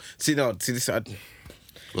 Oh, see this. What's You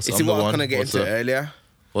I'm see the what I'm one? gonna get What's into that? earlier?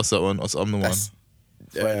 What's that one? What's I'm the one? That's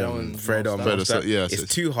Fredo and Fredo and Mostar. Mostar. Fredo, yeah, It's so-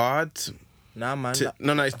 too hard. Nah, man.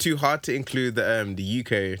 No, it's too hard to include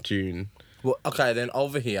the UK tune. Well, okay, then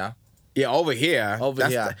over here, Yeah, over here. Over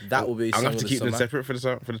here, that will be I'm Song gonna have of to the keep them Summer. separate for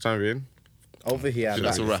the time being. over here, So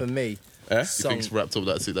that's that, a wrap. for me, Eh? You song, think it's wrapped up?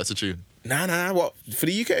 That's it. That's a tune. Nah. What for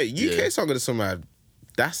the UK Yeah. song of the summer?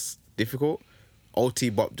 That's difficult. OT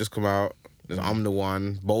Bop just come out. There's I'm the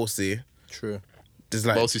One. Bossy. true. There's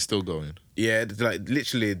like Boss is still going. yeah. There's like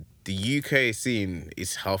literally the UK scene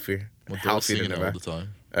is healthy. My daughter's Healthier singing than it all ever. the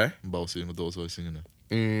time. Eh? Bossy, my daughter's always singing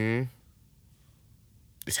it.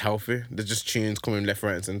 It's healthy. There's just tunes coming left,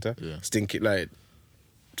 right, and center. Yeah. Stinking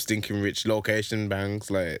rich location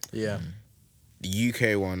bangs. Like Yeah. the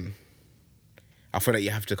UK one, I feel like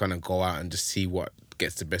you have to kind of go out and just see what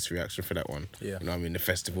gets the best reaction for that one. Yeah. You know what I mean? The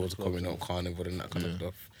festivals are coming up, Carnival and that kind of Yeah.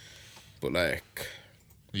 stuff. But like,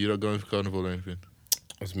 You're not going for carnival or anything?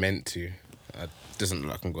 I was meant to. It doesn't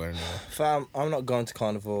look like I'm going anywhere. Fam, I'm not going to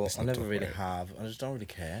Carnival. I not never tough, really right? have. I just don't really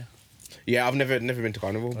care. Yeah, I've never been to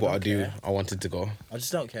Carnival, but I don't do. care. I wanted to go. I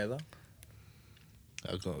just don't care though.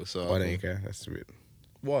 Why don't you care? That's a bit.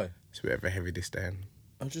 Why? It's a bit of a heavy disdain.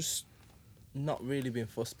 I'm just not really being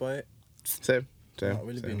fussed by it. Same. Not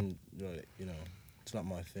really being, it's not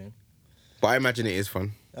my thing. But I imagine it is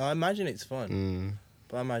fun. I imagine it's fun,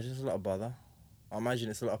 but I imagine it's a lot of bother. I imagine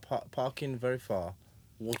it's a lot of parking very far,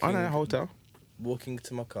 I know, hotel. walking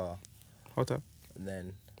to my car, Hotel. and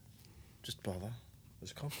then just bother. I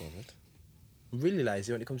just can't bother. I'm really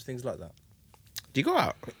lazy when it comes to things like that. Do you go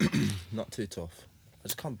out? Not too tough. I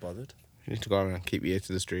just can't bother. You need to go around, keep your ear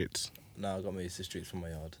to the streets. No, I got my the streets from my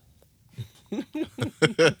yard.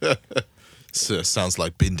 So, sounds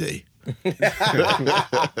like Bindi.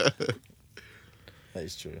 That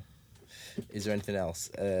is true. Is there anything else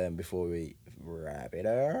before we wrap it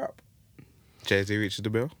up? Jay-Z reaches the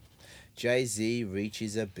bill. Jay-Z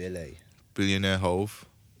reaches a Billy. Billionaire Hove.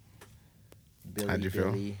 Billy, How do you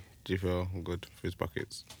feel? Billy. Do you feel good for his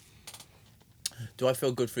pockets? Do I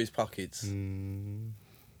feel good for his pockets?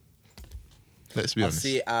 Let's be I honest.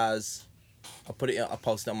 see it as I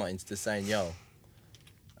posted it on my Insta saying, yo,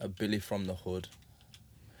 a Billy from the hood.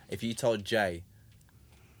 If you told Jay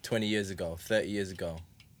 20 years ago, 30 years ago,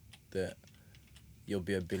 that you'll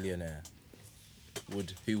be a billionaire,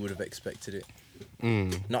 who would have expected it?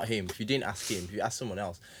 Not him. If you didn't ask him, if you asked someone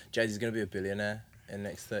else, Jay-Z's going to be a billionaire in the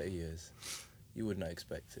next 30 years, you would not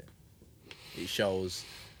expect it. It shows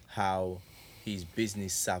how he's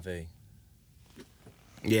business savvy.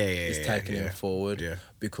 Yeah. It's taking him forward. Yeah.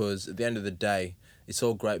 Because at the end of the day, it's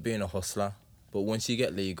all great being a hustler, but once you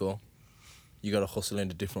get legal, you got to hustle in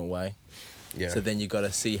a different way. Yeah. So then you got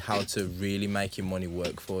to see how to really make your money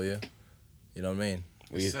work for you. You know what I mean?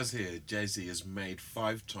 It says here, Jay-Z has made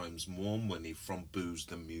 5 times more money from booze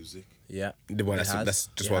than music. Yeah. Well, He has. that's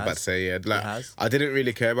just He what I'm about has. to say. Yeah, like has. I didn't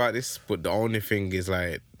really care about this, but the only thing is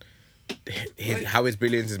like how his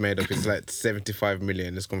billions is made up is like 75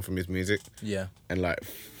 million has come from his music, Yeah. and like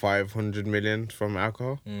 500 million from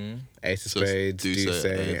alcohol. Ace of So it's Spades, Duce,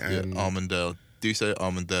 and Armandale. Duce,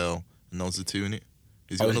 Armandale, and those are 2 in it.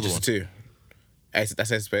 He's got oh, another just one. 2. Ace,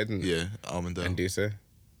 that's Ace of Spades, isn't it? Yeah, Armandale. And Duce.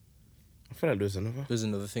 I feel like there's another. There's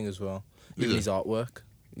another thing as well. Is Even there? his artwork.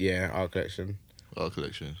 Yeah, art collection, Art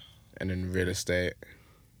collection. and then real estate.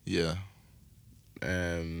 Yeah,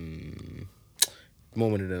 More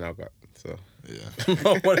money than I've got. So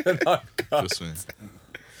yeah. What did I got? Trust me.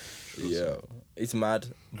 Yeah. It's mad,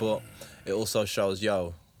 but it also shows,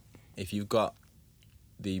 yo, if you've got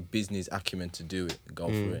the business acumen to do it, go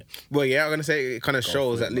for it. well, yeah, I'm gonna say it kind of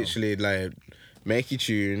shows for it, that man. literally like make your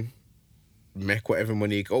tune, make whatever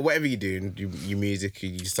money or whatever you're doing, your music,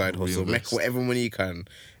 your side hustle, make Reinvest. whatever money you can,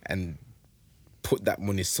 and put that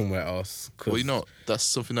money somewhere else. 'Cause Well, you know, that's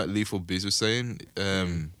something that Lethal Biz was saying.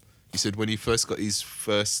 He said when he first got his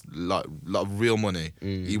first lot of real money,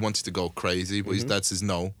 he wanted to go crazy, but his dad says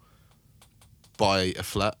no. Buy a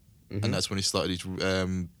flat, and that's when he started his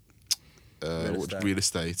estate. real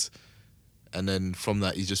estate. And then from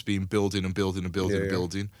that, he's just been building and building and building Yeah, and yeah.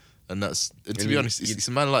 building. And that's and to And be you- honest, it's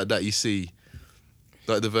a man like that you see,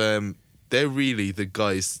 like they're really the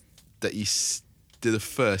guys that they're the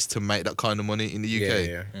first to make that kind of money in the UK.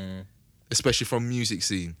 Yeah. Especially from music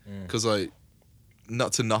scene, because like,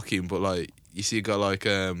 not to knock him, but like you see a guy like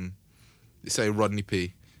say Rodney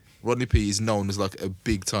P. Rodney P is known as like a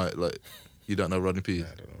big time. Like, you don't know Rodney P?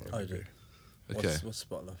 I do. Okay. What's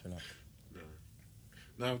Spot laughing at?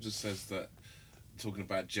 Now it just says that, talking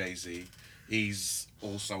about Jay-Z, he's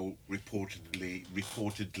also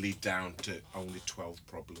reportedly down to only 12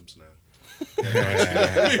 problems now.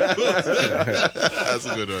 That's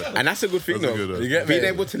a good one. And that's a good thing That's a though. good one. You get Being me?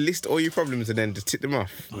 able to list all your problems and then just tick them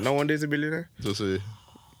off. No wonder he's a billionaire. Just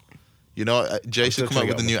you know, Jay still should come trying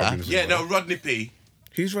out to with a get new all my app. problems. Yeah, no, Rodney P.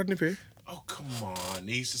 Who's Rodney P? Oh, come on.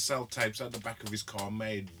 He used to sell tapes at the back of his car,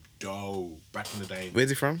 made dough back in the day. Where's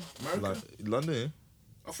he from? American? London. Yeah?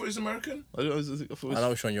 I thought he was American. I thought it I was know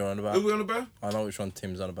which one you're on Who about. we on about? I know which one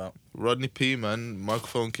Tim's on about. Rodney P, man,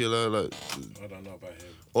 microphone killer. Like, I don't know about him.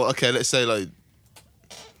 or okay, let's say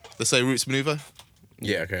Roots Maneuver.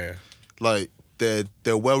 Yeah, okay. Like they're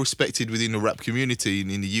well respected within the rap community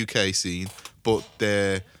in the UK scene, but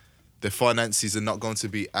their finances are not going to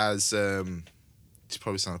be as it's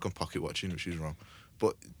probably sound like I'm pocket watching, which is wrong,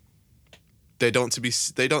 but they don't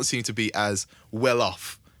seem to be as well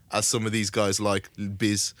off as some of these guys like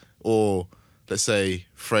Biz or let's say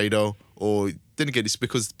Fredo, or then again it's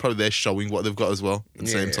because probably they're showing what they've got as well at the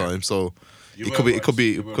Yeah, same yeah. time. So You it were could be right. it could be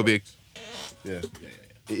You it were could be right. yeah.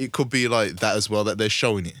 It could be like that as well, that they're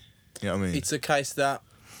showing it. You know what I mean? It's a case that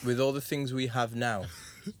with all the things we have now,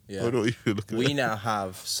 yeah, What are you looking we at? now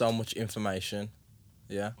have so much information.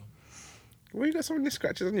 Yeah. Well, you got so many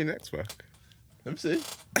scratches on your neck's work. Let me see.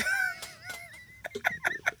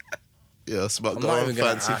 Yeah, smart I'm girl, not even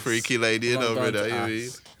gonna fancy ask. freaky lady, I'm and not over going there. to You mean?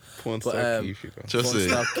 ask. Porn But, star Keith, you go. Just Porn it.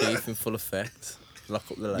 star Keith in full effect. Lock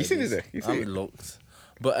up the ladies. seen it there? You I see haven't it? looked.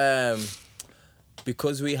 But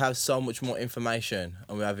because we have so much more information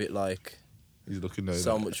and we have it like He's looking there.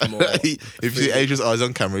 so now. much more If you see Adrian's eyes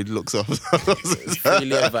on camera, he looks off.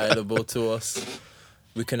 freely available to us,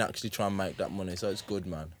 we can actually try and make that money. So it's good,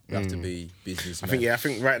 man. We have to be businessmen. I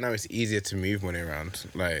think right now it's easier to move money around.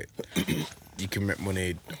 Like you can make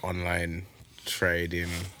money online, trading,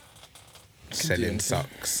 selling anything.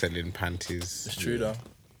 socks, selling panties. It's true though.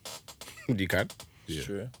 You can It's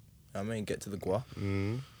true. I mean, get to the guap.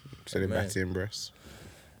 selling Man. batty and breasts.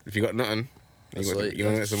 If you got nothing, you That's want what- to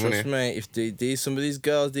make some trust money. me, if some of these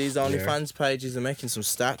girls, these OnlyFans pages are making some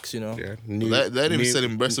stacks, you know. Yeah, They ain't even new-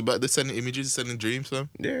 selling breasts, but they're selling images, selling dreams, fam.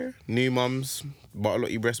 Yeah, new mums bottle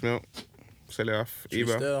up your breast milk, sell it off. True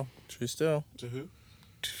eBay. still. True still. To who?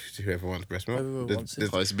 To whoever wants breast milk. Whoever There's- wants it.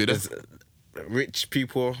 there's- Highest bidder. there's, rich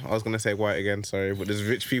people. I was gonna say white again. Sorry, but there's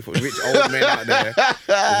rich people, rich old men out there.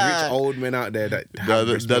 There's rich old men out there that Now have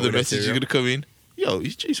the, breast now milk the with their message is cereal. gonna come in. Yo,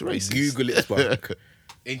 he's racist. Google it, Spark.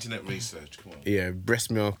 Internet research. Come on. Yeah,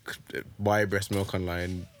 breast milk. Buy breast milk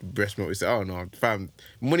online. Breast milk. Is oh no, fam,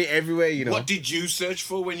 money everywhere. You know. What did you search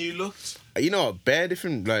for when you looked? You know, bare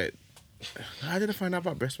different. Like, how did I find out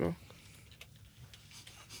about breast milk?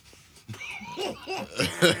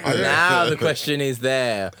 Now the question is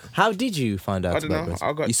there. How did you find out I don't about know. breast I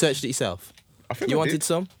milk? got- You searched it yourself. I think You I wanted did.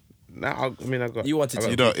 some? Nah, I mean, I got. You wanted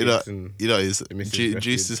I got to. You know, tickets and- is missus Juice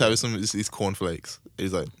breastfeeds. is having some of these cornflakes.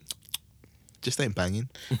 He's like, just ain't banging.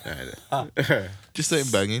 Just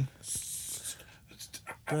ain't banging.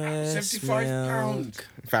 Breast £75. milk.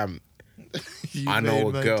 Fam, You I know made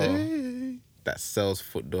a my girl. day. that sells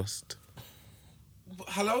foot dust.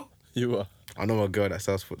 Hello? You are. I know a girl that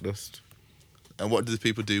sells foot dust. And what do the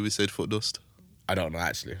people do with said foot dust? I don't know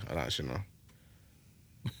actually. I don't actually know.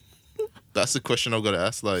 That's the question I've got to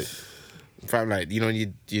ask. Like, Fam, like you know,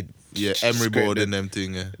 you yeah, Emery scrape board the- and them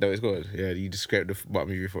thing. Yeah. That was good. Yeah, you just scrape the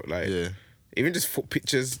bottom of your foot, like Yeah. even just foot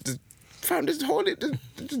pictures. Just hold it.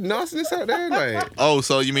 Just nastiness out there, like. Oh,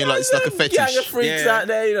 so you mean like it's like a Gang of fetish? freaks out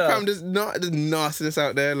there, you know. Fam, there's nastiness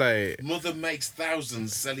out there, like. Mother makes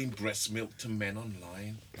thousands selling breast milk to men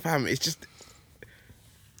online. Fam, it's just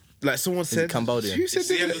like someone said. Cambodian? Who It's said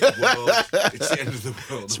the end that? of the world. It's the end of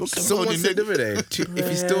the world. Someone said the other day, if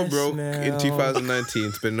you're still broke in Breast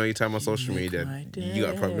 2019, spending all your time on social media, you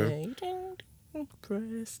got a problem.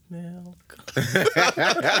 Breast milk.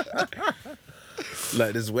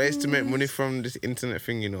 Like, there's ways to make money from this internet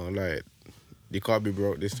thing, you know. Like, you can't be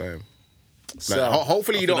broke this time. Like, So,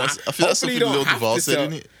 hopefully you feel don't. that's- I feel that's hopefully you something don't Lil have Duval to said, sell.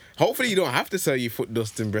 innit? Hopefully you don't have to sell your foot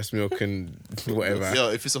dust and breast milk and whatever. Yo,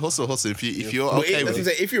 if it's a hustle. If you're But okay that's with what I'm it,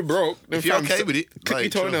 saying, if you're broke, then If you're fam, okay with it, clip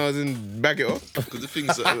like, your toenails and bag it up. because the thing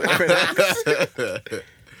is,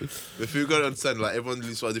 if you got to understand, like everyone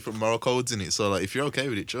lives by different moral codes in it. So like, if you're okay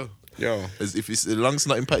with it, sure. Yo, As long as it's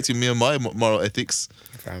not impacting me and my moral ethics,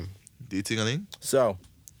 fam. do you think I think? So,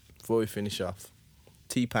 before we finish off,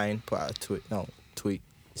 T-Pain put out a tweet.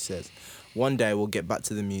 It says, "One day we'll get back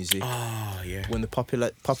to the music. Oh yeah. When the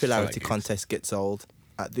popularity games. contest gets old,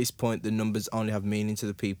 at this point the numbers only have meaning to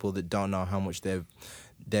the people that don't know how much they're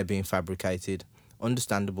being fabricated.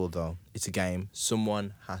 Understandable though, it's a game.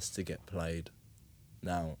 Someone has to get played.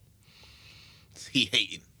 Now, He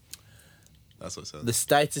hating. That's what it says. the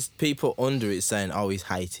status people under it saying, oh, he's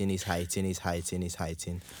hating.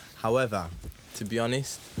 However, to be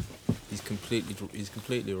honest, he's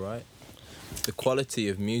completely right. The quality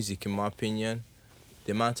of music, in my opinion,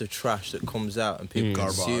 the amount of trash that comes out and people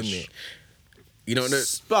consume Garbage. it. You don't know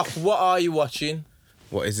Spock, what are you watching?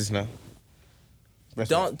 what is this now?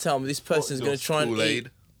 Breast Don't tell me this person's going to try and Kool-Aid. eat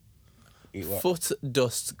milk? Eat what? foot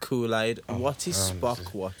dust Kool-Aid. What is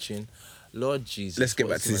Spock watching? Lord Jesus. Let's get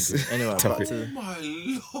what back is to he this doing? Anyway, topic. My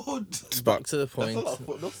lord. back to the point.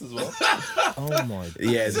 Oh my God.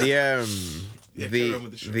 Yeah, carry on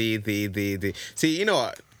with the show. the see, you know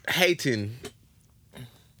what? Hating.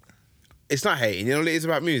 It's not hating. You know what it is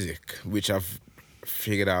about music, which I've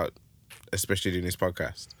figured out, especially doing this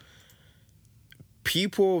podcast.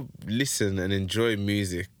 People listen and enjoy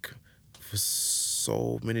music for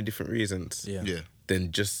so many different reasons. Yeah. Yeah.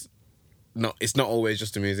 Than just not. It's not always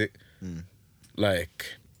just the music.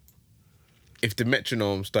 Like, if the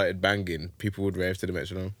metronome started banging, people would rave to the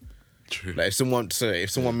metronome. True. Like if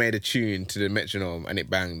someone made a tune to the metronome and it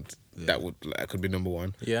banged, that could be number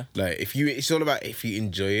one. Yeah. Like it's all about if you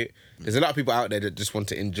enjoy it. There's a lot of people out there that just want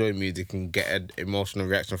to enjoy music and get an emotional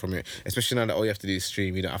reaction from it. Especially now that all you have to do is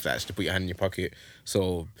stream. You don't have to actually put your hand in your pocket.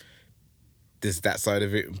 So there's that side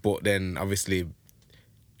of it. But then obviously,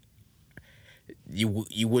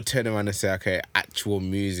 you would turn around and say, okay, actual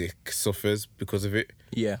music suffers because of it.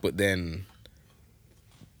 Yeah. But then,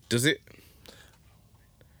 does it?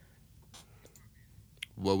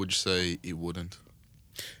 What would you say it wouldn't?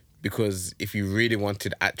 Because if you really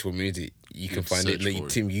wanted actual music, you can You'd find it. search Like, for it.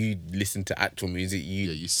 Tim, you listen to actual music.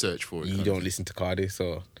 Yeah, you search for it. You don't listen to Cardi,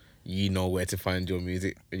 so you know where to find your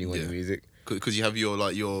music when you want Yeah. your music. Because you have your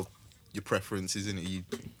preferences, innit? You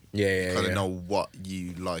Yeah, kind of yeah. know what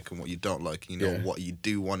you like and what you don't like. You know Yeah. what you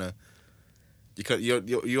do wanna.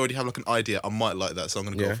 You already have like an idea. I might like that, so I'm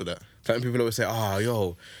gonna go for that. Certain people always say, "Oh,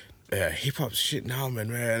 yo, hip hop's shit now,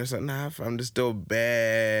 man." And it's like, nah, fam, there's still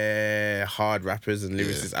bare hard rappers and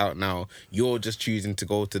lyricists out now. You're just choosing to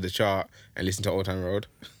go to the chart and listen to Old Town Road.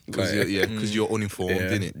 Because you're uninformed,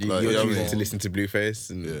 innit? You're Like, you know what I choosing mean? to listen to Blueface,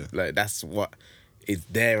 and Yeah. like that's what is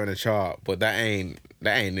there on the chart. But that ain't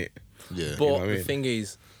it. Yeah. But know what I the mean? thing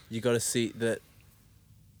is, you got to see that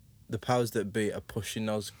the powers that be are pushing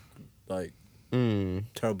those like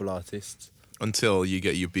terrible artists. Until you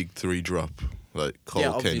get your big three drop, like Cole,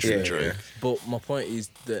 obviously. Kendrick, Yeah, Drake. yeah. But my point is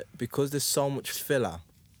that because there's so much filler,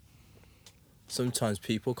 sometimes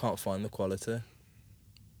people can't find the quality.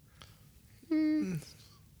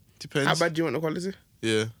 Depends. How bad do you want the quality?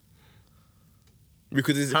 Yeah.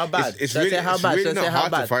 Because it's How bad? It's Should I really, say how it's bad? really Should I not say how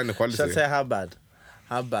hard bad? to find the quality. Should I say how bad?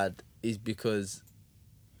 How bad is because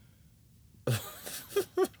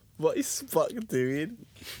what is Spock doing?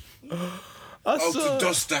 I saw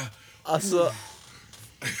Duster. I saw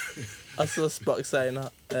Spock saying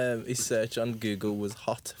his search on Google was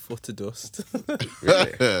hot foot dust.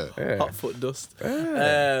 Really? Yeah. Hot foot dust.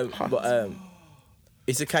 But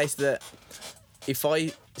it's a case that if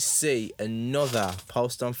I see another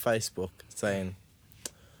post on Facebook saying,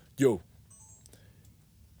 "Yo,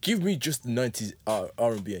 give me just the 90s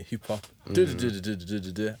R&B and hip hop," and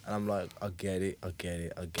I'm like, I get it.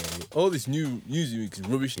 All this new music is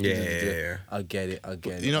rubbish. Yeah. I get it.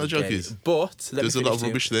 You know what the I joke get is? it. But let There's me a lot finish, of Tim.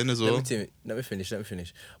 rubbish then as well. Let me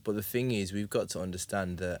finish. But the thing is, we've got to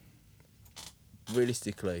understand that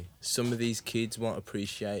realistically, some of these kids won't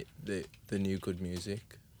appreciate the new good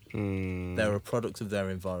music. They're a product of their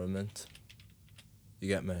environment. You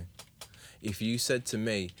get me? If you said to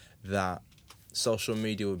me that social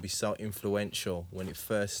media would be so influential when it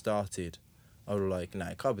first started, I would be like, nah,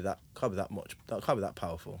 it can't be that much. That can't be that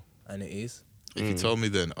powerful. And it is. If you told me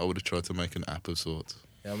then, I would have tried to make an app of sorts.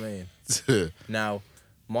 You know what I mean? I Now,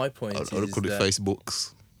 my point would is have called it that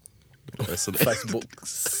Facebooks. Facebook.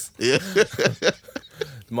 Yeah.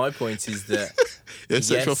 My point is that Yeah,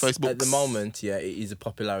 search yes, for Facebooks. at the moment, yeah, it is a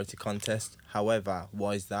popularity contest. However,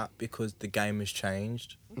 why is that? Because the game has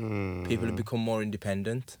changed. People have become more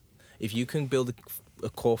independent. If you can build a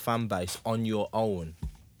core fan base on your own,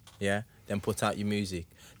 yeah, then put out your music,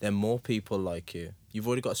 then more people like you. You've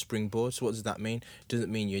already got a springboard, so what does that mean? Doesn't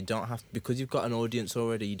mean you don't have to, because you've got an audience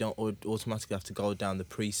already, you don't automatically have to go down the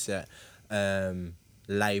preset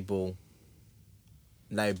label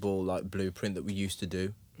like blueprint that we used to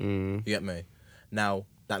do. You get me? Now,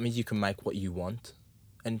 that means you can make what you want,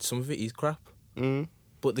 and some of it is crap.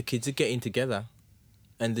 But the kids are getting together,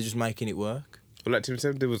 and they're just making it work. Well, like Tim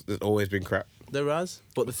said, there's always been crap. There has,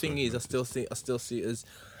 but the thing is, I still see it as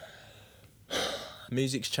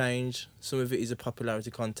music's changed. Some of it is a popularity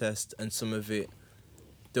contest, and some of it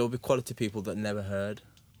there will be quality people that never heard.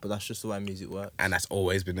 But that's just the way music works. And that's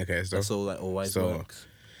always been the case, though. That's all that always So- works.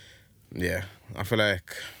 Yeah, I feel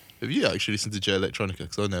like Have you actually listened to J Electronica?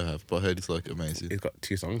 Because I never have, but I heard it's like amazing. he's got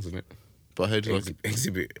 2 songs in it. But I heard like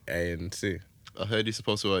Exhibit A and C. I heard he's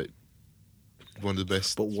supposed to write one of the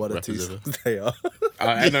best But what are rappers two ever. songs they are?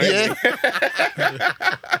 I know. Yeah.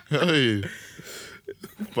 Oh.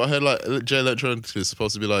 But I heard like J Electronica is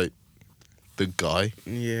supposed to be like the guy.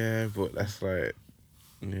 Yeah, but that's like,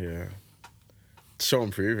 yeah. Show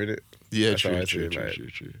and prove, innit? Yeah, That's how I true. see it, like,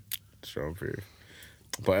 show and prove.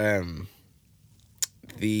 But I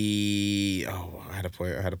had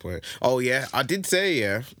a point. Oh yeah, I did say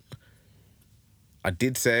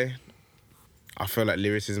I feel like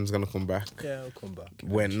lyricism's gonna come back. Yeah, I'll come back.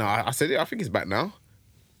 I said it, I think it's back now.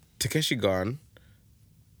 Takeshi gone.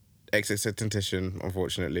 XXXTentacion,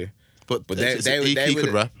 unfortunately. But But he were could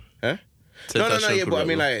the- rap. Huh? No, Tentacion yeah, could but I rap,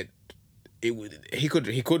 mean, bro.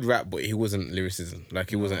 like, he could rap, but he wasn't lyricism. Like,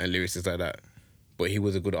 he wasn't a lyricist like that. But he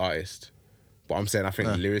was a good artist. But I'm saying I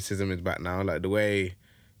think lyricism is back now. Like, the way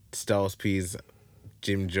Styles P's,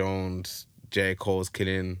 Jim Jones, J. Cole's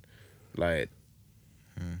killing, like,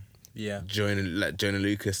 Yeah. Jonah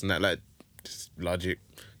Lucas and that, like, just Logic.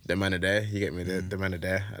 The man are there. You get me? The man are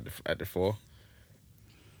there at the 4.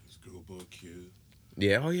 Schoolboy Q.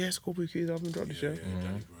 Yeah. Oh yeah, Schoolboy Q's album dropped this year. Danny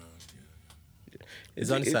Brown.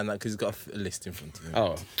 He's only saying that because he's got a list in front of him.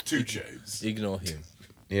 Oh, 2 Chainz. Ignore him.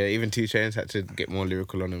 yeah. Even 2 Chainz had to get more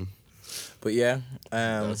lyrical on him. But yeah,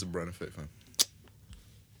 That's a brand effect, fam.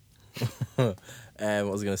 what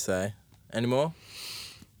was I gonna say? Any more?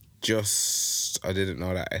 I didn't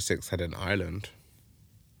know that Essex had an island.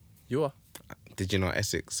 You are Did you know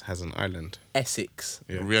Essex has an island? Essex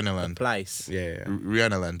Yeah. Rihanna Land. place. Yeah.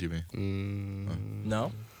 Rihanna Land, you mean?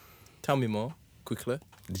 No, tell me more quickly.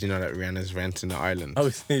 Did you know that Rihanna's renting the island? Oh,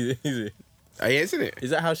 is it? Oh, yeah, isn't it?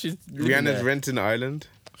 Is that how she's living Rihanna's there? renting the island.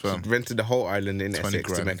 Fam. She rented the whole island in 20 Essex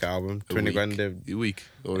to grand make an album. a 20 week. grand A week?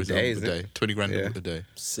 Or is day, it isn't a day? it? 20 grand Yeah. a day.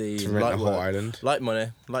 See, to rent like the whole work, island. like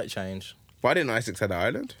money, like change. But I didn't know Essex had an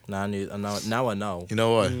island. Now I know. You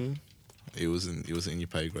know why? It wasn't in your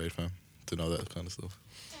pay grade, fam, to know that kind of stuff.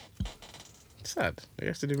 Sad. You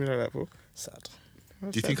have to do me like that for. Sad. Do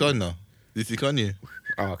you think I know? Do you think I knew?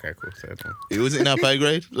 Oh, okay, cool. Sad. It wasn't in our pay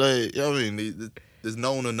grade. Like, you know what I mean? There's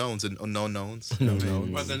known unknowns and unknown knowns. You know what I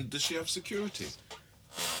mean? Well, then, does she have security?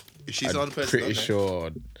 If she's I'm on person, pretty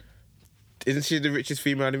sure. Isn't she the richest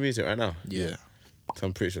female in music right now? Yeah. So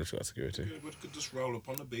I'm pretty sure she got security. Yeah, we could just roll up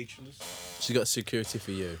on the beach and just... She got security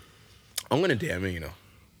for you. I'm gonna DM her, you know.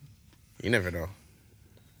 You never know.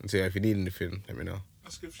 And so if you need anything, let me know.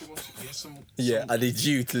 Ask her if she wants to get some... Yeah, I need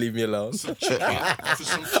you to leave me alone. Some chicken. Offer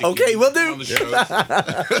some chicken. Okay, will do. On the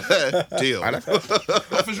show. Deal.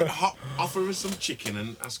 Offer her some chicken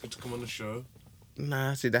and ask her to come on the show.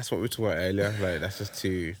 Nah, see, that's what we talked about earlier. Like, that's just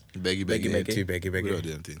too Beggy. too beggy. We don't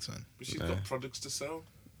do them things, man. But she's got products to sell.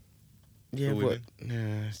 Yeah, For but women.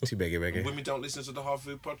 yeah, it's too beggy. Women don't listen to the Hard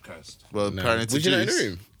Food podcast. Well, No. apparently to Was you not in the Jews-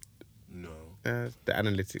 room? No. The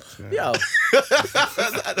analytics. No. Yo,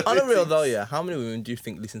 on a real though, yeah. How many women do you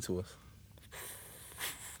think listen to us?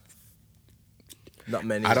 Not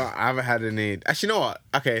many. I haven't had any. Actually, you know what?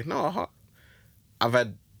 Okay, no, I've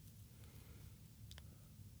had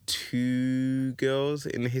 2 girls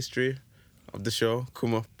in the history of the show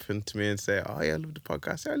come up and to me and say, "Oh yeah, I love the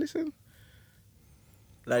podcast. Yeah, listen."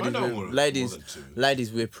 Ladies, I know we, more ladies, than 2.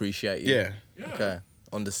 ladies, we appreciate you. Yeah. Yeah. Okay,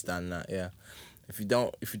 understand that. Yeah. If you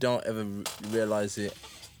don't ever realize it,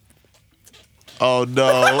 Oh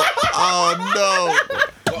no! Oh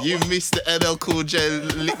no! You missed the ML Cool J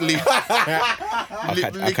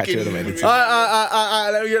I'll catch you in a minute.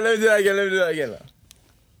 let me do that again.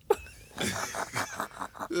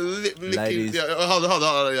 licking. Ladies. Yeah, hold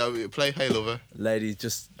on. Yeah, play Hey Lover. Ladies,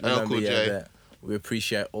 just LL remember Cool J. that we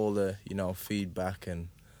appreciate all the feedback and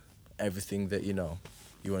everything that you want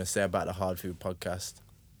to say about the Hard Food podcast.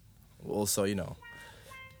 Also,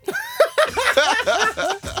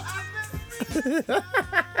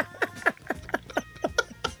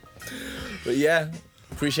 but yeah,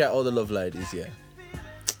 appreciate all the love, ladies. Yeah,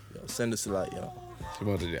 send us a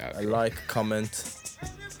like, comment,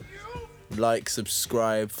 like,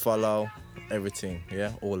 subscribe, follow, everything.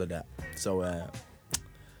 Yeah, all of that. So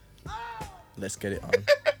let's get it on.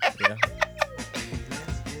 Yeah.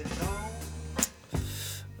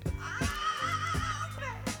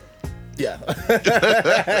 Yeah.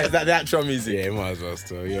 Is that the actual music? Yeah, might as well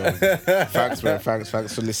still. Yo, thanks, man. Thanks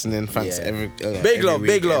for listening. Thanks Yeah. every Big love, week,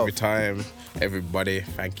 big love. every time, everybody.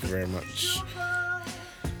 Thank you very much.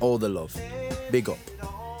 All the love. Big up.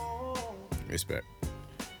 Respect.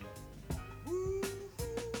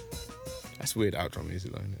 That's weird outro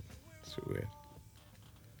music, isn't it? It's so weird.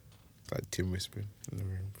 It's like Tim whispering in the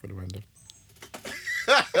room for the random.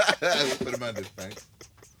 For the man, thanks.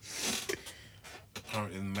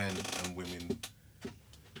 Apparently men and women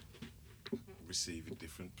perceive it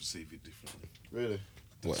differently. Really?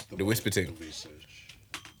 What? The whisper The thing? research.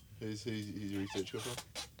 Who's your researcher from?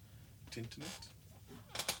 Internet.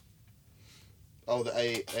 Oh, the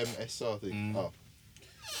AMSR thing. Oh,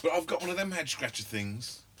 But I've got one of them head scratcher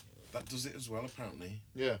things that does it as well. Apparently,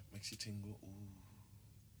 yeah. makes you tingle.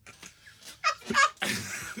 Ooh.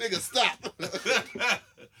 Nigga, stop.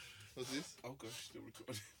 What's this? Oh gosh, still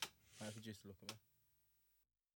recording. I have to just look at me.